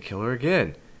 he's gonna kill her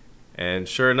again. And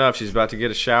sure enough, she's about to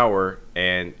get a shower,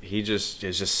 and he is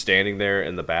just standing there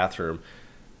in the bathroom.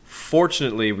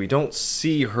 Fortunately, we don't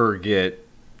see her get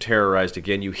terrorized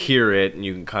again. You hear it, and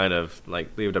you can kind of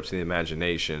like leave it up to the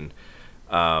imagination.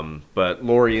 But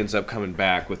Laurie ends up coming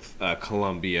back with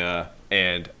Columbia,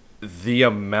 and the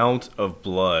amount of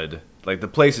blood, like the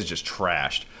place is just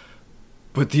trashed,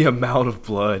 but the amount of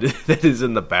blood that is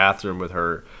in the bathroom with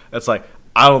her, that's like,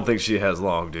 I don't think she has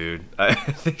long, dude. I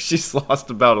think she's lost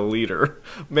about a liter,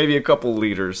 maybe a couple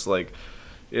liters. Like,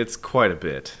 it's quite a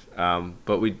bit.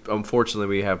 But unfortunately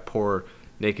we have poor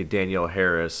naked Danielle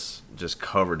Harris just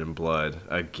covered in blood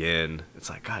again. It's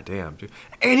like, God damn, dude.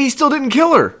 And he still didn't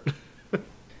kill her.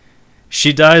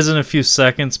 She dies in a few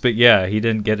seconds, but yeah, he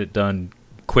didn't get it done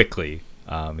quickly.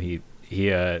 He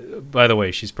by the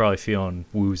way, she's probably feeling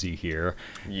woozy here.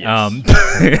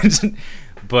 Yes.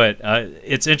 But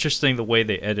it's interesting the way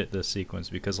they edit this sequence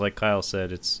because, like Kyle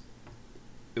said,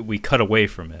 we cut away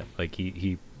from it. Like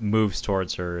he moves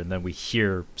towards her, and then we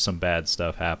hear some bad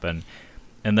stuff happen.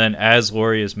 And then as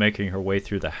Laurie is making her way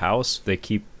through the house, they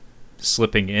keep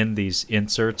slipping in these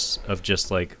inserts of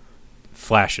just like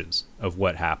flashes of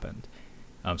what happened.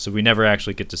 So we never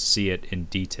actually get to see it in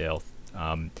detail.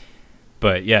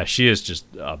 But yeah, she is just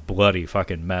a bloody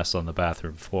fucking mess on the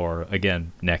bathroom floor.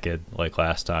 Again, naked like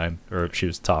last time, or she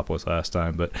was topless last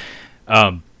time. But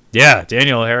yeah,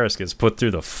 Danielle Harris gets put through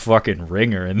the fucking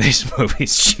ringer in these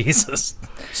movies. Jesus.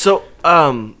 So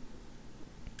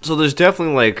there's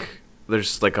definitely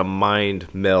there's a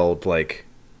mind meld. Like,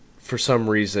 for some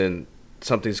reason,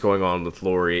 something's going on with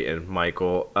Laurie and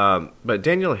Michael. But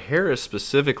Danielle Harris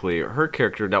specifically, her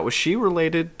character, now, was she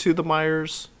related to the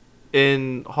Myers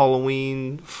in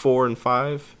Halloween 4 and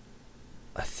 5?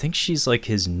 I think she's like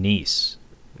his niece,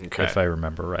 Okay. if I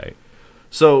remember right.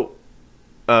 So,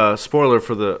 spoiler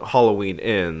for the Halloween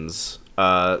Ends,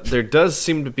 there does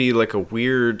seem to be like a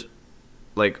weird,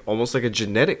 almost like a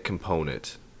genetic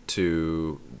component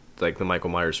to the Michael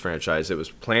Myers franchise. It was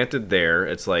planted there.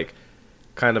 It's like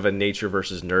kind of a nature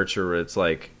versus nurture, where it's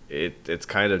it's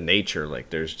kind of nature.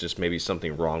 Like, there's just maybe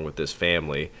something wrong with this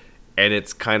family. And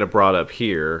it's kind of brought up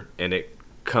here, and it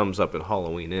comes up in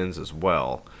Halloween Ends as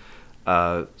well.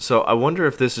 So I wonder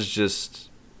if this is just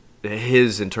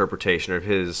his interpretation of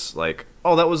his,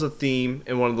 oh, that was a theme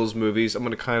in one of those movies. I'm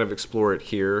going to kind of explore it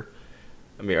here.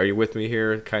 I mean, are you with me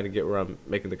here? Kind of get where I'm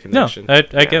making the connection? No,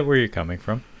 I get where you're coming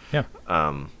from. Yeah.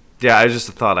 Yeah, I just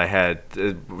thought I had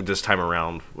this time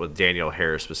around with Danielle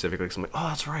Harris specifically. Cause I'm like, oh,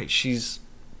 that's right. She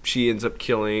ends up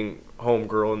killing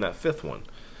Homegirl in that fifth one.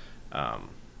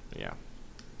 Yeah.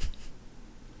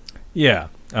 Yeah.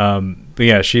 But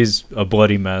yeah, she's a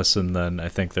bloody mess, and then I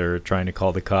think they're trying to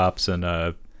call the cops.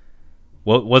 And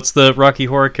what's the Rocky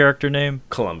Horror character name?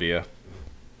 Columbia.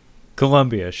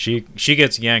 She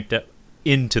gets yanked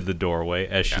into the doorway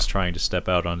as she's trying to step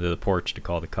out onto the porch to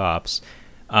call the cops.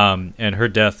 And her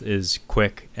death is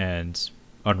quick and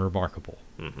unremarkable.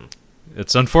 Mm-hmm.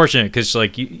 It's unfortunate because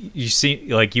you see,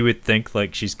 you would think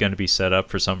she's going to be set up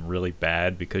for something really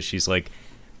bad because she's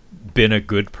been a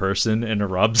good person in a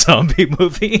Rob Zombie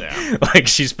movie. Yeah.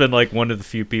 She's been one of the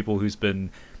few people who's been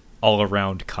all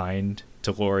around kind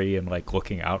to Laurie and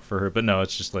looking out for her. But no,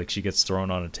 it's just she gets thrown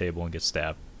on a table and gets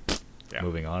stabbed. Yeah.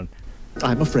 Moving on.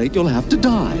 I'm afraid you'll have to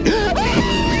die.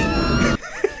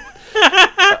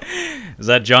 Is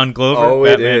that John Glover? Oh,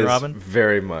 Batman it is. Robin?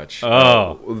 Very much.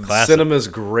 Classic. Cinema's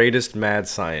greatest mad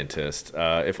scientist.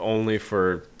 If only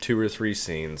for 2 or 3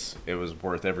 scenes, it was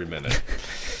worth every minute.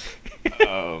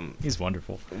 He's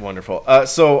wonderful. Wonderful.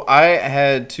 So I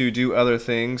had to do other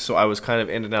things, so I was kind of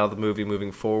in and out of the movie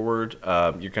moving forward.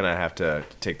 You're going to have to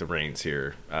take the reins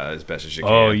here as best as you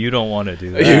can. Oh, you don't want to do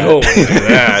that. You don't want to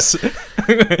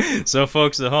do that. So,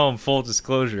 folks at home, full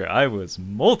disclosure, I was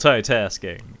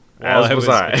multitasking while As was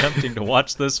I I. was attempting to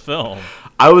watch this film.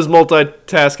 I was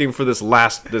multitasking for this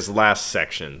last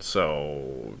section,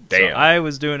 so damn. So I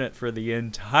was doing it for the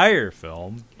entire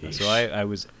film. Yeesh. So I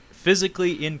was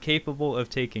physically incapable of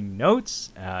taking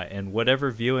notes, and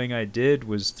whatever viewing I did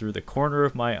was through the corner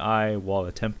of my eye while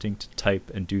attempting to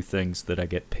type and do things that I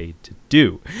get paid to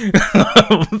do.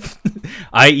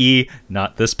 I.e.,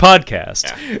 not this podcast.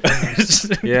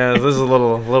 Yeah, this is a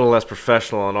little less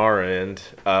professional on our end.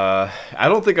 I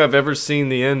don't think I've ever seen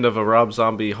the end of a Rob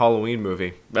Zombie Halloween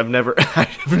movie. I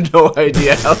have no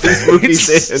idea how these movies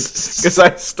end because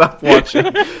I stopped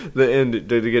watching the end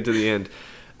to get to the end.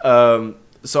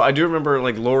 So I do remember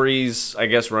Laurie's, I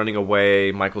guess, running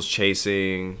away. Michael's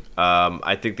chasing.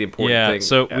 I think the important thing.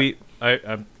 So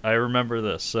I remember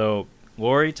this. So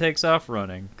Laurie takes off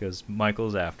running because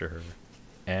Michael's after her,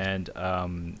 and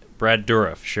Brad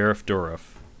Dourif, Sheriff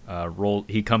Dourif,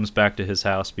 he comes back to his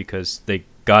house because they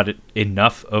got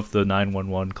enough of the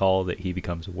 911 call that he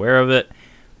becomes aware of it.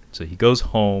 So he goes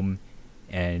home,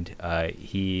 and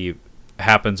he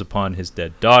happens upon his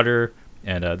dead daughter.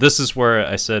 And this is where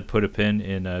I said put a pin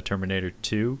in Terminator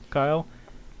 2, Kyle,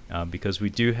 because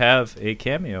we do have a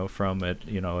cameo from it,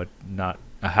 not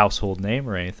a household name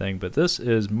or anything, but this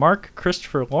is Mark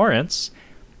Christopher Lawrence,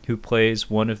 who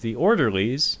plays one of the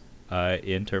orderlies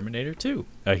in Terminator 2.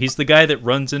 He's the guy that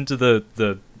runs into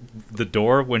the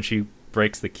door when she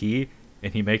breaks the key,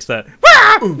 and he makes that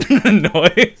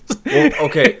noise. Well,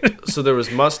 okay, So there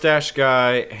was mustache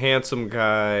guy, handsome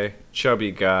guy,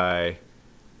 chubby guy.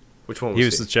 Which one was He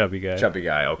was the chubby guy. Chubby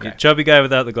guy, okay. Chubby guy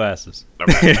without the glasses.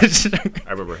 Okay.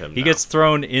 I remember him. He now. gets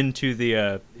thrown into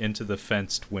the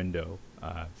fenced window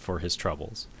for his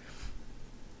troubles.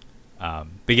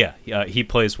 But yeah, he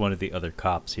plays one of the other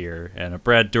cops here, and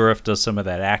Brad Dourif does some of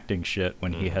that acting shit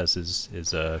when he has his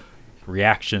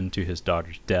reaction to his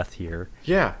daughter's death here.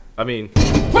 Yeah, I mean,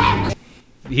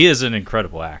 He is an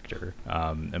incredible actor.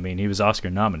 I mean, he was Oscar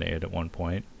nominated at one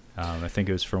point. I think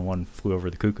it was for One Flew Over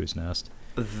the Cuckoo's Nest.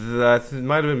 that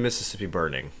might have been Mississippi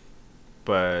Burning,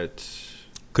 but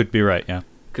Could be right, yeah.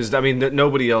 because I mean,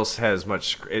 nobody else has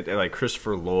much like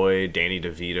Christopher Lloyd, Danny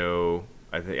DeVito.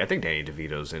 I think Danny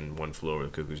DeVito's in One Flew Over the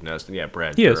Cuckoo's Nest, and yeah,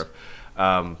 Brad He is.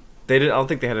 Dourif. They didn't. I don't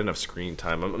think they had enough screen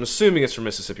time. I'm assuming it's for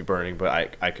Mississippi Burning,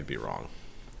 but I could be wrong.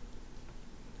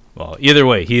 Well, either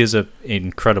way, he is an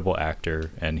incredible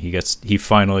actor, and he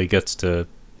finally gets to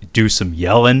do some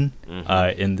yelling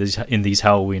in these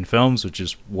Halloween films, which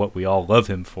is what we all love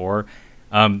him for.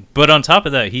 But on top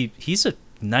of that, he's a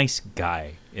nice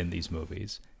guy in these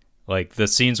movies. Like the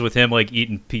scenes with him, like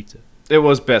eating pizza. It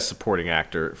was Best Supporting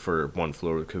Actor for One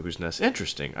Flew Over the Cuckoo's Nest.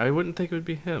 Interesting. I wouldn't think it would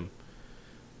be him.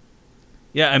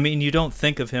 Yeah, I mean, you don't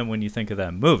think of him when you think of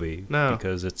that movie, No.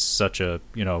 because it's such a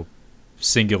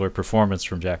singular performance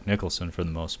from Jack Nicholson for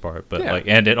the most part. But Yeah.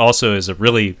 and it also is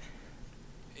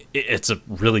it's a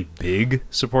really big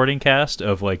supporting cast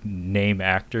of like name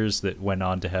actors that went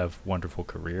on to have wonderful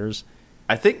careers.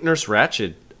 I think Nurse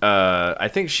Ratched. I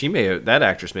think that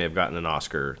actress may have gotten an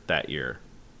Oscar that year.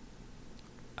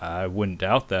 I wouldn't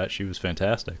doubt that. She was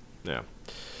fantastic. Yeah.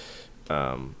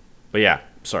 But yeah,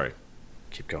 sorry.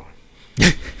 Keep going.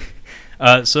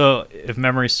 So, if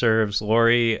memory serves,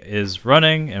 Laurie is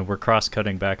running, and we're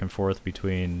cross-cutting back and forth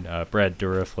between Brad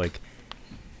Dourif, like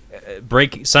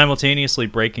simultaneously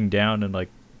breaking down and like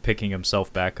picking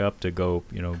himself back up to go,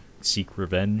 seek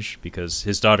revenge, because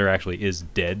his daughter actually is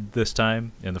dead this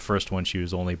time. In the first one, she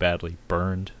was only badly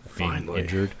burned, Finally.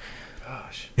 injured.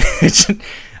 Gosh.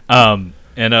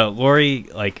 And Laurie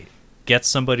like gets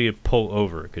somebody to pull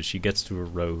over because she gets to a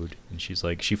road, and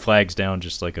she flags down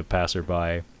just like a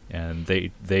passerby, and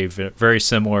they very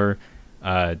similar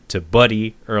to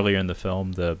Buddy earlier in the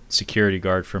film, the security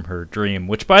guard from her dream,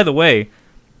 which by the way,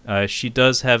 she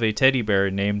does have a teddy bear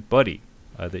named Buddy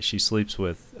that she sleeps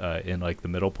with in like the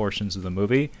middle portions of the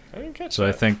movie. I didn't catch So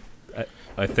that.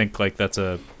 I think like that's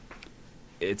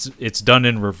it's done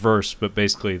in reverse, but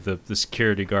basically the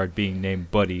security guard being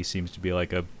named Buddy seems to be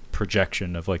like a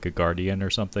projection of like a guardian or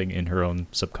something in her own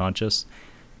subconscious.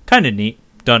 Kind of neat,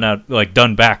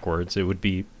 done backwards. It would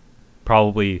be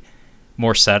probably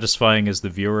more satisfying as the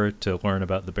viewer to learn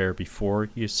about the bear before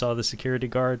you saw the security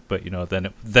guard, but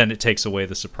then it takes away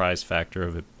the surprise factor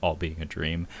of it all being a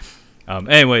dream.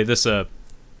 Anyway, this Good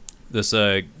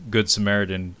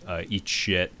Samaritan eats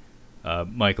shit.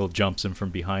 Michael jumps him from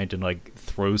behind and like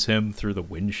throws him through the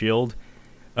windshield,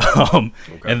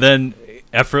 and then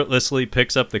effortlessly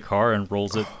picks up the car and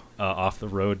rolls it off the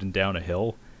road and down a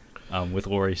hill, with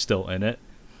Laurie still in it.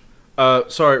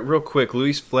 Sorry, real quick.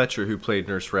 Louise Fletcher, who played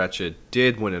Nurse Ratched,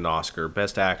 did win an Oscar,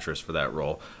 Best Actress, for that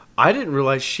role. I didn't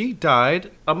realize she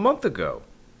died a month ago.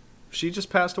 She just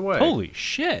passed away. Holy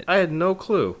shit! I had no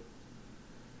clue.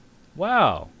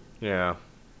 Wow, Yeah.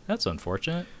 that's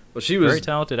unfortunate. Well, she Very was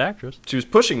talented actress. she was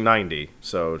pushing 90,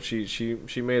 so she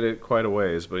made it quite a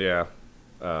ways. But yeah,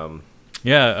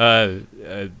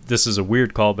 This is a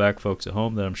weird callback, folks at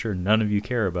home, that I'm sure none of you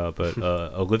care about, but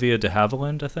Olivia de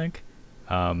Havilland, I think,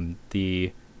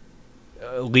 the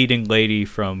leading lady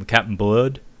from Captain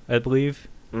Blood, I believe.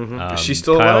 Is she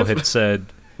still Kyle alive? had said,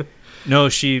 no,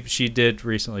 she did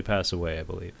recently pass away, I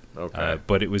believe. Okay.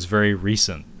 But it was very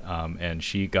recent, and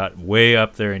she got way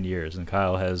up there in years. And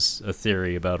Kyle has a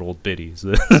theory about old biddies.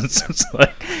 It's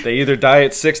like, They either die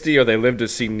at 60 or they live to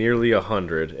see nearly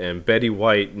 100, and Betty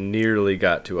White nearly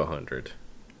got to 100.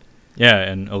 yeah,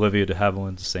 and Olivia de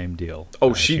Havilland, the same deal.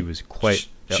 Oh, she was quite.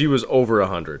 She was over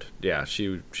 100. Yeah,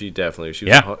 she definitely. She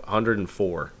was Yeah.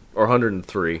 104 or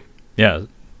 103. Yeah,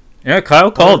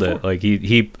 Kyle called it. 104. Like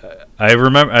he.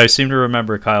 I seem to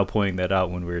remember Kyle pointing that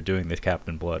out when we were doing the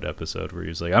Captain Blood episode, where he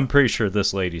was like, "I'm pretty sure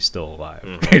this lady's still alive."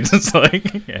 It's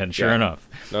like, and sure Yeah. enough,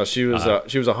 No, she was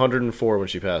 104 when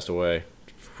she passed away.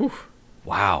 Whew.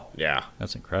 wow, Yeah,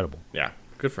 that's incredible. yeah,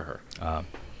 good for her.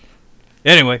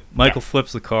 Anyway, Michael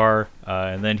flips the car,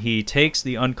 and then he takes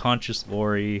the unconscious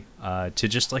Laurie to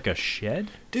just like a shed.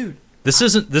 Dude,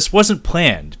 This wasn't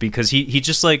planned, because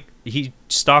he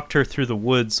stalked her through the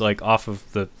woods, like off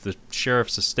of the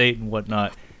sheriff's estate and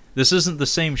whatnot. This isn't the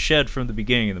same shed from the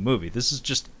beginning of the movie. This is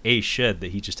just a shed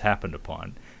that he just happened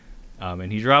upon.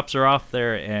 And he drops her off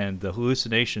there, and the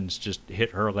hallucinations just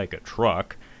hit her like a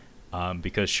truck,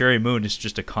 because Sherry Moon is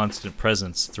just a constant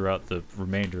presence throughout the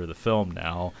remainder of the film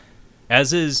now,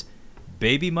 as is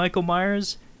baby Michael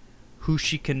Myers, who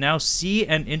she can now see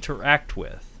and interact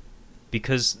with,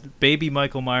 because baby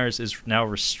Michael Myers is now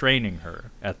restraining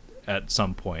her at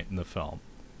some point in the film.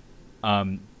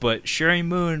 But Sherry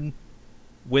Moon,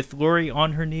 with Laurie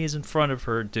on her knees in front of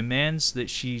her, demands that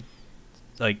she,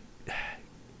 like,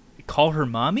 call her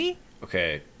mommy?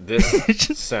 Okay,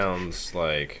 this sounds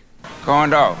like... Corn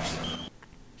dogs.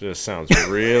 Just sounds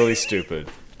really stupid.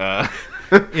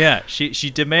 Yeah, she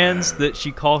demands that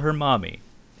she call her mommy.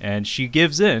 And she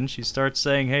gives in. She starts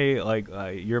saying, hey, like,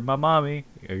 you're my mommy.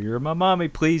 You're my mommy.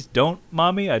 Please don't,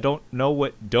 mommy. I don't know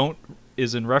what don't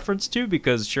is in reference to,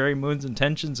 because Sherry Moon's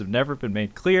intentions have never been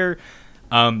made clear.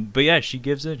 But yeah, she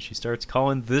gives in. She starts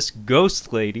calling this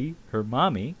ghost lady her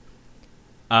mommy.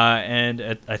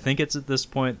 And I think it's at this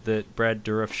point that Brad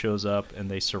Dourif shows up,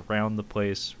 and they surround the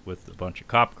place with a bunch of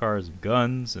cop cars and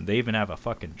guns, and they even have a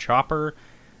fucking chopper.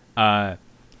 And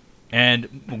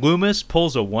Loomis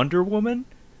pulls a Wonder Woman,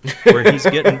 where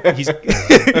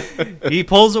he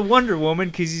pulls a Wonder Woman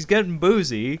because he's getting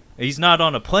boozy. He's not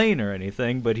on a plane or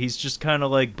anything, but he's just kind of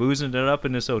like boozing it up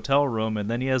in his hotel room, and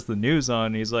then he has the news on,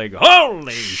 and he's like,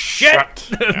 holy shit!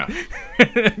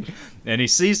 And he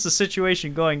sees the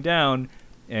situation going down,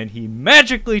 and he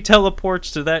magically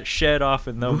teleports to that shed off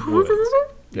in the woods,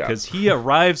 because he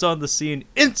arrives on the scene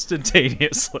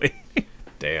instantaneously.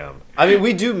 Damn. I mean,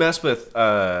 we do mess with.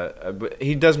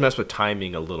 He does mess with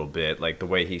timing a little bit, like the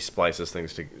way he splices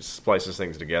things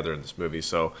together in this movie.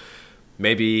 So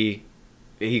maybe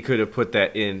he could have put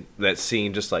that in that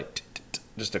scene just like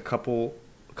just a couple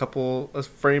of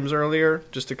frames earlier,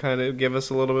 just to kind of give us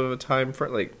a little bit of a time for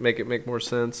like make it make more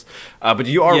sense. But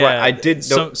you are right. I did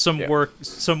some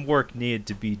work needed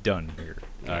to be done here.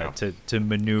 To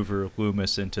maneuver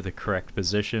Loomis into the correct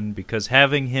position, because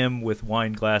having him with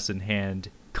wine glass in hand,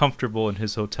 comfortable in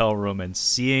his hotel room, and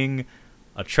seeing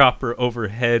a chopper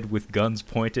overhead with guns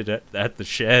pointed at the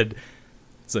shed,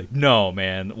 it's like, no,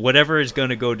 man, whatever is going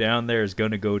to go down there is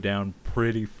going to go down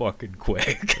pretty fucking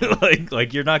quick.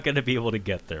 like you're not going to be able to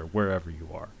get there wherever you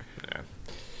are.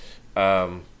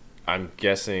 Yeah. I'm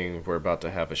guessing we're about to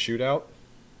have a shootout.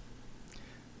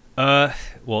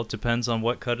 Well, it depends on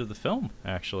what cut of the film,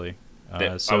 actually. I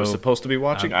was supposed to be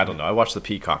watching? I don't know. I watched the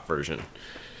Peacock version.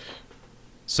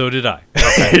 So did I.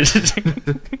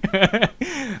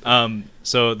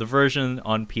 So the version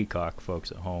on Peacock,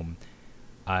 folks at home,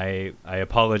 I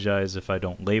apologize if I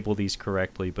don't label these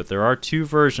correctly, but there are two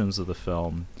versions of the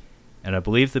film, and I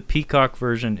believe the Peacock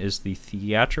version is the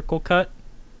theatrical cut,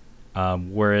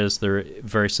 whereas they're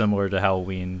very similar to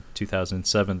Halloween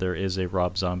 2007. There is a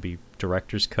Rob Zombie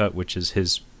director's cut, which is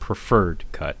his preferred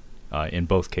cut in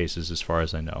both cases, as far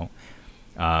as I know.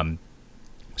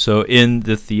 So in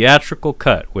the theatrical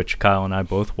cut, which Kyle and I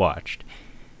both watched,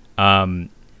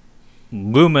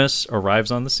 Loomis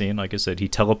arrives on the scene. Like I said, he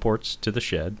teleports to the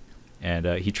shed, and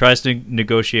he tries to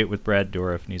negotiate with Brad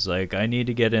Dourif, and he's like, I need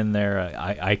to get in there.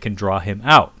 I can draw him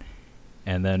out.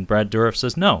 And then Brad Dourif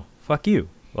says, no, fuck you.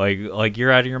 Like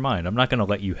you're out of your mind. I'm not going to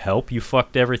let you help. You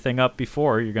fucked everything up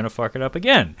before. You're going to fuck it up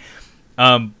again.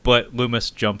 But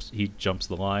Loomis jumps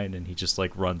the line, and he just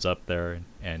like runs up there,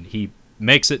 and he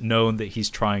makes it known that he's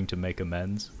trying to make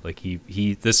amends. Like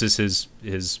this is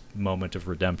his moment of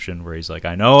redemption, where he's like,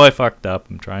 I know I fucked up.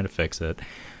 I'm trying to fix it.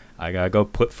 I gotta go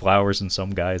put flowers in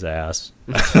some guy's ass.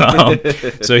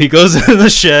 So he goes into the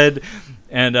shed,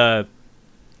 and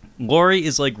Laurie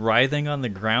is like writhing on the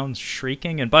ground,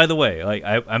 shrieking. And by the way, like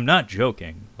I'm not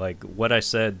joking. Like what I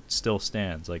said still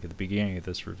stands. Like at the beginning of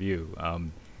this review,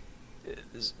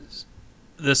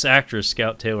 this actress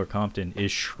Scout Taylor Compton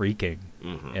is shrieking,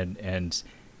 and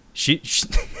she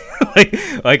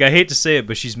like I hate to say it,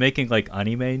 but she's making like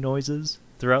anime noises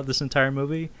throughout this entire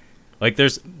movie. Like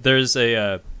there's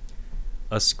a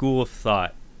school of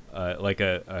thought, like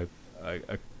a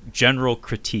general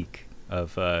critique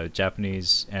of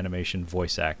Japanese animation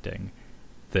voice acting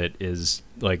that is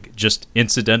like just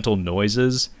incidental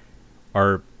noises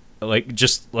are like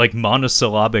just like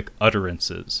monosyllabic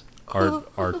utterances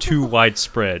are too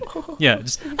widespread. Yeah,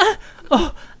 just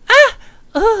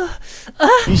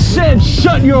He said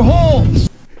shut your hole.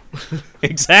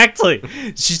 Exactly.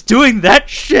 She's doing that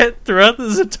shit throughout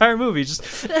this entire movie.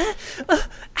 Just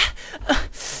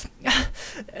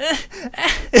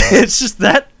it's just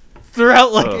that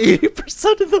throughout like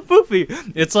 80% of the movie.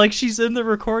 It's like she's in the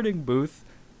recording booth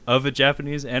of a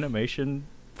Japanese animation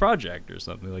project or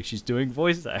something. Like she's doing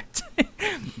voice acting.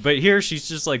 But here she's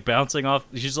just like bouncing off.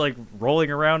 She's like rolling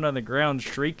around on the ground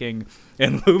shrieking.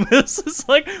 And Loomis is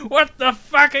like, what the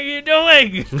fuck are you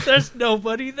doing? There's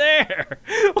nobody there.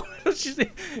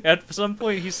 At some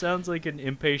point, he sounds like an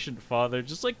impatient father,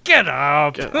 just like, get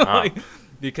up. Like,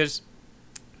 because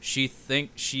she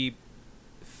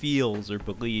feels or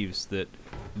believes that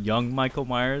young Michael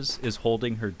Myers is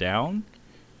holding her down.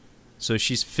 So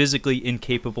she's physically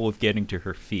incapable of getting to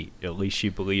her feet. At least she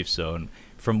believes so. And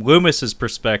from Loomis's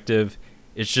perspective,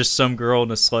 it's just some girl in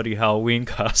a slutty Halloween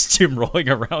costume rolling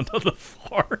around on the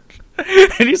floor.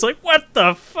 And he's like, what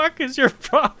the fuck is your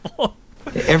problem?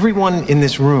 Everyone in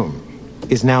this room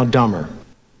is now dumber.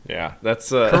 Yeah,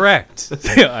 that's correct.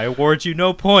 I award you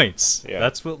no points. Yeah.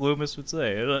 That's what Loomis would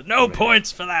say. No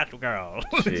points for that girl.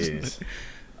 Jeez.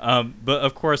 But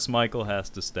of course, Michael has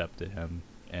to step to him.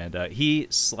 And he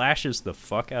slashes the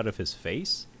fuck out of his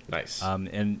face. Nice.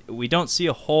 And we don't see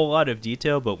a whole lot of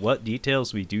detail, but what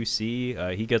details we do see,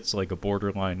 he gets like a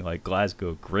borderline like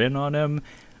Glasgow grin on him.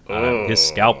 His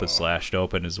scalp is slashed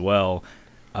open as well.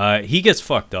 He gets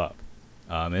fucked up,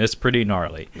 and it's pretty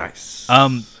gnarly. Nice.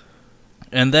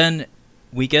 And then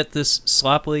we get this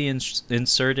sloppily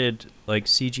inserted like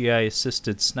CGI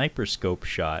assisted sniper scope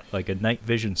shot, like a night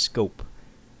vision scope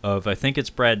of, I think it's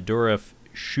Brad Dourif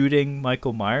shooting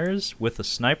Michael Myers with a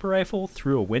sniper rifle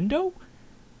through a window.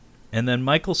 And then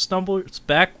Michael stumbles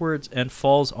backwards and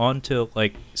falls onto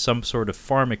like some sort of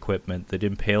farm equipment that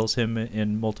impales him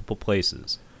in multiple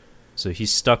places. So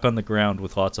he's stuck on the ground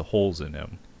with lots of holes in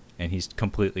him, and he's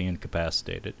completely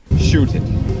incapacitated. Shoot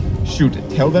it. Shoot it.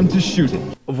 Tell them to shoot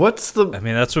it. What's the... I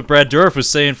mean, that's what Brad Dourif was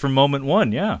saying from moment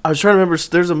one, yeah. I was trying to remember,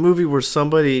 there's a movie where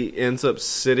somebody ends up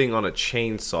sitting on a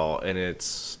chainsaw, and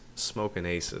it's Smoking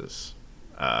Aces.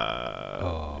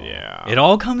 Yeah. It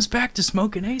all comes back to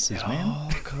Smoking Aces, man. It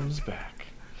all comes back.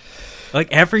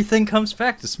 Like, everything comes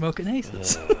back to Smoking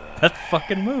Aces. That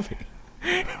fucking movie.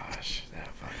 Gosh, that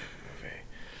fucking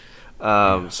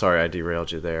movie. Sorry, I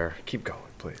derailed you there. Keep going,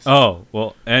 please. Oh,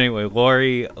 well, anyway,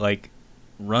 Laurie, like,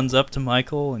 runs up to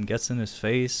Michael and gets in his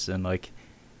face, and, like,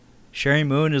 Sherry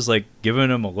Moon is, like, giving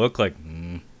him a look like,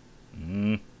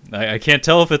 I can't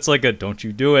tell if it's, like, a don't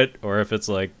you do it, or if it's,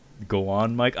 like, go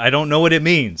on, Mike. I don't know what it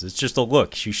means. It's just a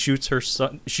look. She shoots her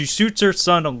son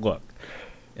a look.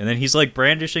 And then he's like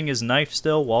brandishing his knife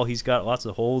still while he's got lots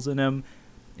of holes in him,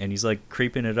 and he's like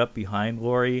creeping it up behind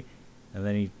Laurie, and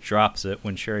then he drops it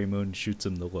when Sherry Moon shoots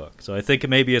him the look. So I think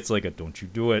maybe it's like a don't you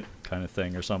do it kind of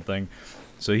thing or something.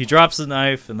 So he drops the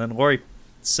knife, and then Laurie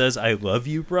says, I love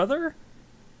you, brother.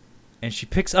 And she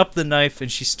picks up the knife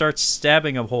and she starts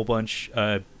stabbing a whole bunch,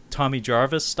 Tommy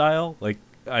Jarvis style. Like,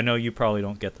 I know you probably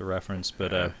don't get the reference,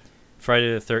 but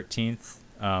Friday the 13th,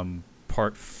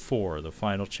 Part 4, the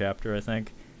final chapter, I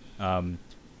think.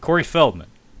 Corey Feldman,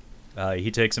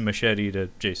 he takes a machete to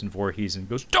Jason Voorhees and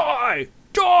goes, die,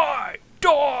 die,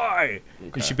 die!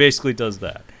 Okay. And she basically does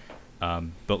that,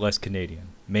 but less Canadian,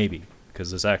 maybe, because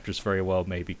this actress very well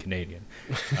may be Canadian.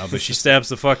 But she stabs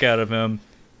the fuck out of him,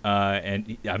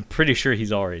 and I'm pretty sure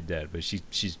he's already dead, but she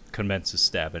commences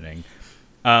stabbing.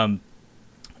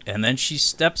 And then she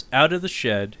steps out of the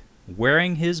shed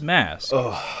wearing his mask.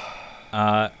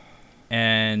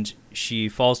 And she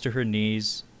falls to her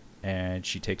knees and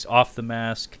she takes off the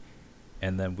mask.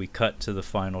 And then we cut to the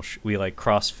final... we like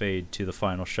crossfade to the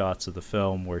final shots of the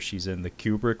film where she's in the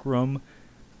Kubrick room.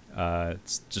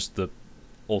 It's just the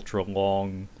ultra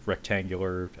long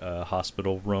rectangular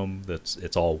hospital room.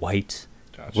 It's all white.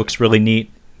 Gotcha. Looks really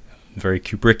neat. Very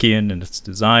Kubrickian in its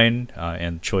design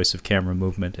and choice of camera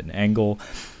movement and angle.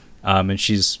 And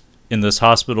she's in this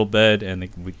hospital bed, and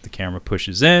the camera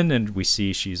pushes in, and we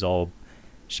see she's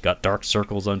got dark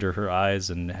circles under her eyes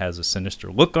and has a sinister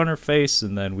look on her face.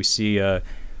 And then we see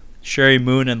Sherry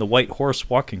Moon and the white horse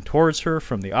walking towards her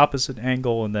from the opposite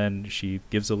angle, and then she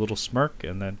gives a little smirk,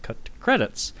 and then cut to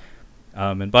credits.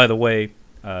 And by the way,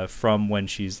 from when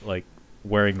she's like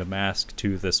wearing the mask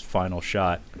to this final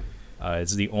shot,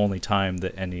 it's the only time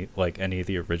that any of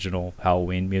the original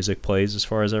Halloween music plays, as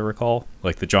far as I recall,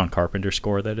 like the John Carpenter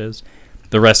score, that is.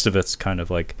 The rest of it's kind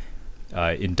of like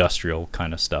industrial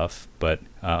kind of stuff, but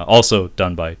also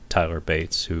done by Tyler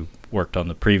Bates, who worked on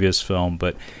the previous film.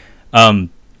 But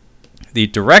the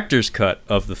director's cut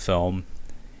of the film,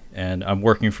 and I'm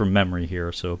working from memory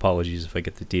here, so apologies if I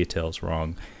get the details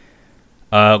wrong.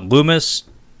 Loomis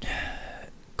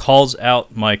calls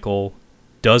out Michael,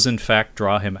 does in fact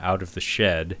draw him out of the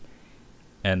shed,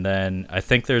 and then I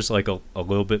think there's like a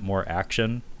little bit more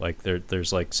action, like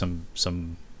there's like some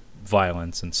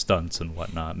violence and stunts and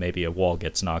whatnot. Maybe a wall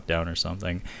gets knocked down or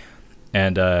something,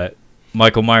 and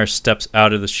Michael Myers steps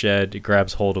out of the shed,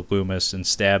 grabs hold of Loomis, and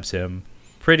stabs him.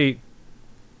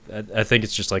 I think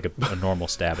it's just like a normal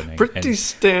stabbing. Pretty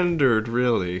standard,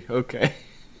 really. Okay.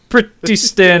 Pretty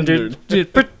standard.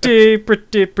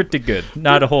 pretty good.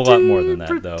 Not a whole lot more than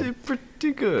that, though.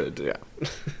 Pretty good, yeah.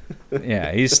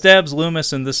 Yeah, he stabs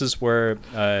Loomis, and this is where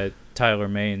Tyler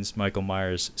Maines, Michael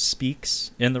Myers,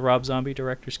 speaks in the Rob Zombie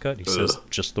director's cut. He says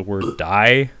just the word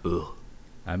die.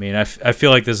 I mean, I feel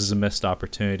like this is a missed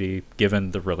opportunity,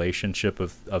 given the relationship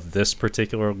of this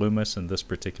particular Loomis and this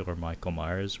particular Michael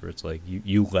Myers, where it's like,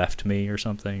 you left me or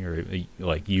something, or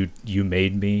like you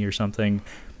made me or something.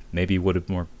 Maybe would have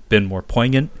been more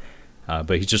poignant.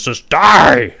 But he just says,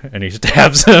 die! And he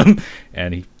stabs him,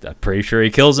 and I'm pretty sure he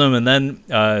kills him, and then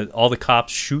all the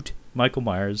cops shoot Michael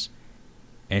Myers,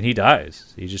 and he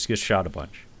dies. He just gets shot a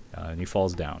bunch, and he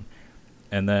falls down.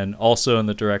 And then also in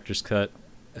the director's cut,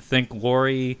 I think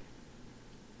Laurie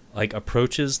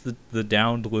approaches the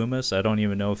downed Loomis. I don't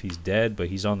even know if he's dead, but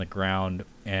he's on the ground,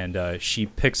 and she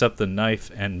picks up the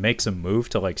knife and makes a move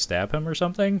to stab him or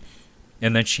something,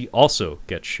 and then she also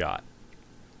gets shot.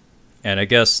 And I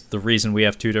guess the reason we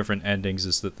have two different endings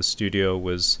is that the studio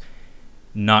was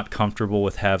not comfortable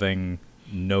with having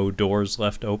no doors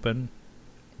left open.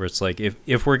 Where it's like,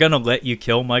 if we're going to let you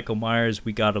kill Michael Myers,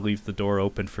 we got to leave the door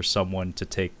open for someone to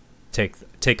take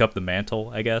up the mantle,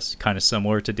 I guess. Kind of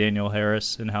similar to Daniel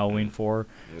Harris in Halloween 4.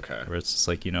 Okay. Where it's just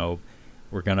like,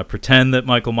 we're going to pretend that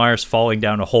Michael Myers falling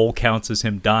down a hole counts as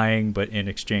him dying, but in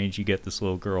exchange you get this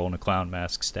little girl in a clown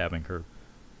mask stabbing her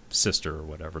sister or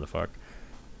whatever the fuck.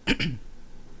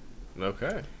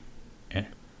 Okay.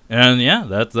 And yeah,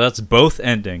 that's both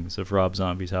endings of Rob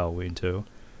Zombie's Halloween 2.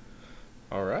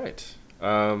 All right.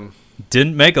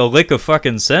 Didn't make a lick of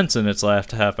fucking sense in its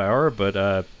last half hour,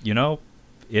 but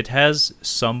it has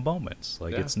some moments.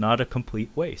 It's not a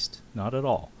complete waste, not at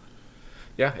all.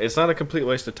 Yeah, it's not a complete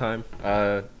waste of time.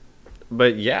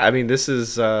 But yeah, I mean, this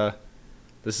is the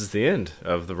end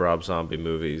of the Rob Zombie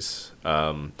movies.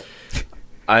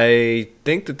 I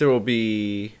think that there will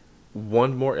be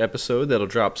one more episode that'll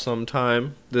drop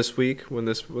sometime this week when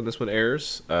this one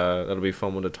airs. That'll be a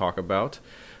fun one to talk about.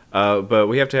 But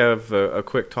we have to have a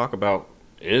quick talk about,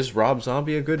 is Rob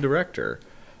Zombie a good director?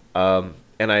 And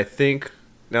I think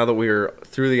now that we're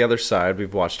through the other side,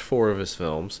 we've watched 4 of his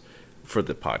films for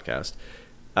the podcast.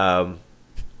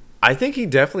 I think he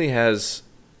definitely has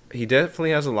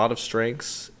a lot of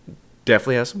strengths.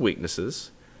 Definitely has some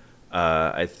weaknesses.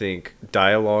 I think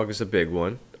dialogue is a big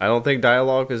one. I don't think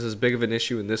dialogue is as big of an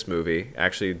issue in this movie.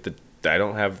 Actually, I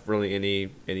don't have really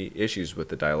any issues with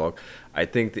the dialogue. I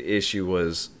think the issue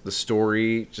was the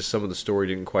story. Just some of the story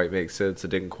didn't quite make sense. It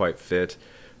didn't quite fit.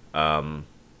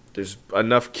 There's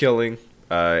enough killing,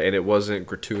 and it wasn't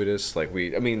gratuitous.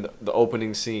 The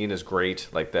opening scene is great.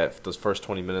 Those first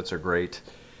 20 minutes are great.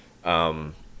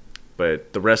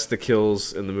 But the rest of the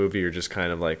kills in the movie are just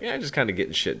kind of just kind of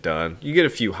getting shit done. You get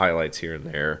a few highlights here and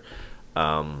there.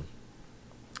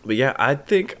 But yeah, I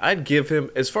think I'd give him,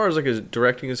 as far as his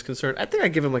directing is concerned, I think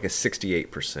I'd give him a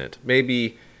 68%.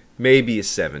 Maybe a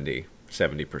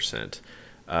 70%.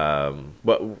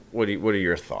 What are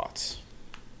your thoughts?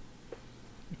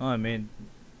 Well, I mean,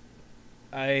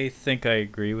 I think I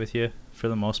agree with you for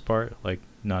the most part.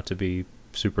 Not to be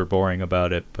super boring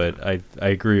about it, but I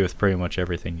agree with pretty much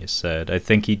everything you said. I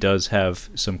think he does have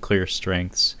some clear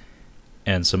strengths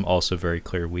and some also very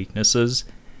clear weaknesses.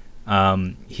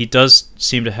 He does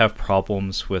seem to have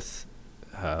problems with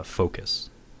focus,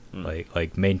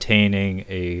 like maintaining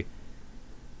a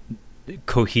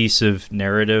cohesive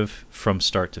narrative from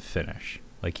start to finish.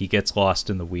 He gets lost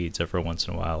in the weeds every once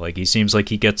in a while. He seems like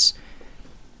he gets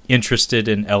interested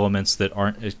in elements that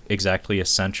aren't exactly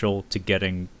essential to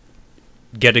getting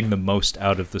the most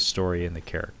out of the story and the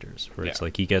characters. Where it's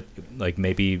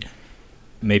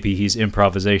maybe he's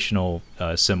improvisational,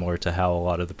 similar to how a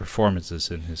lot of the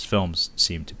performances in his films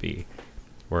seem to be.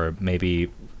 Where maybe,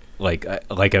 like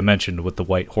I mentioned with the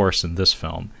white horse in this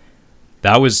film,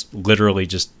 that was literally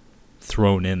just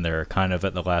thrown in there kind of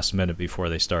at the last minute before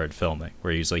they started filming.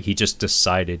 Where he just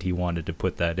decided he wanted to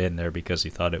put that in there because he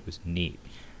thought it was neat.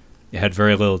 It had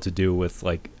very little to do with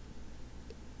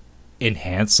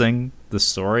enhancing the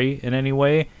story in any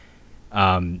way.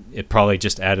 It probably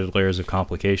just added layers of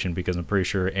complication because I'm pretty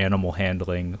sure animal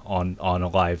handling on a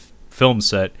live film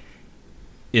set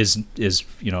is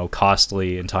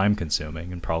costly and time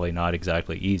consuming and probably not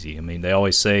exactly easy. I mean, they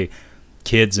always say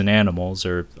kids and animals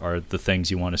are the things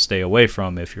you want to stay away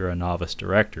from if you're a novice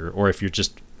director, or if you're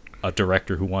just a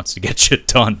director who wants to get shit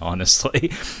done,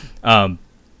 honestly.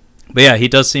 But yeah, he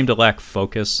does seem to lack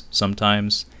focus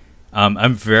sometimes.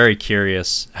 I'm very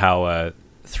curious how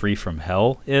 3 from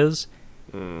Hell is,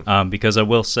 Because I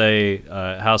will say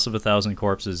House of a Thousand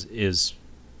Corpses is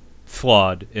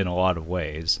flawed in a lot of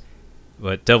ways.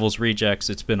 But Devil's Rejects,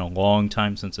 it's been a long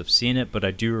time since I've seen it, but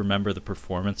I do remember the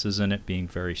performances in it being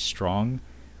very strong.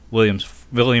 William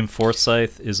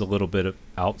Forsythe is a little bit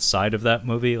outside of that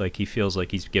movie. Like, he feels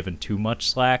like he's given too much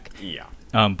slack. Yeah.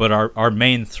 But our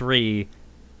main three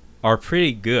are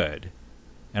pretty good.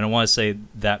 And I want to say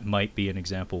that might be an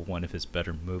example of one of his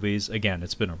better movies. Again,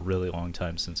 it's been a really long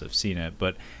time since I've seen it,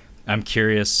 but I'm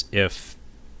curious if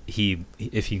he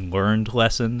learned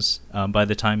lessons by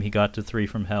the time he got to Three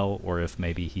from Hell, or if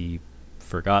maybe he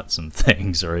forgot some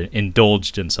things or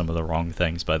indulged in some of the wrong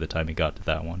things by the time he got to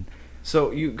that one.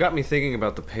 So you got me thinking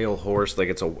about the pale horse. Like,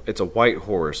 it's a white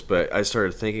horse, but I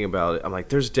started thinking about it. I'm like,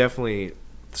 there's definitely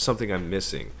something I'm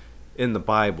missing. In the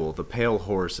Bible, the pale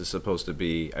horse is supposed to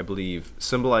be, I believe,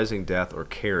 symbolizing death or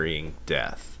carrying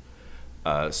death.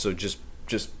 So just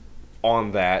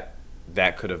on that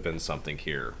could have been something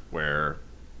here where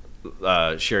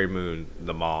Sherry Moon,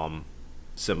 the mom,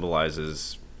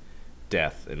 symbolizes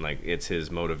death, and like it's his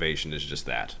motivation is just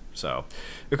that. So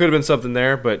it could have been something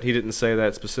there, but he didn't say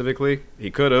that specifically.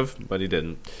 He could have, but he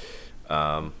didn't.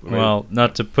 Well,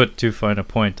 not to put too fine a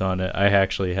point on it, I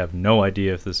actually have no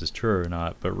idea if this is true or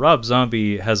not, but Rob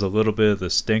Zombie has a little bit of the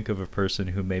stink of a person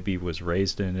who maybe was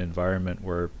raised in an environment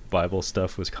where Bible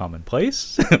stuff was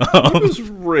commonplace. He was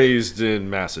raised in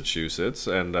Massachusetts,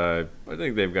 and I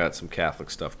think they've got some Catholic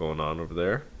stuff going on over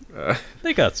there.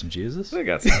 They got some Jesus. They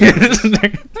got some Jesus.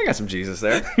 They got some Jesus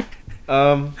there.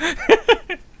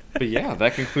 But yeah,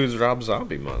 that concludes Rob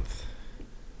Zombie month.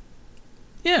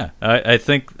 Yeah, I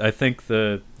think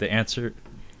the answer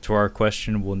to our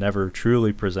question will never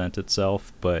truly present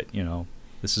itself, but you know,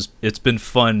 it's been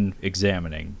fun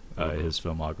examining his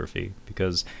filmography,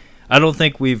 because I don't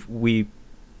think we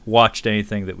watched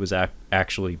anything that was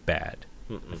actually bad.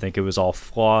 I think it was all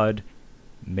flawed,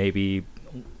 maybe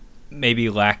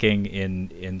lacking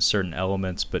in certain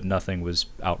elements, but nothing was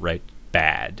outright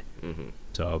bad.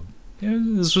 So yeah,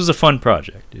 this was a fun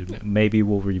project. Maybe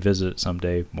we'll revisit it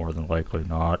someday. More than likely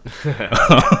not.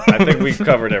 I think we've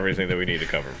covered everything that we need to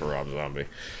cover for Rob Zombie.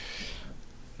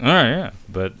 All right, yeah.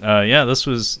 But yeah, this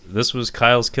was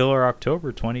Kyle's Killer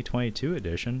October 2022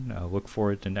 edition. Look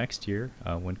forward to next year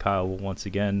when Kyle will once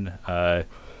again,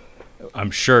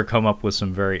 I'm sure, come up with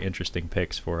some very interesting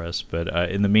picks for us. But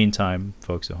in the meantime,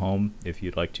 folks at home, if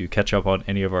you'd like to catch up on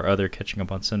any of our other Catching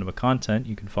Up on Cinema content,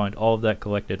 you can find all of that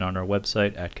collected on our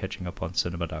website at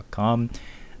catchinguponcinema.com.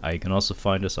 You can also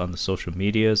find us on the social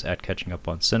medias at Catching Up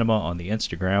on Cinema on the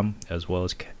Instagram, as well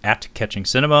as at Catching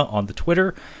Cinema on the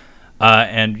Twitter.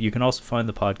 And you can also find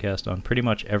the podcast on pretty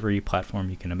much every platform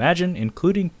you can imagine,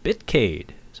 including Bitcade.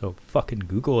 So fucking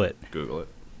Google it. Google it.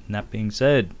 And that being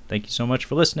said, thank you so much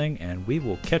for listening, and we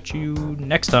will catch you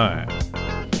next time.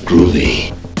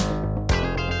 Groovy.